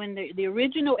 because when the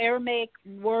original Aramaic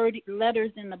word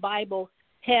letters in the Bible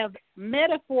have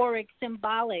metaphoric,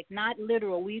 symbolic, not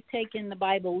literal. We've taken the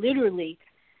Bible literally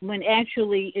when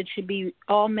actually it should be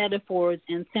all metaphors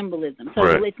and symbolism. So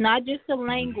It's not just a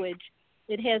language.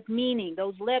 It has meaning.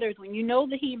 Those letters, when you know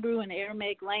the Hebrew and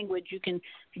Aramaic language, you can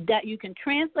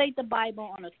translate the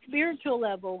Bible on a spiritual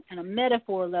level and a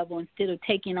metaphor level instead of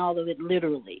taking all of it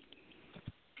literally.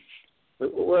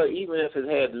 Well, even if it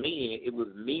had meaning, it was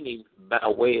meaning by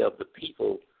way of the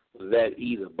people that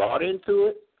either bought into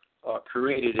it or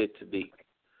created it to be.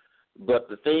 But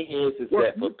the thing is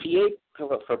that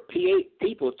for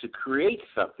people to create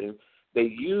something, they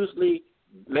usually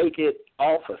make it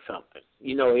off of something.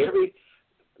 You know, every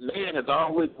man has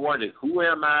always wondered, who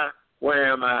am I,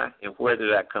 where am I, and where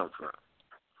did I come from?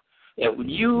 And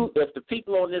if the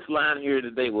people on this line here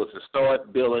today was to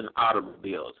start building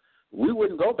automobiles, we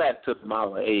wouldn't go back to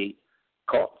Model A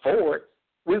Ford.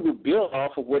 We would build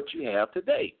off of what you have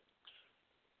today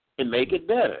and make it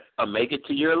better or make it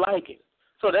to your liking.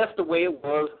 So that's the way it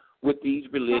was with these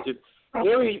religions.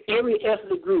 Every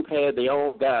ethnic group had their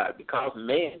own God because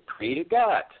man created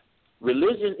God.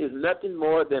 Religion is nothing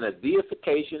more than a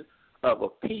deification of a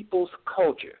people's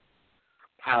culture.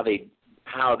 How they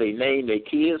name their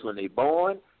kids when they're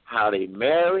born, how they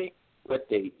marry, what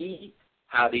they eat,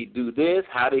 how they do this,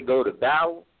 how they go to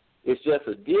battle. It's just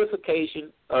a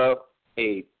deification of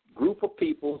a group of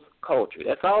people's culture.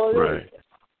 That's all it is.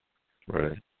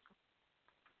 Right.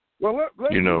 Well,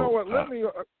 let you know what? Let me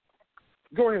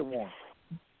go ahead, Warren.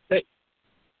 Hey,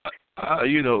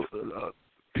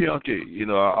 Pianki,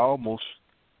 I almost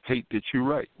hate that you're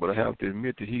right, but I have to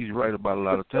admit that he's right about a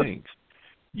lot of things.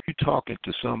 You talking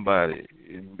to somebody,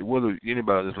 whether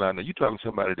anybody on this line, you talking to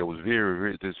somebody that was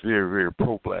very, very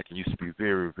pro-black and used to be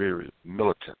very, very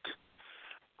militant.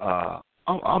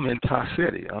 I'm in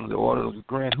Tassetti. I'm the Order of the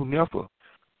Grand Hunefa,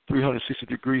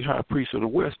 360-degree high priest of the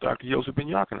West, Dr. Joseph Ben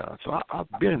Yochanan. So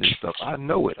I've been in this stuff. I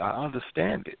know it. I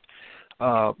understand it.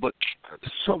 But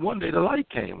so one day the light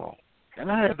came on,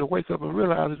 and I had to wake up and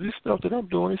realize that this stuff that I'm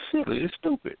doing is silly. It's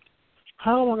stupid.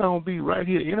 How am I going to be right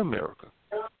here in America?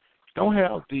 Don't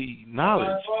have the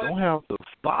knowledge, don't have the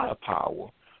firepower,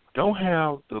 don't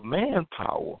have the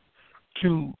manpower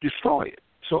to destroy it.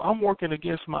 So I'm working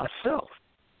against myself,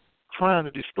 trying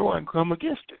to destroy and come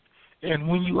against it. And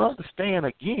when you understand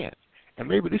again, and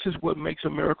maybe this is what makes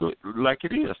America like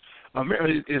it is.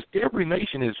 America is every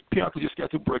nation is, Pianki just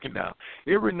got to breaking down.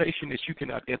 Every nation that you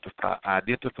can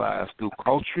identify as through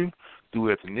culture,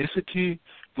 through ethnicity,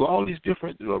 through all these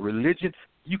different religions,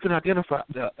 you can identify.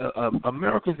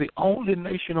 America is the only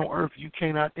nation on earth you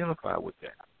can't identify with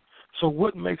that. So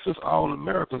what makes us all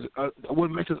Americans?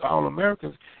 What makes us all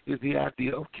Americans is the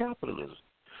idea of capitalism.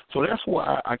 So that's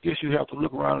why I guess you have to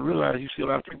look around and realize you see a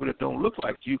lot of people that don't look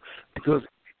like you, because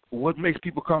what makes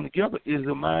people come together is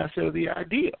the mindset of the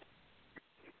idea.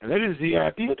 And that is the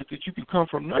idea that you can come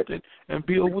from nothing and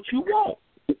build what you want.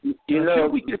 Until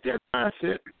we get that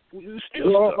mindset, You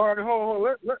still all right, hold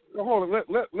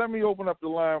on. Let me open up the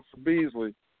line for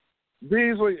Beasley.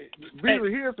 Beasley,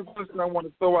 here's the question I want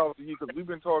to throw out to you, because we've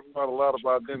been talking about a lot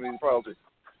about identity and politics.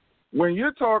 When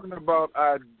you're talking about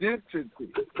identity,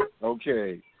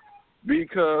 okay,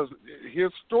 because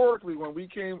historically when we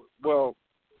came, well,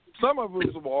 some of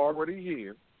us were already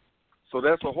here, so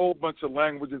that's a whole bunch of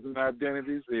languages and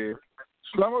identities there.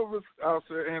 Some of us, our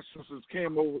ancestors,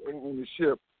 came over on the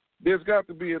ship. There's got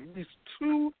to be at least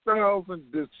 2,000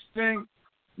 distinct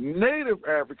native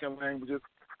African languages.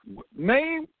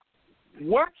 Name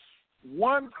what's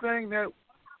one thing that,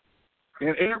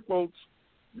 in air quotes,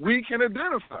 we can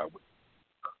identify with.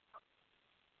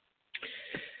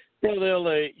 Well,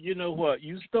 L.A., you know what?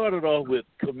 You started off with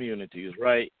communities,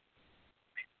 right?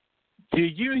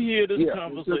 Did you hear this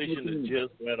conversation that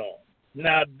just went on?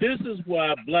 Now, this is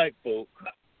why black folk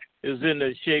is in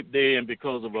the shape they're in,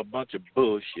 because of a bunch of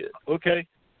bullshit, okay?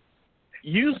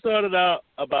 You started out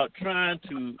about trying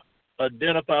to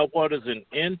identify what is an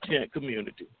intent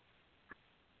community.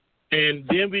 And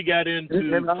then we got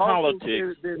into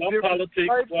politics.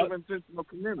 Types of intentional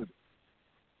community.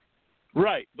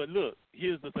 Right, but look,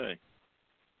 here's the thing.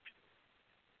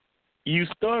 You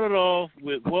started off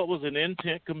with what was an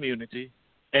intent community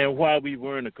and why we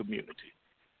weren't a community.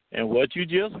 And what you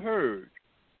just heard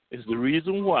is the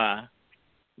reason why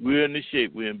we're in the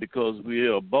shape we're in, because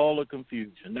we're a ball of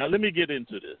confusion. Now, let me get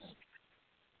into this.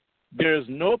 There's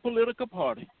no political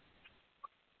party,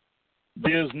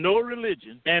 there's no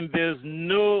religion, and there's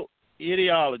no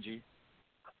ideology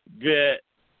that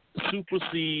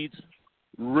supersedes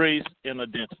race and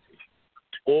identity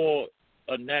or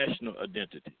a national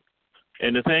identity.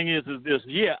 And the thing is this,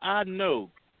 I know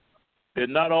that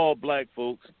not all black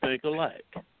folks think alike.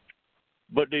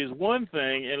 But there's one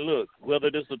thing, and look,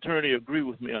 whether this attorney agree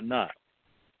with me or not,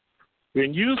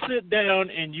 when you sit down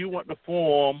and you want to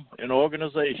form an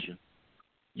organization,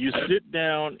 you sit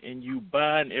down and you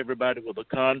bind everybody with a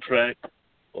contract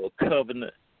or a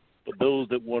covenant for those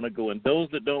that want to go. And those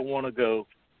that don't want to go,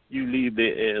 you leave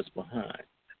their ass behind.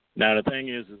 Now, the thing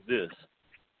is this.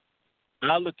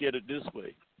 I look at it this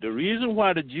way. The reason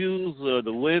why the Jews are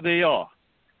the way they are,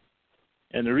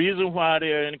 and the reason why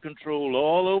they're in control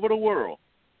all over the world,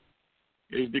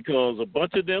 is because a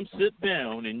bunch of them sit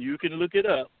down, and you can look it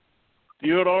up.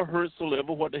 Theodore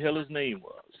Herzl, what the hell his name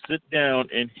was, sit down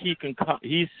and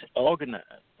he's organized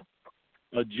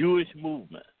a Jewish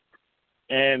movement.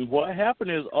 And what happened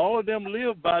is all of them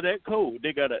live by that code.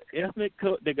 They got an ethnic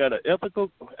code, they got an ethical,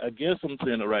 I guess I'm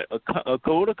saying it right, a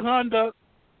code of conduct,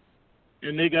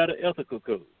 and they got an ethical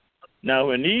code. Now,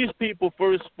 when these people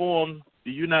first formed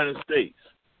the United States,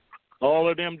 all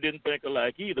of them didn't think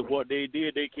alike either. What they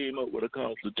did, they came up with a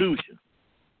constitution.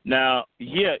 Now,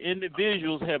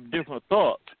 individuals have different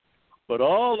thoughts, but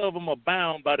all of them are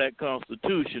bound by that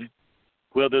constitution,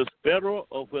 whether it's federal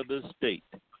or whether it's state.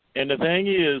 And the thing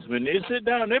is, when they sit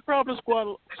down, they probably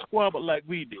squabble like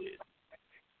we did.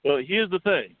 But here's the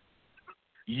thing.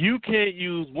 You can't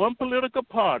use one political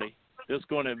party that's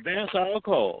going to advance our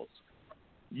cause.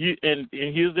 And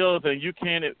here's the other thing.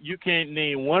 You can't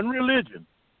name one religion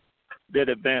that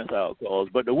advance our cause.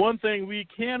 But the one thing we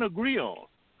can agree on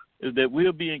is that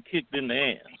we're being kicked in the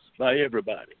ass by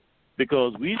everybody,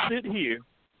 because we sit here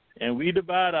and we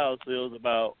divide ourselves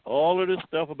about all of this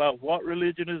stuff about what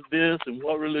religion is this and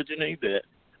what religion ain't that.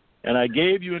 And I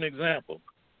gave you an example.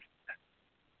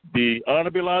 The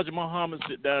Honorable Elijah Muhammad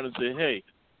sit down and say, hey,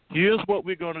 here's what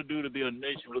we're going to do to be a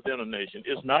nation within a nation.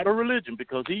 It's not a religion,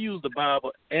 because he used the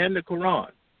Bible and the Quran.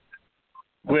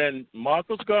 When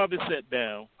Marcus Garvey sat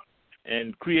down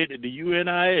and created the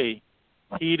UNIA,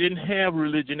 he didn't have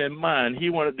religion in mind. He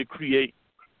wanted to create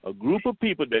a group of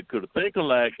people that could think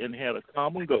alike and had a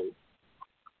common goal.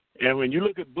 And when you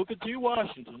look at Booker T.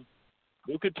 Washington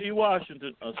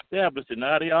established an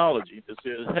ideology that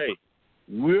says, hey,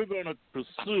 we're going to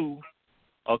pursue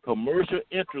a commercial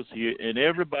interest here, and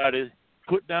everybody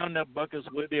put down their buckets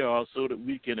where they are so that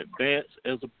we can advance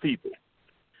as a people.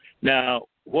 Now,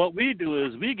 what we do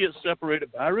is we get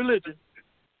separated by religion,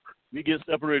 we get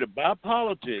separated by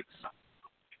politics,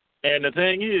 and the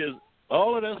thing is,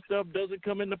 all of that stuff doesn't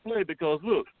come into play because,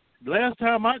 look, last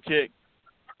time I checked,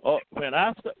 when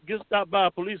I get stopped by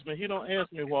a policeman, he don't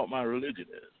ask me what my religion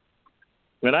is.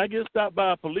 When I get stopped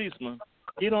by a policeman,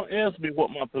 he don't ask me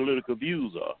what my political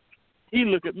views are. He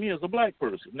look at me as a black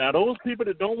person. Now, those people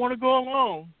that don't want to go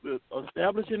along with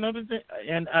establishing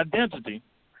an identity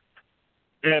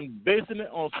and basing it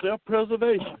on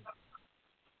self-preservation,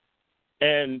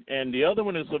 and the other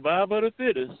one is survival of the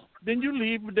fittest, then you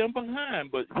leave them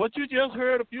behind. But what you just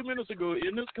heard a few minutes ago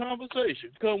in this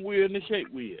conversation, we're in the shape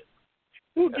we're in.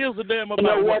 Who gives a damn about? You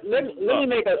know what? Let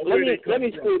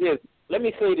me say this. Let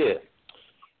me say this.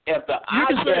 At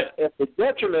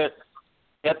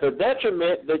the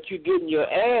detriment that you're getting your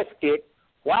ass kicked,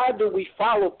 why do we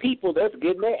follow people that's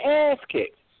getting their ass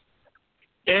kicked?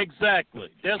 Exactly.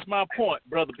 That's my point,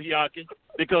 Brother Bianchi.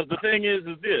 Because the thing is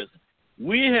this: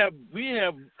 we have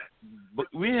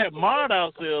marred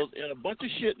ourselves in a bunch of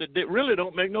shit that really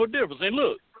don't make no difference. And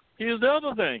look, here's the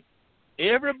other thing: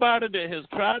 everybody that has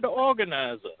tried to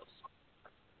organize us,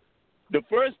 the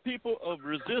first people of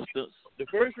resistance, the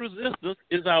first resistance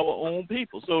is our own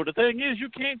people. So the thing is, you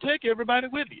can't take everybody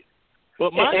with you.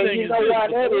 But my thing you is, know why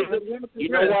that is? You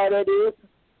know why that is?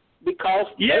 Because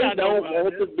they don't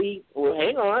want to be. Well,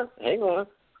 hang on.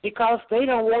 Because they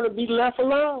don't want to be left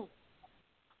alone.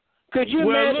 Could you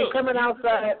imagine coming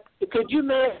outside? Could you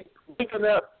imagine waking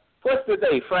up? What's the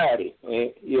day? Friday.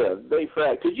 Yeah, day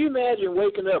Friday. Could you imagine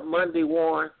waking up Monday,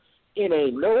 Warren? It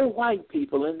ain't no white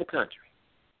people in the country.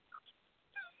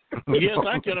 Yes,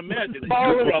 I can imagine.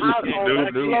 Falling out on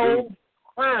the floor,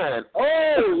 crying.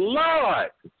 Oh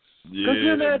Lord! Yeah, could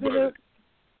you imagine it?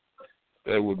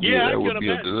 That would be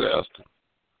a disaster.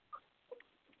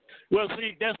 Well,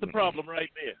 see, that's the problem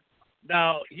right there.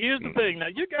 Now, here's the thing. Now,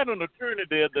 you got an attorney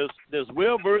there that's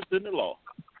well versed in the law,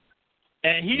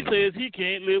 and he says he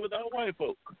can't live without white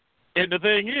folks. And the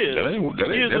thing is, that ain't what I'm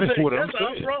saying. That's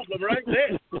our problem right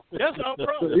there. That's our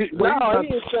problem. He ain't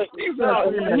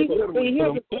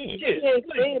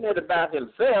saying that about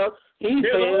himself. He's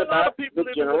saying about the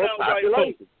general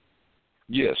population.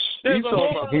 Yes. He's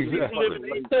talking about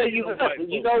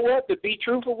you know what? To be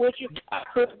truthful with you, I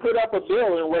couldn't put up a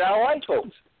building without white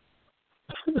folks.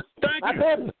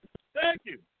 Thank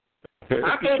you.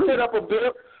 I can't put up a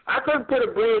bill. I couldn't put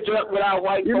a bridge up without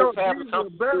white folks having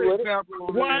something to do with it.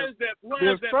 Why is that?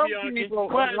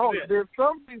 There's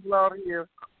some people out here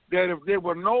that if there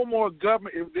were no more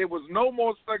government, if there was no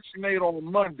more Section 8 on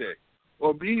Monday,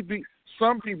 or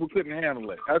some people couldn't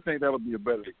handle it. I think that would be a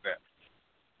better example.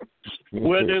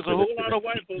 Well, there's a whole lot of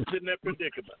white folks in that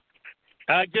predicament.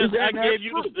 I gave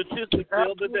you the statistics the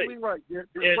other day. Absolutely right. There's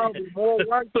probably more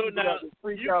white people that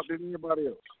freak out than anybody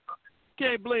else.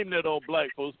 Can't blame that on black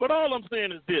folks. But all I'm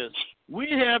saying is this: we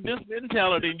have this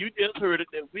mentality, and you just heard it,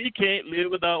 that we can't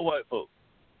live without white folks.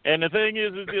 And the thing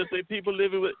is this: that people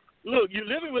living with you're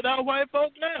living without white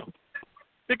folks now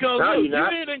because you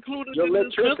ain't included in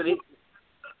this system.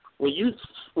 When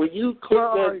you click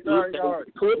on the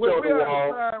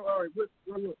wall.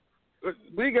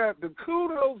 We got the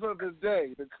kudos of the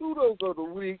day. The kudos of the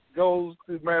week goes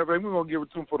to, matter of fact, we're going to give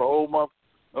it to him for the whole month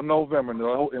of November.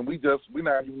 And we're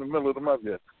not even in the middle of the month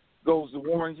yet. Goes to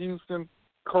Warren Houston,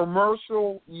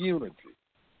 commercial unity.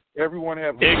 Everyone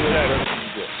have a good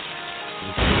day.